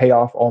able to pay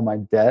off all my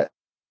debt,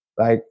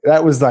 like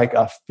that was like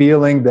a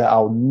feeling that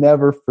I'll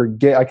never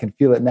forget. I can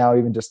feel it now,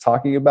 even just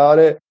talking about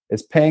it.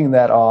 Is paying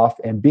that off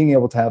and being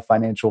able to have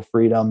financial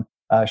freedom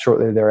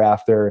shortly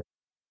thereafter.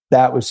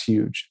 That was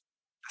huge.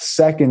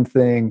 Second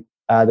thing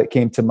that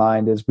came to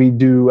mind is we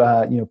do,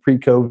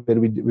 pre-COVID,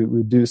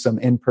 we do some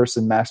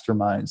in-person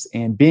masterminds,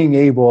 and being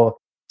able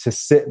to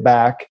sit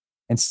back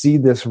and see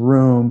this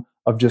room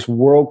of just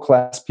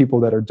world-class people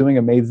that are doing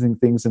amazing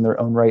things in their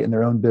own right, in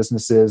their own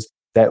businesses,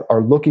 that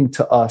are looking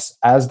to us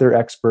as their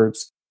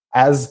experts,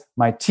 as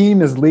my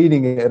team is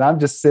leading it, and I'm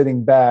just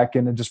sitting back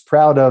and just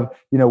proud of,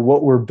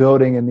 what we're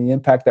building and the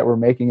impact that we're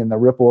making and the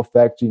ripple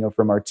effect,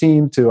 from our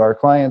team to our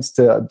clients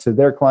to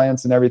their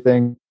clients and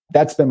everything.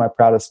 That's been my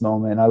proudest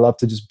moment. I love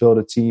to just build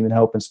a team and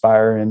help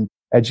inspire and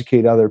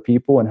educate other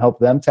people and help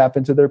them tap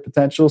into their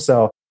potential.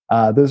 So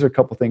those are a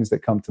couple things that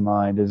come to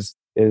mind is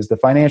the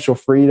financial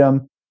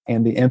freedom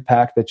and the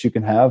impact that you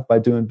can have by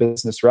doing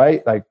business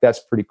right. Like that's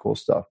pretty cool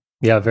stuff.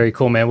 Yeah, very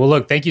cool, man. Well,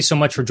 look, thank you so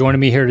much for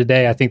joining me here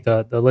today. I think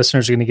the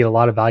listeners are going to get a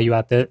lot of value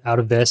out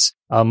of this.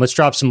 Let's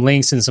drop some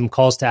links and some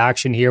calls to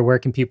action here. Where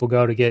can people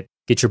go to get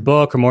your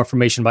book or more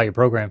information about your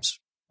programs?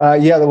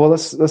 Well,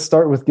 let's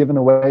start with giving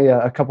away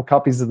a couple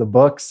copies of the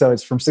book. So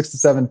it's From 6 to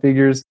 7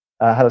 Figures,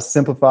 How to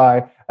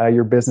Simplify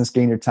Your Business,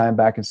 Gain Your Time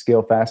Back, and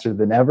Scale Faster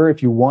Than Ever.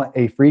 If you want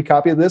a free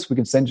copy of this, we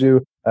can send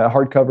you a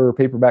hardcover or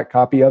paperback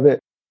copy of it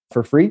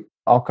for free.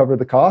 I'll cover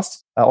the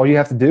cost. All you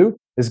have to do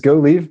is go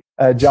leave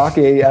Jock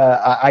a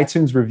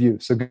iTunes review.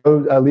 So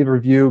go leave a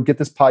review, get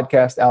this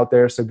podcast out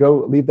there. So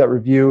go leave that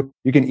review.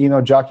 You can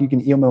email Jock. You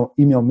can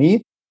email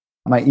me.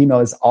 My email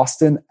is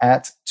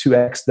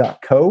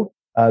austin@2x.co.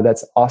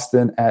 That's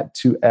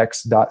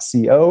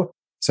austin@2x.co.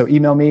 So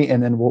email me,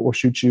 and then we'll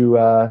shoot you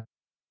a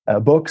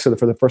book. So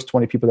for the first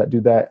 20 people that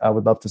do that, I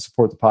would love to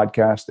support the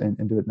podcast and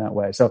do it in that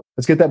way. So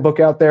let's get that book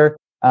out there.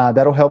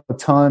 That'll help a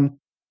ton.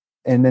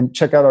 And then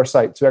check out our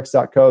site,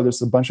 2x.co.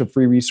 There's a bunch of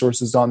free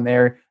resources on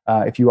there.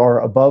 If you are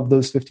above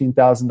those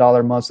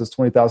 $15,000 months, those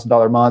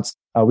 $20,000 months,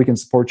 we can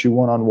support you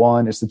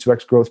one-on-one. It's the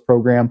 2X Growth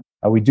Program.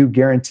 We do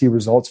guarantee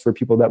results for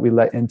people that we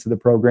let into the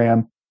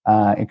program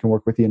and can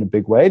work with you in a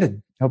big way to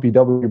help you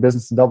double your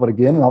business and double it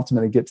again and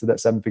ultimately get to that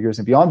 7 figures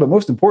and beyond. But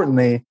most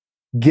importantly,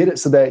 get it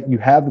so that you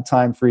have the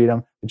time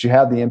freedom, that you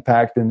have the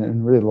impact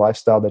and really the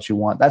lifestyle that you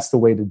want. That's the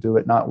way to do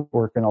it, not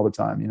working all the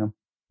time,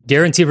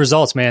 Guaranteed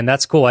results, man.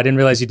 That's cool. I didn't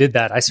realize you did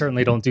that. I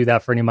certainly don't do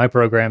that for any of my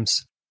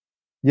programs.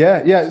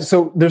 Yeah.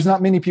 So there's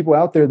not many people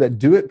out there that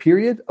do it,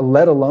 period,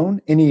 let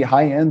alone any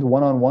high-end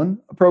one-on-one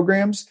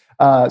programs.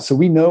 So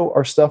we know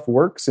our stuff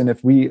works. And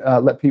if we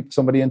let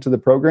somebody into the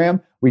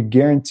program, we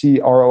guarantee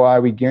ROI,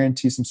 we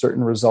guarantee some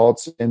certain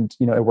results, and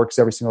it works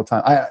every single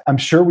time. I'm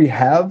sure we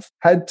have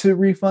had to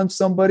refund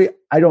somebody.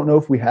 I don't know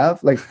if we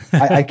have. Like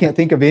I can't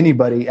think of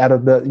anybody out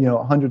of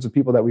the hundreds of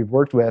people that we've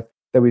worked with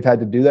that we've had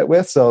to do that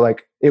with. So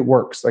like it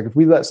works. Like if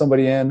we let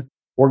somebody in,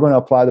 we're going to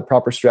apply the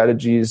proper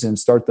strategies and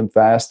start them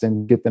fast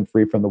and get them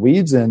free from the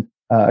weeds. And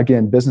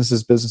again, business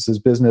is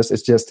business.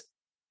 It's just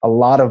a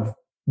lot of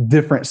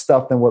different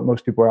stuff than what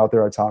most people out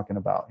there are talking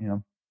about.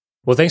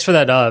 Well, thanks for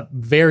that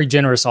very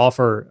generous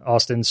offer,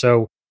 Austin.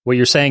 So what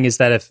you're saying is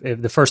that if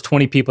the first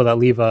 20 people that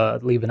leave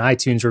an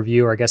iTunes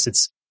review, or I guess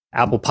it's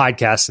Apple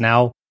Podcasts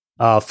now,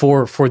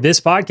 for this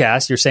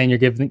podcast, you're saying you're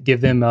give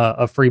them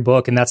a free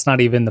book, and that's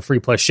not even the free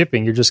plus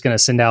shipping. You're just going to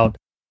send out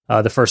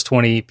the first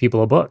 20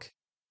 people a book.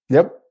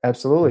 Yep,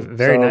 absolutely.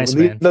 Very nice,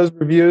 leave man. Those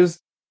reviews,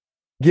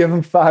 give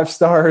them 5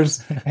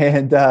 stars,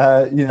 and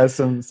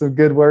some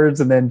good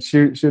words, and then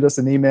shoot us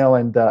an email,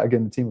 and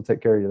again, the team will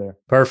take care of you there.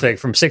 Perfect.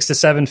 From 6 to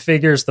 7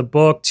 figures, the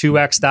book,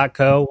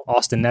 2x.co.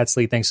 Austin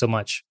Netzley, thanks so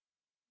much.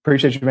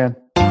 Appreciate you, man.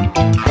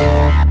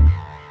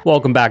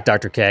 Welcome back,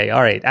 Dr. K.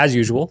 All right, as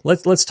usual,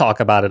 let's talk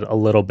about it a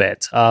little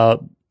bit.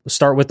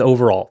 Start with the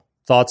overall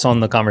thoughts on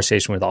the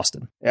conversation with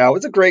Austin. Yeah, it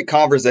was a great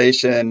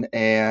conversation.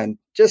 And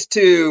just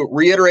to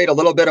reiterate a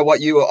little bit of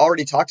what you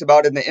already talked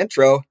about in the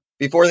intro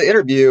before the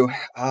interview,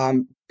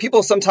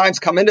 people sometimes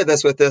come into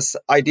this with this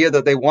idea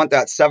that they want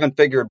that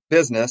 7-figure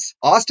business.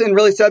 Austin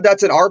really said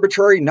that's an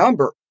arbitrary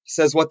number. He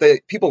says what the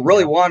people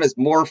really want is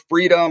more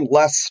freedom,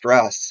 less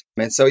stress.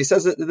 And so he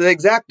says that the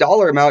exact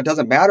dollar amount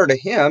doesn't matter to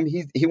him.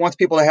 He wants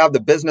people to have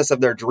the business of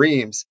their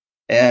dreams.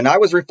 And I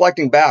was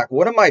reflecting back.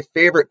 One of my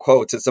favorite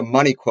quotes, it's a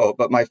money quote,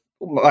 but my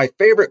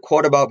favorite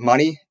quote about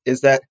money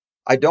is that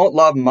I don't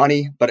love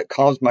money, but it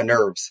calms my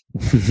nerves.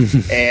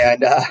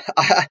 And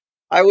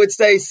I would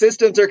say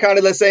systems are kind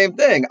of the same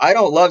thing. I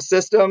don't love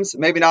systems,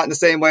 maybe not in the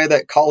same way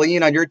that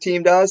Colleen on your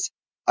team does.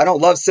 I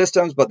don't love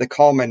systems, but they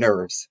calm my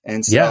nerves.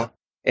 And so,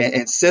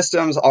 and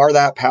systems are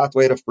that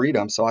pathway to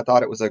freedom. So I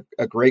thought it was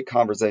a great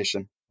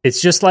conversation.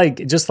 It's just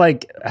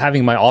like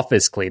having my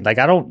office cleaned. Like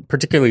I don't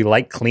particularly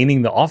like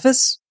cleaning the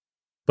office,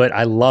 but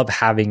I love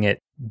having it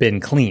been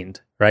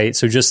cleaned, right?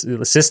 So just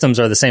systems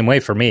are the same way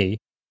for me.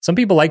 Some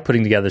people like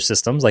putting together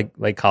systems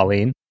like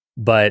Colleen,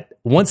 but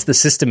once the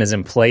system is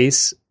in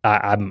place,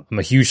 I'm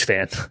a huge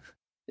fan.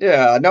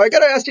 Yeah. Now I got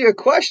to ask you a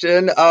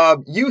question.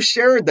 You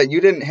shared that you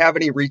didn't have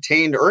any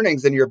retained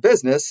earnings in your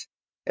business.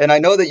 And I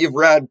know that you've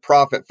read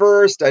Profit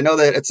First. I know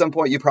that at some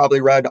point you probably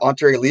read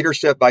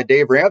EntreLeadership by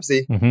Dave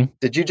Ramsey. Mm-hmm.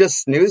 Did you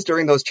just snooze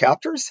during those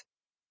chapters?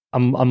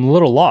 I'm a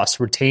little lost.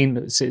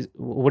 Retained.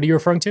 What are you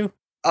referring to?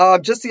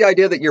 Just the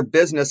idea that your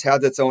business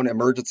has its own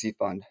emergency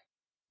fund.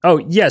 Oh,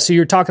 yeah. So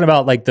you're talking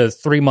about like the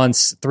 3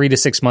 to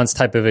 6 months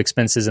type of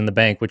expenses in the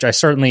bank, which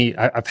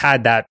I've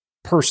had that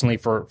personally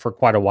for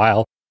quite a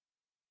while.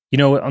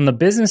 On the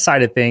business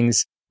side of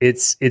things,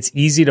 it's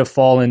easy to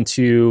fall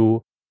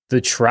into the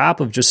trap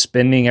of just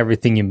spending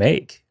everything you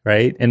make,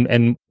 right?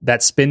 And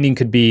that spending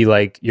could be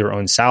like your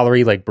own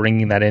salary, like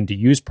bringing that in to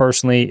use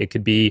personally. It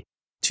could be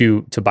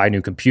to buy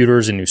new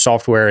computers and new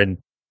software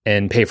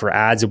and pay for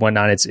ads and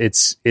whatnot.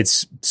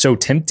 It's so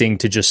tempting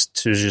to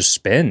just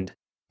spend.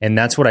 And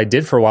that's what I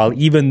did for a while,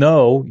 even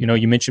though,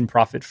 you mentioned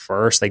Profit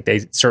First, like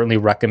they certainly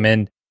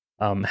recommend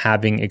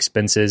having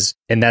expenses.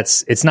 And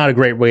it's not a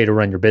great way to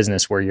run your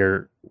business where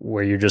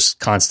you're just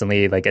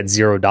constantly like at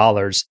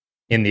 $0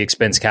 in the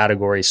expense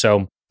category.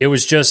 So it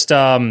was just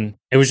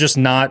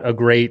not a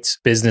great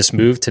business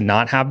move to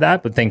not have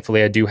that. But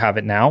thankfully I do have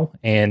it now,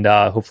 and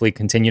hopefully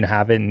continue to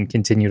have it and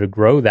continue to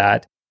grow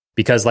that.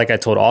 Because like I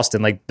told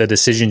Austin, like the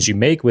decisions you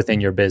make within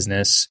your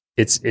business,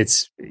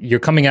 you're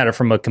coming at it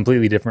from a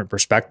completely different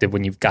perspective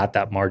when you've got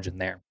that margin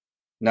there.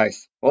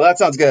 Nice. Well, that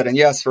sounds good. And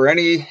yes, for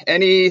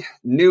any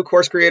new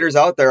course creators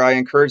out there, I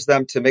encourage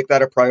them to make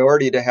that a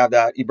priority to have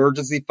that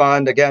emergency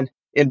fund. Again,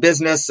 in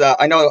business,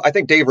 I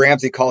think Dave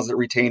Ramsey calls it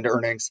retained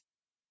earnings,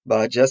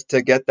 but just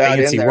to get that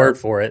fancy in there. word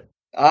for it.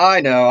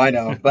 I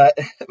know. but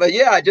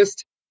yeah,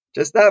 just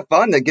that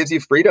fund that gives you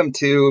freedom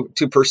to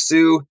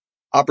pursue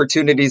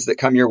opportunities that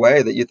come your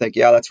way that you think,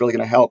 yeah, that's really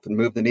going to help and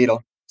move the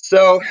needle.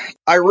 So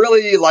I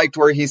really liked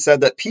where he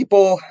said that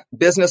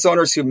business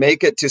owners who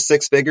make it to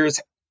 6 figures,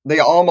 they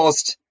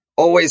almost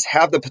always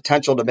have the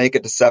potential to make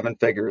it to 7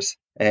 figures.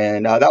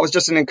 And that was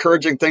just an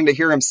encouraging thing to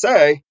hear him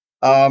say.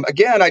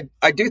 Again,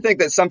 I do think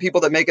that some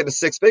people that make it to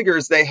 6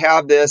 figures, they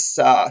have this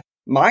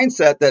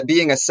mindset that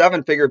being a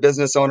 7-figure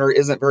business owner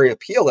isn't very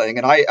appealing.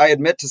 And I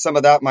admit to some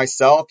of that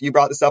myself. You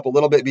brought this up a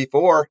little bit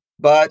before,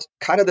 but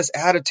kind of this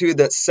attitude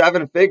that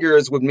 7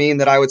 figures would mean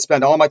that I would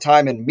spend all my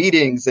time in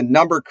meetings and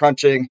number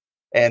crunching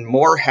and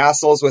more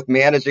hassles with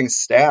managing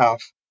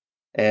staff.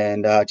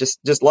 And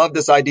just love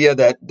this idea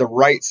that the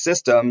right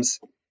systems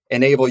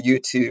enable you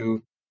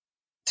to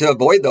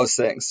avoid those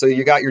things. So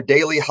you got your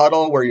daily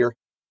huddle where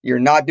you're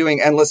not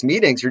doing endless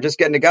meetings. You're just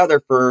getting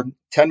together for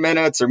 10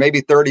 minutes or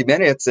maybe 30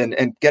 minutes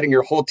and getting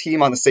your whole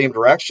team on the same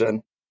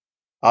direction.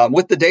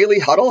 With the daily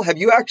huddle, have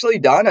you actually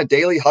done a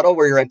daily huddle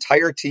where your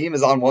entire team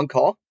is on one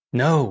call?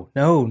 No,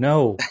 no,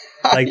 no.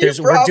 Like You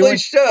we're probably doing,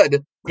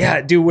 should.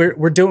 yeah, dude,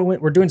 we're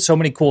doing so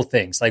many cool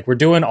things. Like we're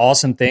doing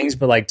awesome things,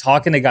 but like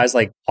talking to guys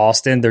like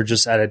Austin, they're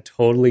just at a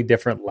totally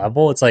different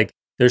level. It's like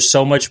there's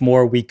so much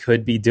more we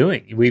could be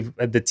doing.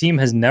 The team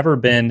has never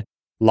been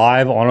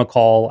live on a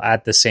call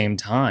at the same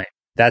time.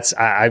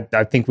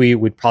 I think we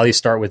would probably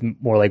start with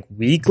more like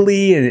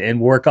weekly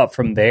and work up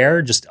from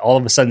there. Just all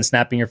of a sudden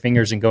snapping your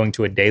fingers and going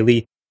to a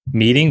daily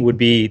meeting would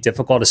be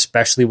difficult,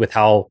 especially with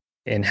how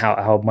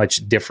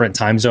much different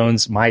time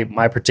zones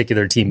my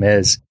particular team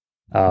is.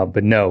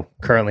 But no,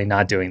 currently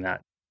not doing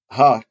that.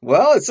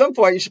 Well, at some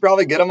point, you should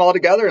probably get them all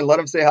together and let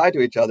them say hi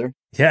to each other.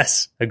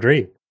 Yes,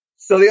 agree.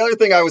 So the other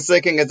thing I was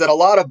thinking is that a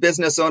lot of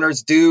business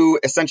owners do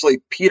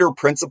essentially Peter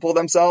Principle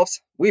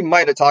themselves. We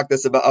might have talked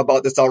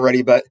about this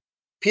already, but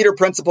Peter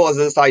Principle is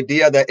this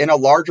idea that in a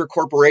larger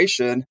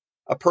corporation,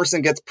 a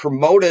person gets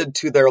promoted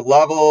to their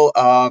level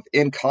of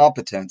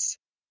incompetence.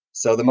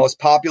 So the most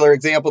popular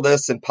example of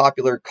this in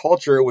popular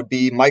culture would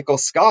be Michael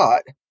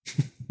Scott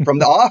from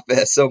The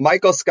Office. So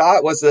Michael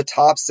Scott was the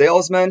top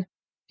salesman.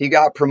 He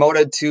got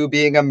promoted to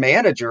being a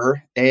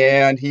manager,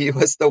 and he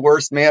was the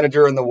worst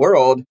manager in the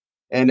world.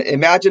 And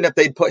imagine if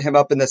they'd put him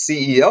up in the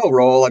CEO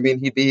role. I mean,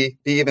 he'd be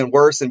even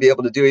worse and be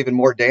able to do even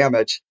more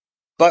damage.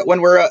 But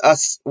when we're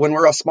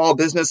a small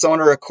business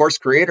owner, a course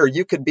creator,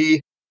 you could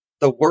be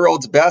the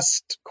world's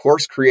best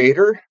course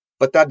creator,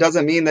 but that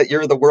doesn't mean that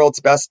you're the world's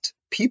best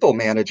people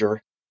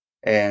manager.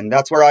 And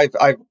that's where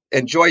I've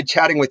enjoyed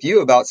chatting with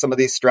you about some of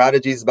these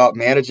strategies about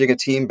managing a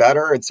team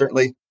better, and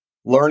certainly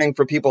learning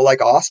from people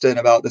like Austin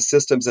about the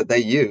systems that they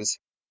use.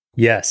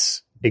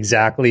 Yes,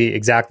 exactly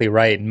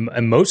right.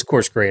 And most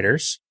course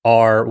creators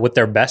are what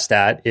they're best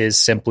at is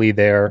simply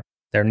their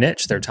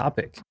niche, their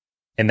topic.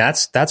 And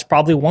that's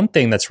probably one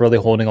thing that's really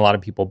holding a lot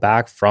of people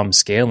back from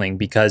scaling,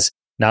 because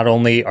not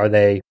only are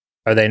they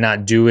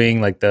not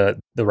doing like the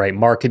right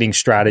marketing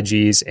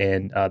strategies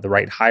and the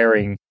right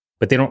hiring,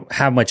 but they don't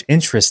have much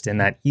interest in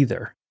that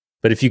either.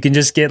 But if you can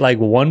just get like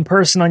one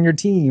person on your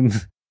team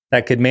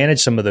that could manage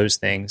some of those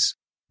things,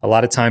 a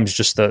lot of times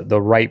just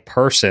the right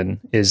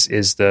person is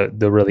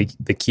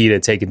the key to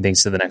taking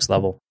things to the next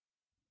level.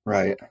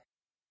 Right.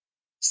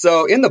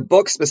 So in the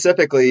book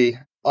specifically,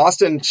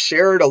 Austin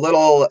shared a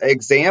little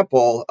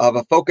example of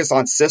a focus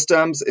on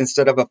systems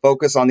instead of a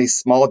focus on these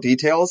small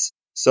details.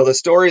 So the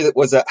story that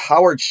was that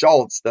Howard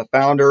Schultz, the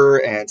founder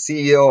and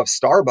CEO of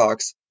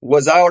Starbucks,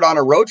 was out on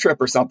a road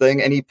trip or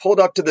something, and he pulled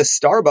up to the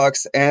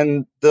Starbucks,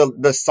 and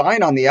the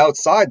sign on the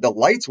outside, the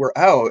lights were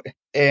out.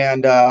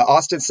 And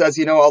Austin says,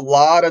 a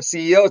lot of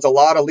CEOs, a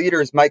lot of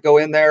leaders might go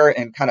in there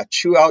and kind of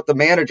chew out the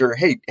manager.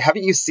 Hey,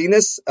 haven't you seen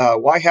this?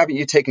 Why haven't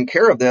you taken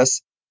care of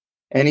this?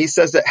 And he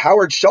says that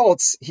Howard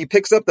Schultz, he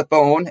picks up the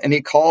phone and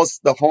he calls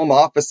the home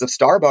office of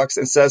Starbucks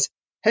and says,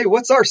 hey,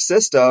 what's our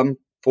system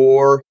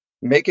for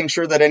making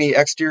sure that any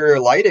exterior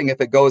lighting,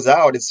 if it goes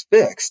out, is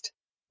fixed?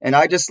 And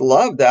I just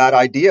love that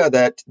idea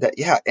that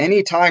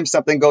anytime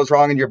something goes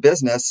wrong in your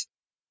business,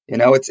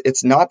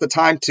 it's not the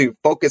time to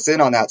focus in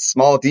on that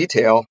small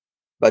detail,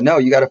 but no,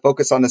 you got to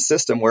focus on the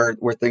system where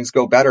things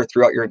go better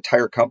throughout your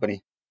entire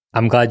company.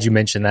 I'm glad you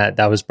mentioned that.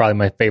 That was probably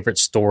my favorite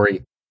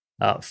story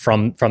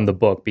from the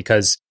book,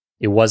 because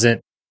it wasn't,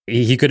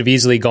 he could have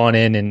easily gone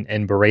in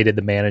and berated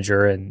the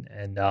manager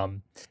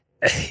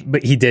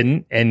but he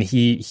didn't. And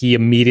he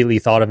immediately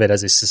thought of it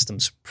as a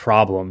systems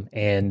problem.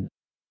 And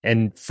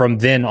from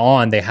then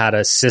on, they had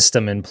a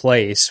system in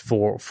place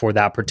for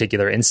that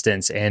particular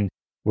instance. And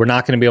we're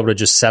not going to be able to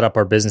just set up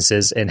our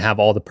businesses and have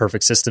all the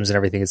perfect systems and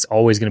everything. It's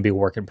always going to be a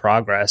work in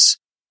progress.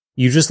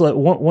 You just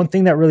one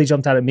thing that really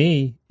jumped out at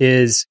me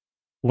is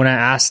when I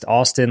asked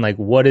Austin, like,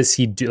 what does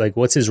he do? Like,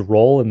 what's his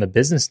role in the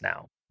business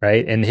now?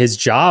 Right. And his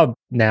job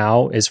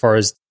now, as far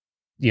as,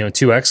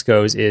 2X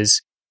goes,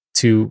 is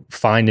to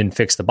find and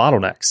fix the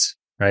bottlenecks.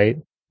 Right.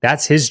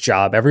 That's his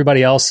job.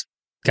 Everybody else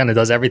kind of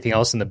does everything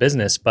else in the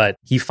business, but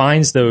he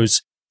finds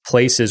those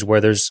places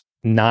where there's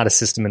not a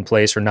system in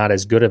place or not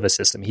as good of a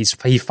system.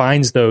 He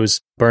finds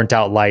those burnt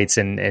out lights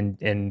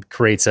and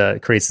creates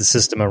the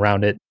system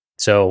around it.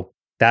 So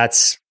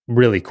that's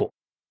really cool.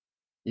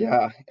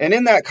 Yeah. And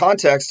in that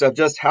context of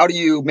just how do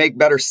you make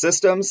better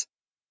systems,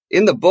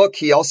 in the book,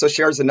 he also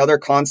shares another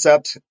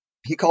concept.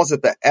 He calls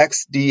it the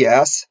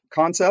XDS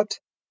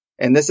concept.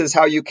 And this is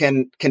how you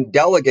can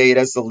delegate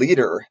as the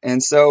leader.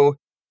 And so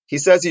he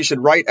says you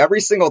should write every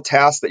single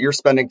task that you're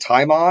spending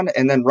time on,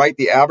 and then write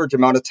the average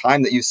amount of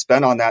time that you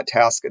spent on that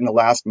task in the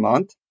last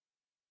month.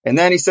 And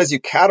then he says you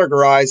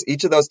categorize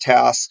each of those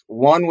tasks.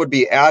 1 would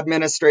be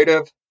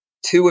administrative,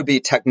 2 would be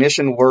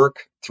technician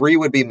work, 3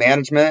 would be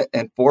management,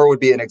 and 4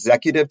 would be an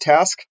executive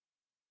task.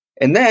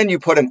 And then you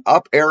put an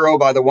up arrow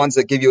by the ones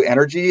that give you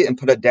energy and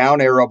put a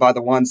down arrow by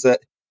the ones that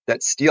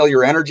steal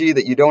your energy,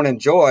 that you don't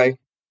enjoy.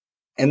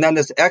 And then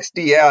this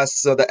XDS,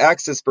 so the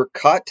X is for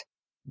cut,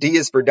 D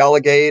is for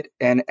delegate,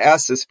 and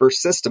S is for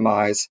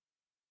systemize.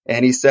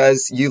 And he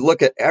says you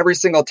look at every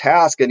single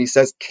task and he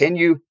says, can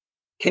you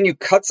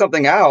cut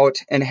something out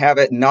and have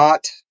it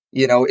not,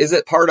 is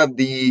it part of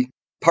the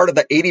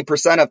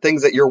 80% of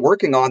things that you're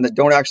working on that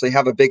don't actually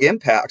have a big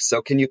impact?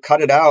 So can you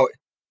cut it out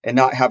and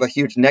not have a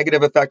huge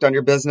negative effect on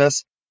your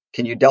business?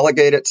 Can you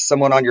delegate it to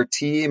someone on your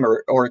team,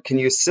 or can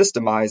you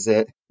systemize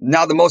it?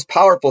 Now, the most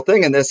powerful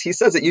thing in this, he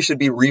says that you should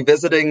be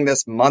revisiting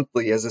this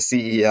monthly as a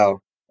CEO.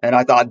 And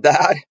I thought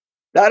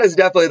that is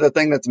definitely the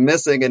thing that's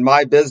missing in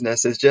my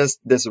business, is just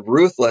this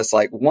ruthless,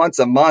 like once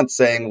a month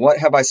saying, what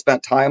have I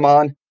spent time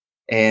on?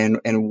 And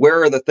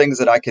where are the things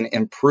that I can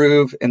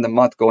improve in the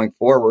month going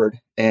forward?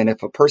 And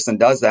if a person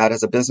does that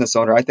as a business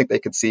owner, I think they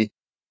could see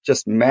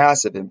just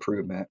massive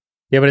improvement.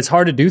 Yeah, but it's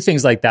hard to do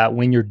things like that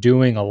when you're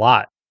doing a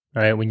lot,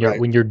 right? When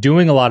you're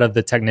doing a lot of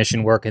the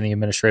technician work and the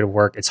administrative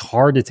work, it's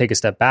hard to take a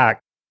step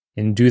back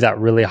and do that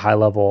really high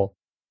level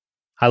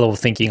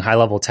thinking, high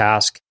level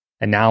task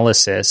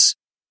analysis.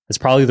 It's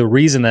probably the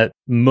reason that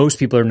most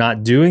people are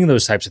not doing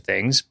those types of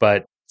things,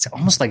 but it's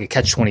almost like a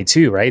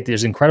catch-22, right?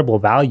 There's incredible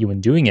value in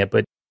doing it,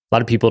 but a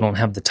lot of people don't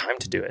have the time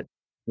to do it.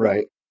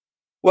 Right.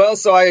 Well,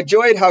 so I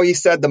enjoyed how he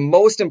said the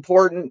most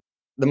important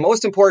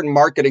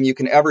marketing you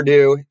can ever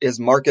do is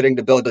marketing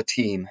to build a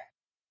team.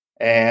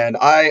 And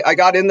I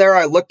got in there,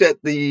 I looked at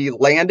the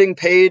landing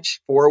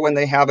page for when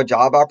they have a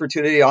job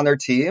opportunity on their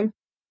team,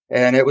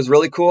 and it was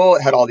really cool.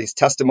 It had all these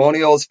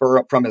testimonials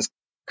from his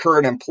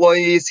current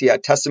employees. He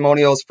had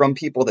testimonials from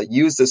people that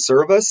use the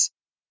service.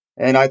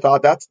 And I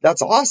thought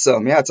that's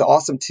awesome. Yeah, it's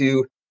awesome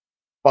to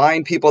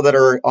find people that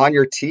are on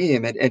your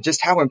team and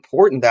just how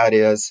important that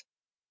is.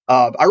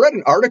 I read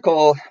an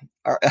article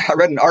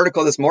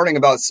this morning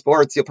about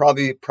sports. You'll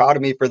probably be proud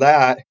of me for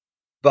that.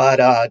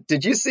 But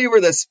did you see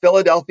where this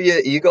Philadelphia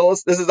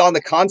Eagles, this is on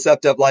the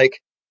concept of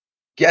like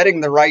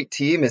getting the right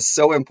team is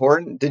so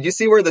important. Did you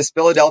see where this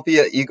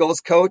Philadelphia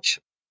Eagles coach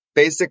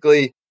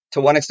basically,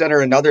 to one extent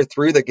or another,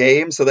 threw the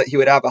game so that he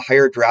would have a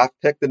higher draft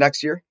pick the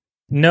next year?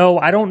 No,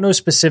 I don't know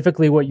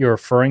specifically what you're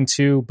referring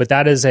to, but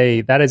that is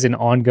an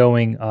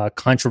ongoing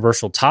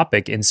controversial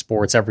topic in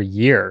sports every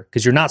year,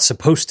 because you're not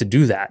supposed to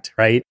do that,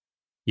 right?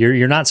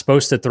 You're not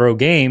supposed to throw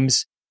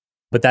games,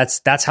 but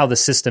that's how the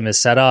system is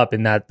set up,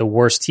 in that the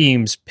worst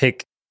teams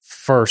pick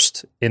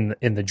first in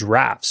the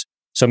drafts.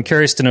 So I'm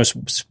curious to know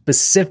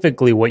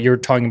specifically what you're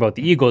talking about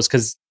the Eagles,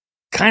 because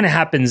it kind of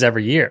happens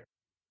every year.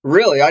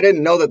 Really? I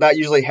didn't know that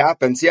usually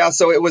happens. Yeah,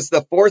 so it was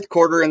the fourth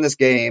quarter in this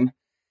game,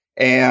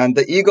 and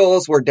the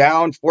Eagles were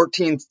down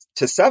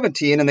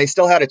 14-17, and they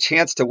still had a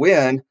chance to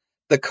win.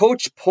 The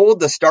coach pulled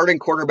the starting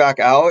quarterback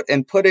out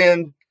and put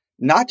in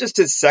not just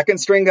his second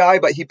string guy,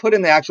 but he put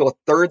in the actual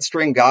third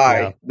string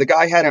guy. Yeah. The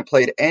guy hadn't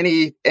played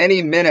any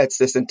minutes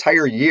this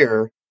entire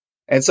year.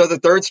 And so the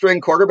third string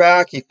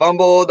quarterback, he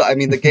fumbled. I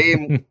mean, the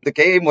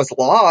game was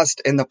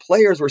lost, and the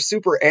players were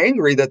super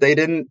angry that they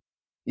didn't,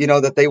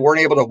 that they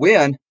weren't able to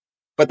win.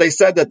 But they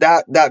said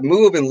that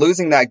move and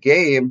losing that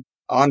game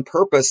on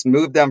purpose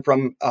moved them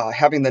from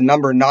having the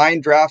number 9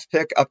 draft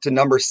pick up to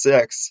number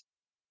 6.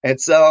 And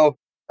so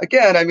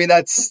again, I mean,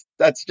 that's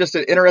just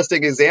an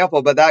interesting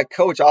example, but that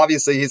coach,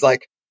 obviously, he's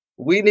like,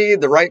 we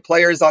need the right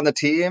players on the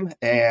team.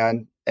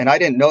 And I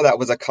didn't know that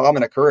was a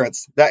common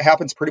occurrence. That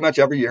happens pretty much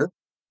every year.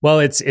 Well,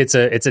 it's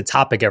a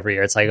topic every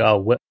year. It's like,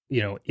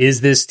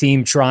 is this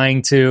team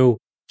trying to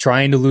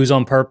lose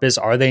on purpose?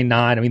 Are they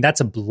not? I mean, that's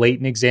a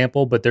blatant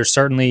example, but there's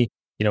certainly,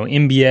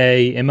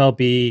 NBA,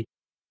 MLB,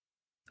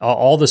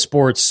 all the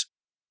sports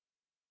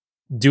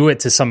do it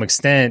to some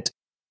extent,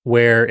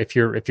 where if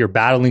you're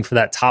battling for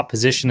that top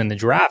position in the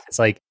draft, it's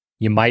like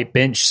you might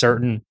bench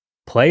certain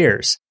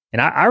players.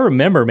 And I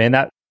remember, man,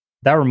 that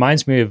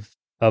reminds me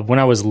of when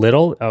I was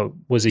little.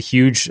 Was a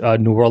huge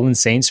New Orleans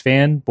Saints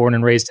fan, born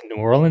and raised in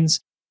New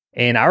Orleans.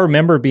 And I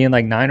remember being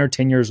like 9 or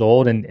 10 years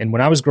old. And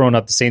when I was growing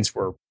up, the Saints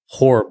were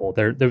horrible.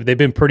 They've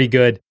been pretty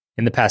good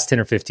in the past 10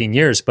 or 15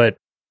 years. But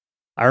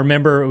I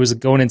remember it was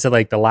going into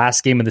like the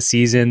last game of the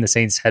season. The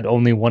Saints had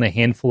only won a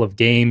handful of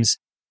games,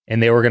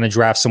 and they were going to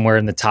draft somewhere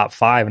in the top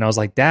 5. And I was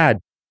like, Dad,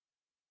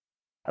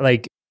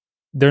 like,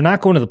 they're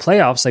not going to the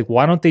playoffs. Like,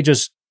 why don't they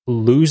just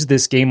lose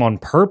this game on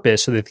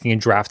purpose so that they can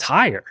draft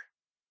higher?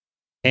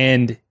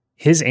 And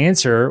his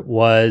answer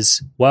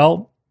was,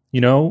 well,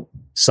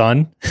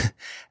 son,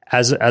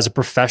 as a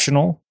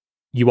professional,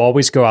 you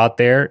always go out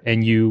there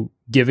and you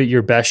give it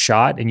your best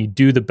shot and you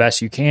do the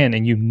best you can,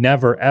 and you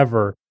never,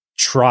 ever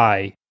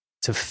try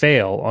to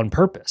fail on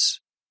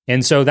purpose.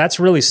 And so that's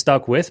really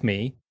stuck with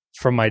me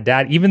from my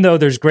dad, even though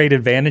there's great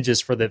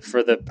advantages for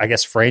the I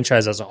guess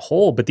franchise as a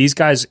whole, but these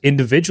guys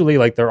individually,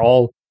 like, they're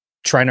all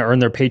trying to earn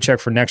their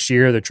paycheck for next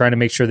year. They're trying to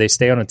make sure they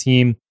stay on a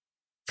team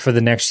for the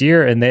next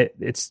year. And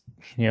it's,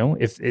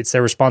 if it's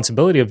their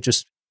responsibility of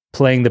just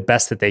playing the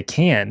best that they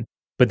can,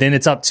 but then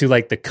it's up to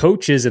like the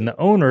coaches and the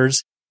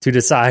owners to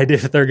decide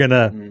if they're going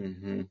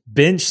to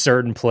bench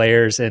certain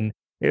players. And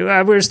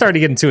we're starting to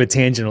get into a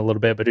tangent a little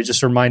bit, but it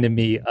just reminded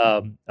me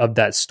of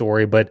that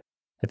story. But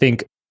I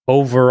think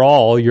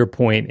overall, your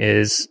point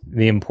is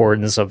the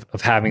importance of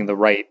having the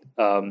right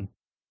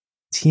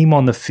team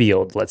on the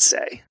field, let's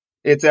say.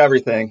 It's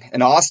everything.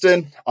 And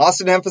Austin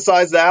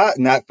emphasized that,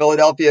 and that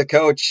Philadelphia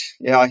coach,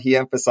 yeah, he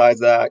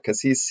emphasized that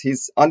because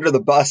he's under the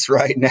bus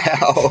right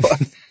now.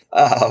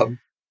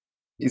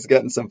 He's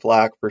getting some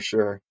flack for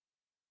sure.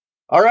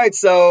 All right.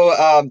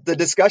 So the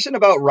discussion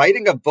about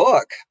writing a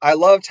book, I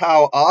loved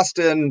how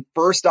Austin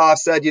first off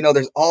said,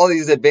 there's all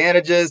these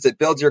advantages. It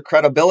builds your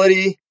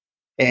credibility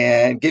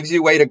and gives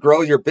you a way to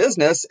grow your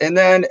business. And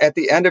then at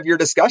the end of your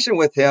discussion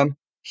with him,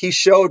 he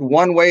showed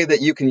one way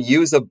that you can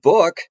use a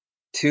book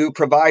to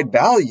provide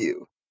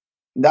value.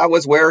 That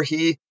was where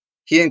he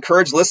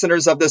encouraged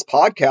listeners of this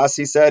podcast.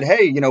 He said,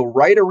 hey,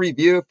 write a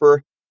review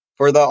for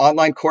the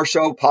Online Course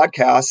Show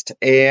podcast,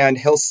 and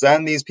he'll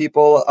send these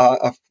people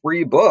a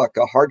free book,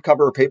 a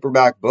hardcover or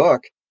paperback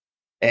book.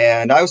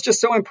 And I was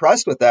just so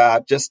impressed with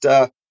that. Just,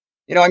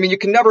 you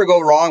can never go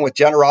wrong with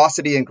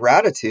generosity and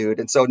gratitude.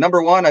 And so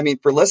number one,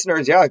 for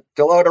listeners,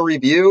 fill out a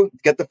review,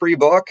 get the free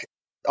book.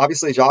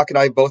 Obviously, Jacques and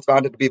I both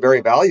found it to be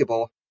very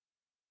valuable.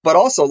 But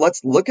also,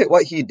 let's look at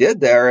what he did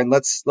there, and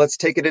let's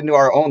take it into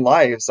our own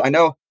lives. I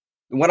know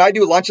when I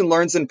do lunch and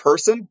learns in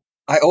person,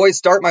 I always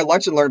start my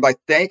lunch and learn by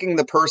thanking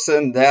the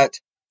person that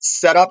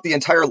set up the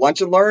entire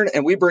lunch and learn,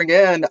 and we bring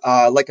in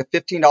like a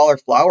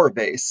 $15 flower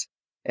vase.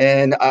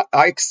 And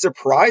I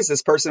surprise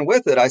this person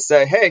with it. I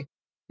say, hey,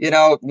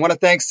 want to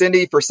thank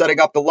Cindy for setting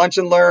up the lunch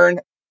and learn.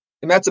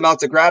 Immense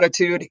amounts of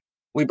gratitude.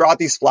 We brought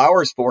these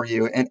flowers for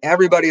you. And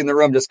everybody in the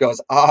room just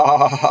goes,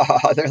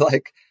 ah, they're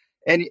like,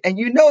 and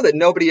that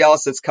nobody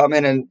else that's come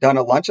in and done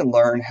a lunch and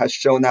learn has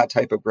shown that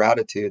type of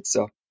gratitude.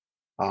 So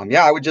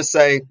I would just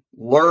say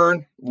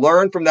learn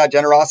from that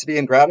generosity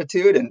and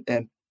gratitude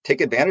and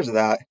take advantage of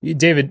that.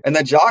 David. And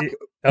then Jacques.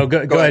 Go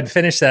ahead,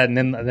 finish that. And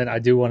then I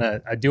do want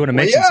to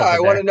mention something. I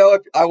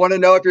want to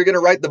know if you're going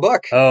to write the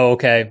book. Oh,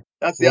 okay.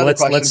 That's the other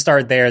question. Let's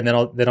start there, and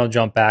then I'll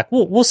jump back.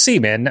 We'll see,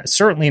 man.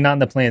 Certainly not in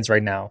the plans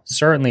right now.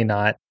 Certainly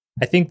not.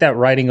 I think that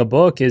writing a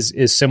book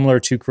is similar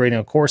to creating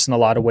a course in a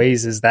lot of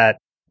ways, is that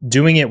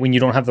doing it when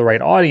you don't have the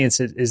right audience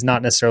is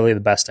not necessarily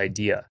the best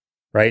idea.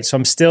 Right. So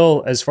I'm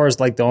still, as far as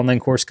like the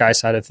online course guy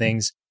side of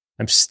things,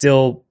 I'm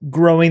still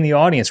growing the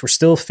audience. We're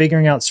still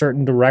figuring out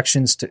certain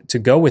directions to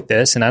go with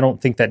this. And I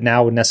don't think that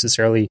now would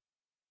necessarily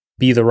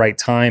be the right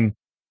time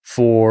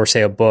for,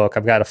 say, a book.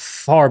 I've got a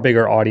far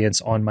bigger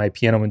audience on my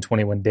Piano in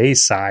 21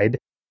 Days side.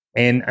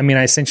 And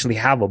I essentially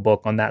have a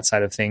book on that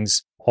side of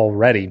things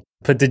already.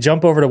 But to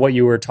jump over to what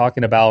you were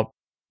talking about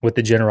with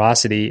the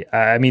generosity,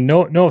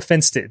 no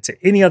offense to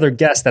any other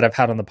guest that I've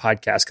had on the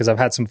podcast, because I've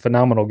had some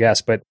phenomenal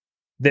guests, but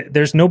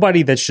there's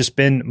nobody that's just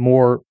been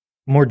more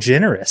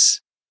generous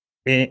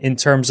in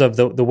terms of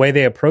the way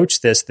they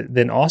approach this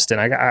than Austin.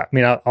 I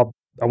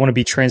want to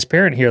be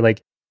transparent here.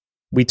 Like,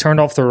 we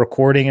turned off the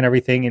recording and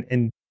everything,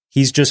 and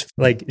he's just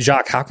like,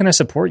 Jacques, how can I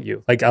support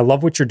you? Like, I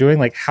love what you're doing.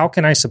 Like, how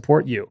can I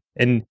support you?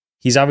 And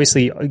he's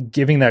obviously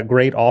giving that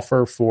great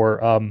offer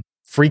for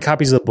free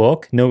copies of the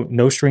book,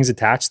 no strings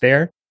attached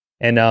there.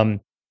 And I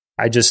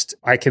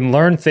can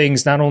learn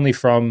things not only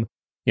from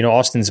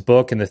Austin's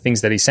book and the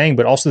things that he's saying,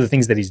 but also the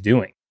things that he's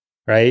doing.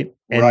 Right.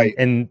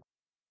 And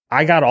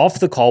I got off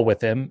the call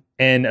with him,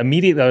 and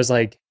immediately I was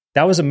like,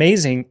 that was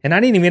amazing. And I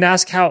didn't even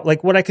ask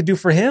what I could do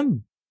for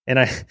him. And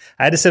I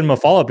had to send him a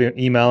follow-up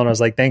email, and I was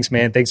like, thanks,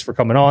 man. Thanks for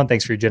coming on.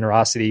 Thanks for your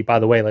generosity. By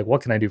the way, like,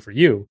 what can I do for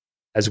you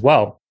as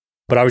well?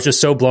 But I was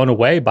just so blown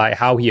away by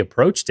how he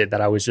approached it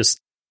that I was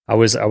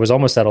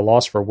almost at a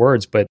loss for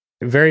words, but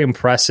very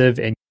impressive.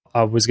 And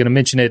I was going to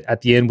mention it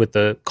at the end with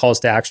the calls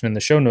to action in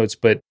the show notes,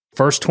 but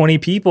first 20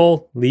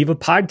 people leave a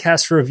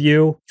podcast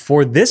review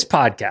for this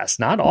podcast,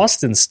 not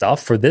Austin's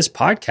stuff, for this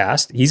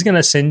podcast. He's going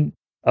to send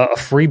a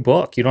free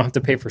book. You don't have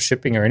to pay for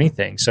shipping or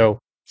anything. So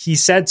he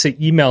said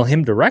to email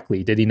him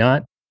directly, did he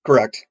not?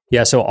 Correct.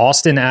 Yeah. So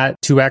Austin at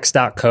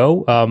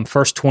 2x.co.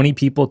 First 20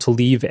 people to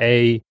leave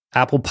a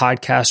Apple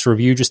Podcast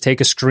review, just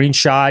take a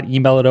screenshot,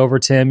 email it over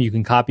to him. You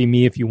can copy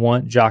me if you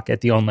want, Jacques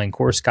at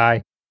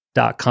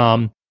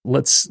theonlinecourseguy.com.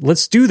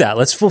 Let's do that.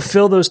 Let's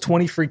fulfill those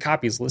 20 free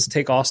copies. Let's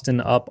take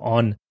Austin up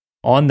on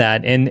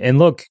that. And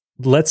look,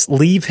 let's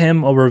leave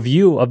him a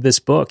review of this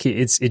book.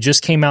 It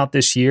just came out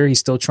this year. He's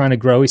still trying to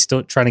grow. He's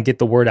still trying to get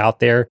the word out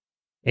there.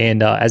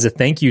 And as a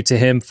thank you to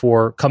him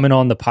for coming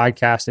on the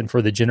podcast and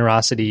for the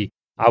generosity,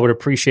 I would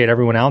appreciate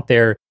everyone out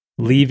there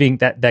leaving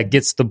that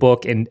gets the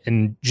book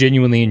and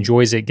genuinely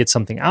enjoys it, gets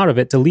something out of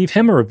it, to leave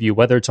him a review,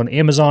 whether it's on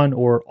Amazon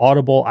or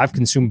Audible. I've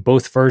consumed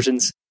both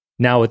versions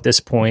now at this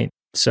point.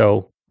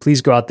 So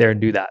please go out there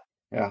and do that.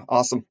 Yeah,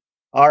 awesome.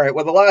 All right.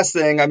 Well, the last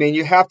thing,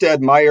 you have to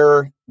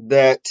admire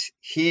that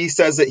he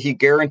says that he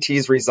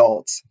guarantees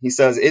results. He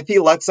says if he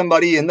lets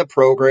somebody in the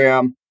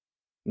program,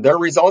 their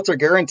results are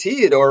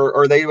guaranteed,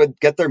 or they would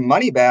get their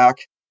money back.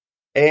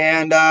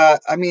 And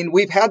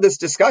we've had this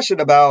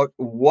discussion about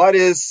what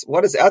is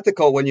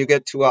ethical when you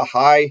get to a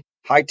high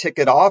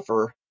ticket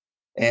offer.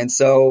 And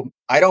so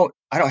I don't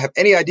have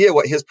any idea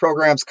what his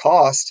programs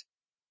cost,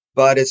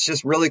 but it's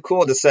just really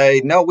cool to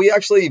say, no, we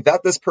actually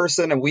vet this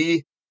person, and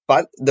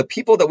but the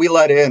people that we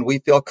let in, we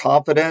feel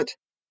confident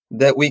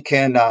that we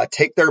can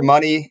take their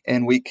money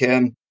and we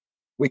can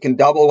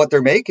double what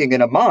they're making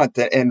in a month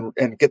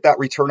and get that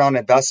return on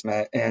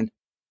investment. And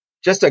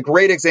just a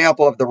great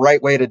example of the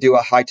right way to do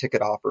a high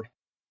ticket offer.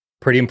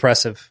 Pretty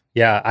impressive.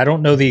 Yeah. I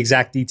don't know the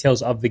exact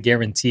details of the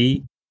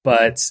guarantee,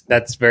 but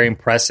that's very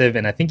impressive.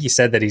 And I think he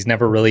said that he's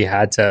never really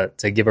had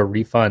to give a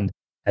refund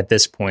at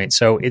this point.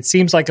 So it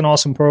seems like an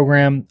awesome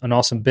program, an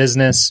awesome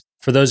business.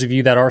 For those of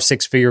you that are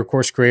six-figure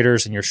course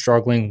creators and you're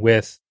struggling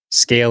with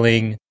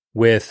scaling,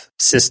 with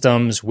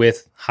systems,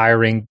 with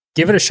hiring,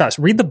 give it a shot.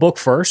 So read the book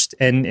first.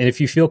 And if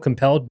you feel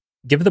compelled,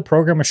 give the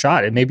program a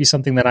shot. It may be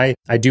something that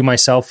I do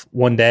myself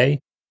one day.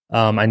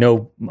 I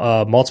know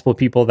multiple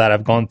people that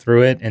have gone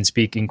through it and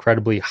speak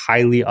incredibly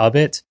highly of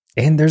it.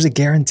 And there's a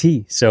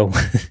guarantee. So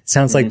it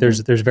sounds like there's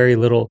very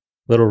little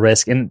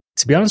risk. And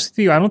to be honest with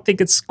you, I don't think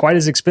it's quite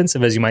as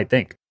expensive as you might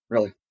think.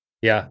 Really?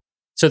 Yeah.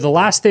 So the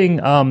last thing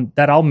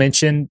that I'll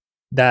mention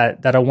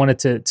that I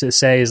wanted to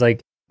say is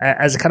like,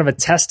 as a kind of a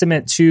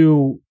testament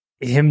to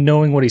him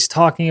knowing what he's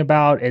talking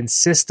about and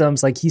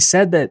systems, like he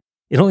said that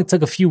it only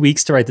took a few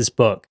weeks to write this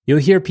book. You'll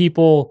hear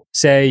people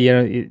say,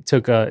 it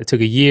took a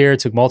year, it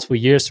took multiple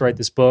years to write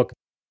this book.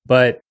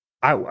 But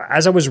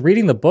as I was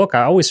reading the book,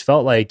 I always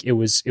felt like it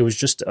was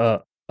just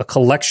a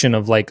collection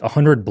of like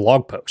 100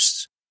 blog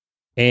posts.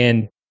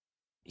 And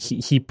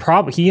he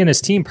and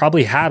his team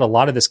probably had a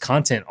lot of this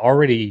content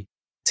already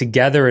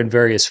together in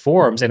various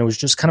forms. And it was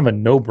just kind of a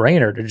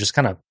no-brainer to just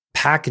kind of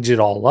package it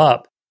all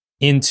up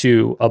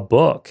into a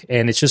book.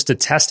 And it's just a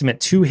testament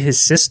to his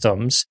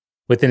systems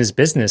within his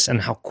business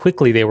and how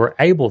quickly they were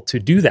able to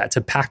do that,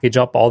 to package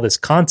up all this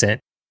content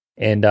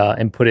and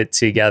put it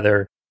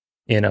together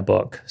in a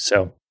book.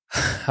 So,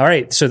 all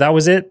right. So that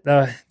was it.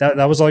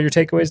 That was all your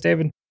takeaways,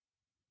 David?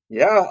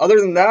 Yeah. Other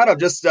than that, I'm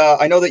just,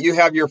 I know that you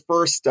have your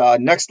first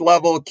next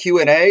level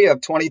Q&A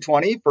of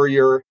 2020 for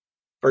your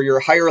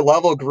higher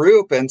level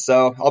group. And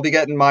so I'll be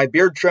getting my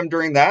beard trimmed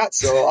during that.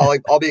 So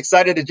I'll be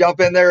excited to jump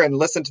in there and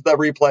listen to the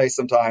replay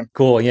sometime.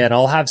 Cool. Yeah. And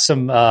I'll have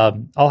some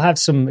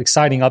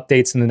exciting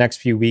updates in the next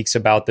few weeks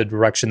about the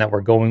direction that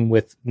we're going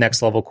with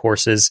next level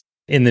courses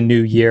in the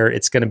new year.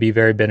 It's going to be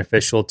very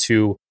beneficial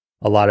to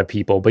a lot of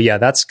people. But yeah,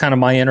 that's kind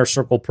of my inner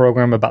circle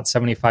program, about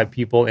 75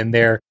 people in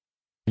there.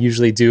 I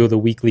usually do the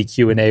weekly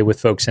Q&A with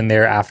folks in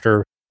there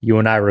after you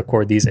and I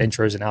record these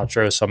intros and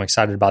outros. So I'm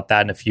excited about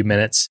that in a few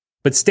minutes.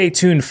 But stay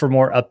tuned for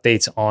more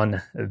updates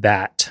on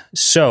that.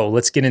 So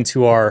let's get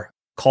into our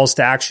calls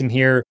to action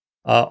here.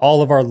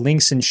 All of our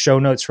links and show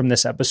notes from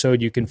this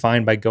episode you can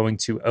find by going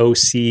to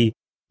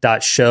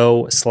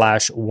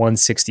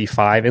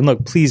oc.show/165. And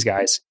look, please,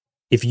 guys,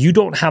 if you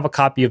don't have a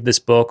copy of this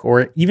book,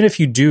 or even if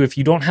you do, if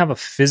you don't have a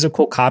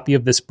physical copy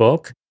of this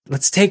book,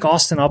 let's take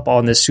Austin up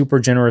on this super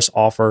generous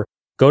offer.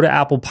 Go to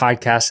Apple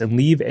Podcasts and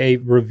leave a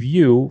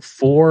review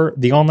for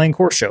the Online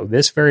Course Show,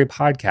 this very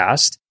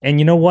podcast. And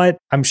you know what?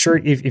 I'm sure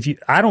if you,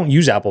 I don't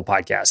use Apple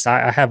Podcasts.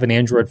 I have an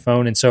Android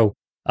phone. And so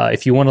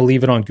if you want to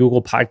leave it on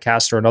Google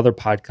Podcasts or another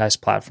podcast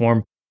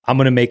platform, I'm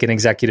going to make an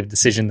executive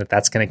decision that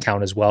that's going to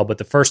count as well. But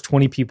the first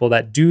 20 people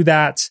that do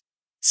that,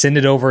 send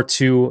it over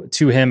to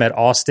him at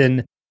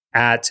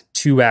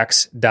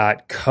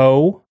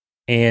austin@2x.co.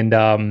 And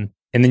then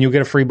you'll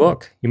get a free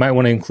book. You might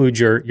want to include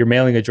your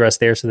mailing address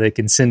there so they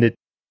can send it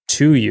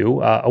to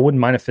you. I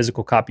wouldn't mind a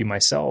physical copy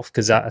myself,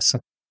 because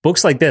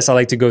books like this, I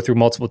like to go through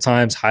multiple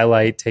times,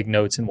 highlight, take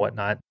notes and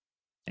whatnot.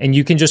 And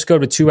you can just go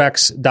to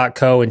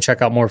 2x.co and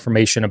check out more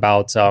information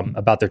about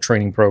their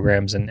training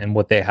programs and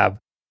what they have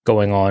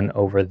going on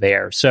over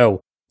there.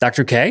 So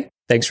Dr. K,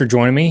 thanks for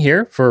joining me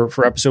here for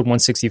episode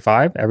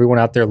 165. Everyone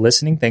out there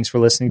listening, thanks for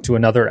listening to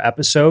another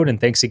episode.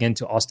 And thanks again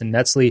to Austin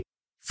Netzley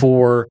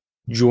for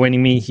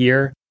joining me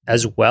here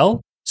as well.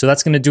 So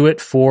that's going to do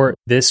it for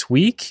this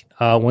week.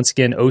 Once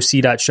again,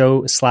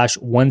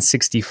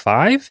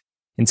 oc.show/165.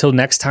 Until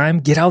next time,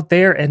 get out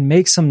there and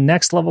make some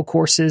next level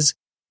courses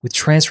with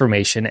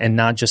transformation and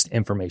not just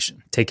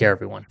information. Take care,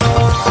 everyone.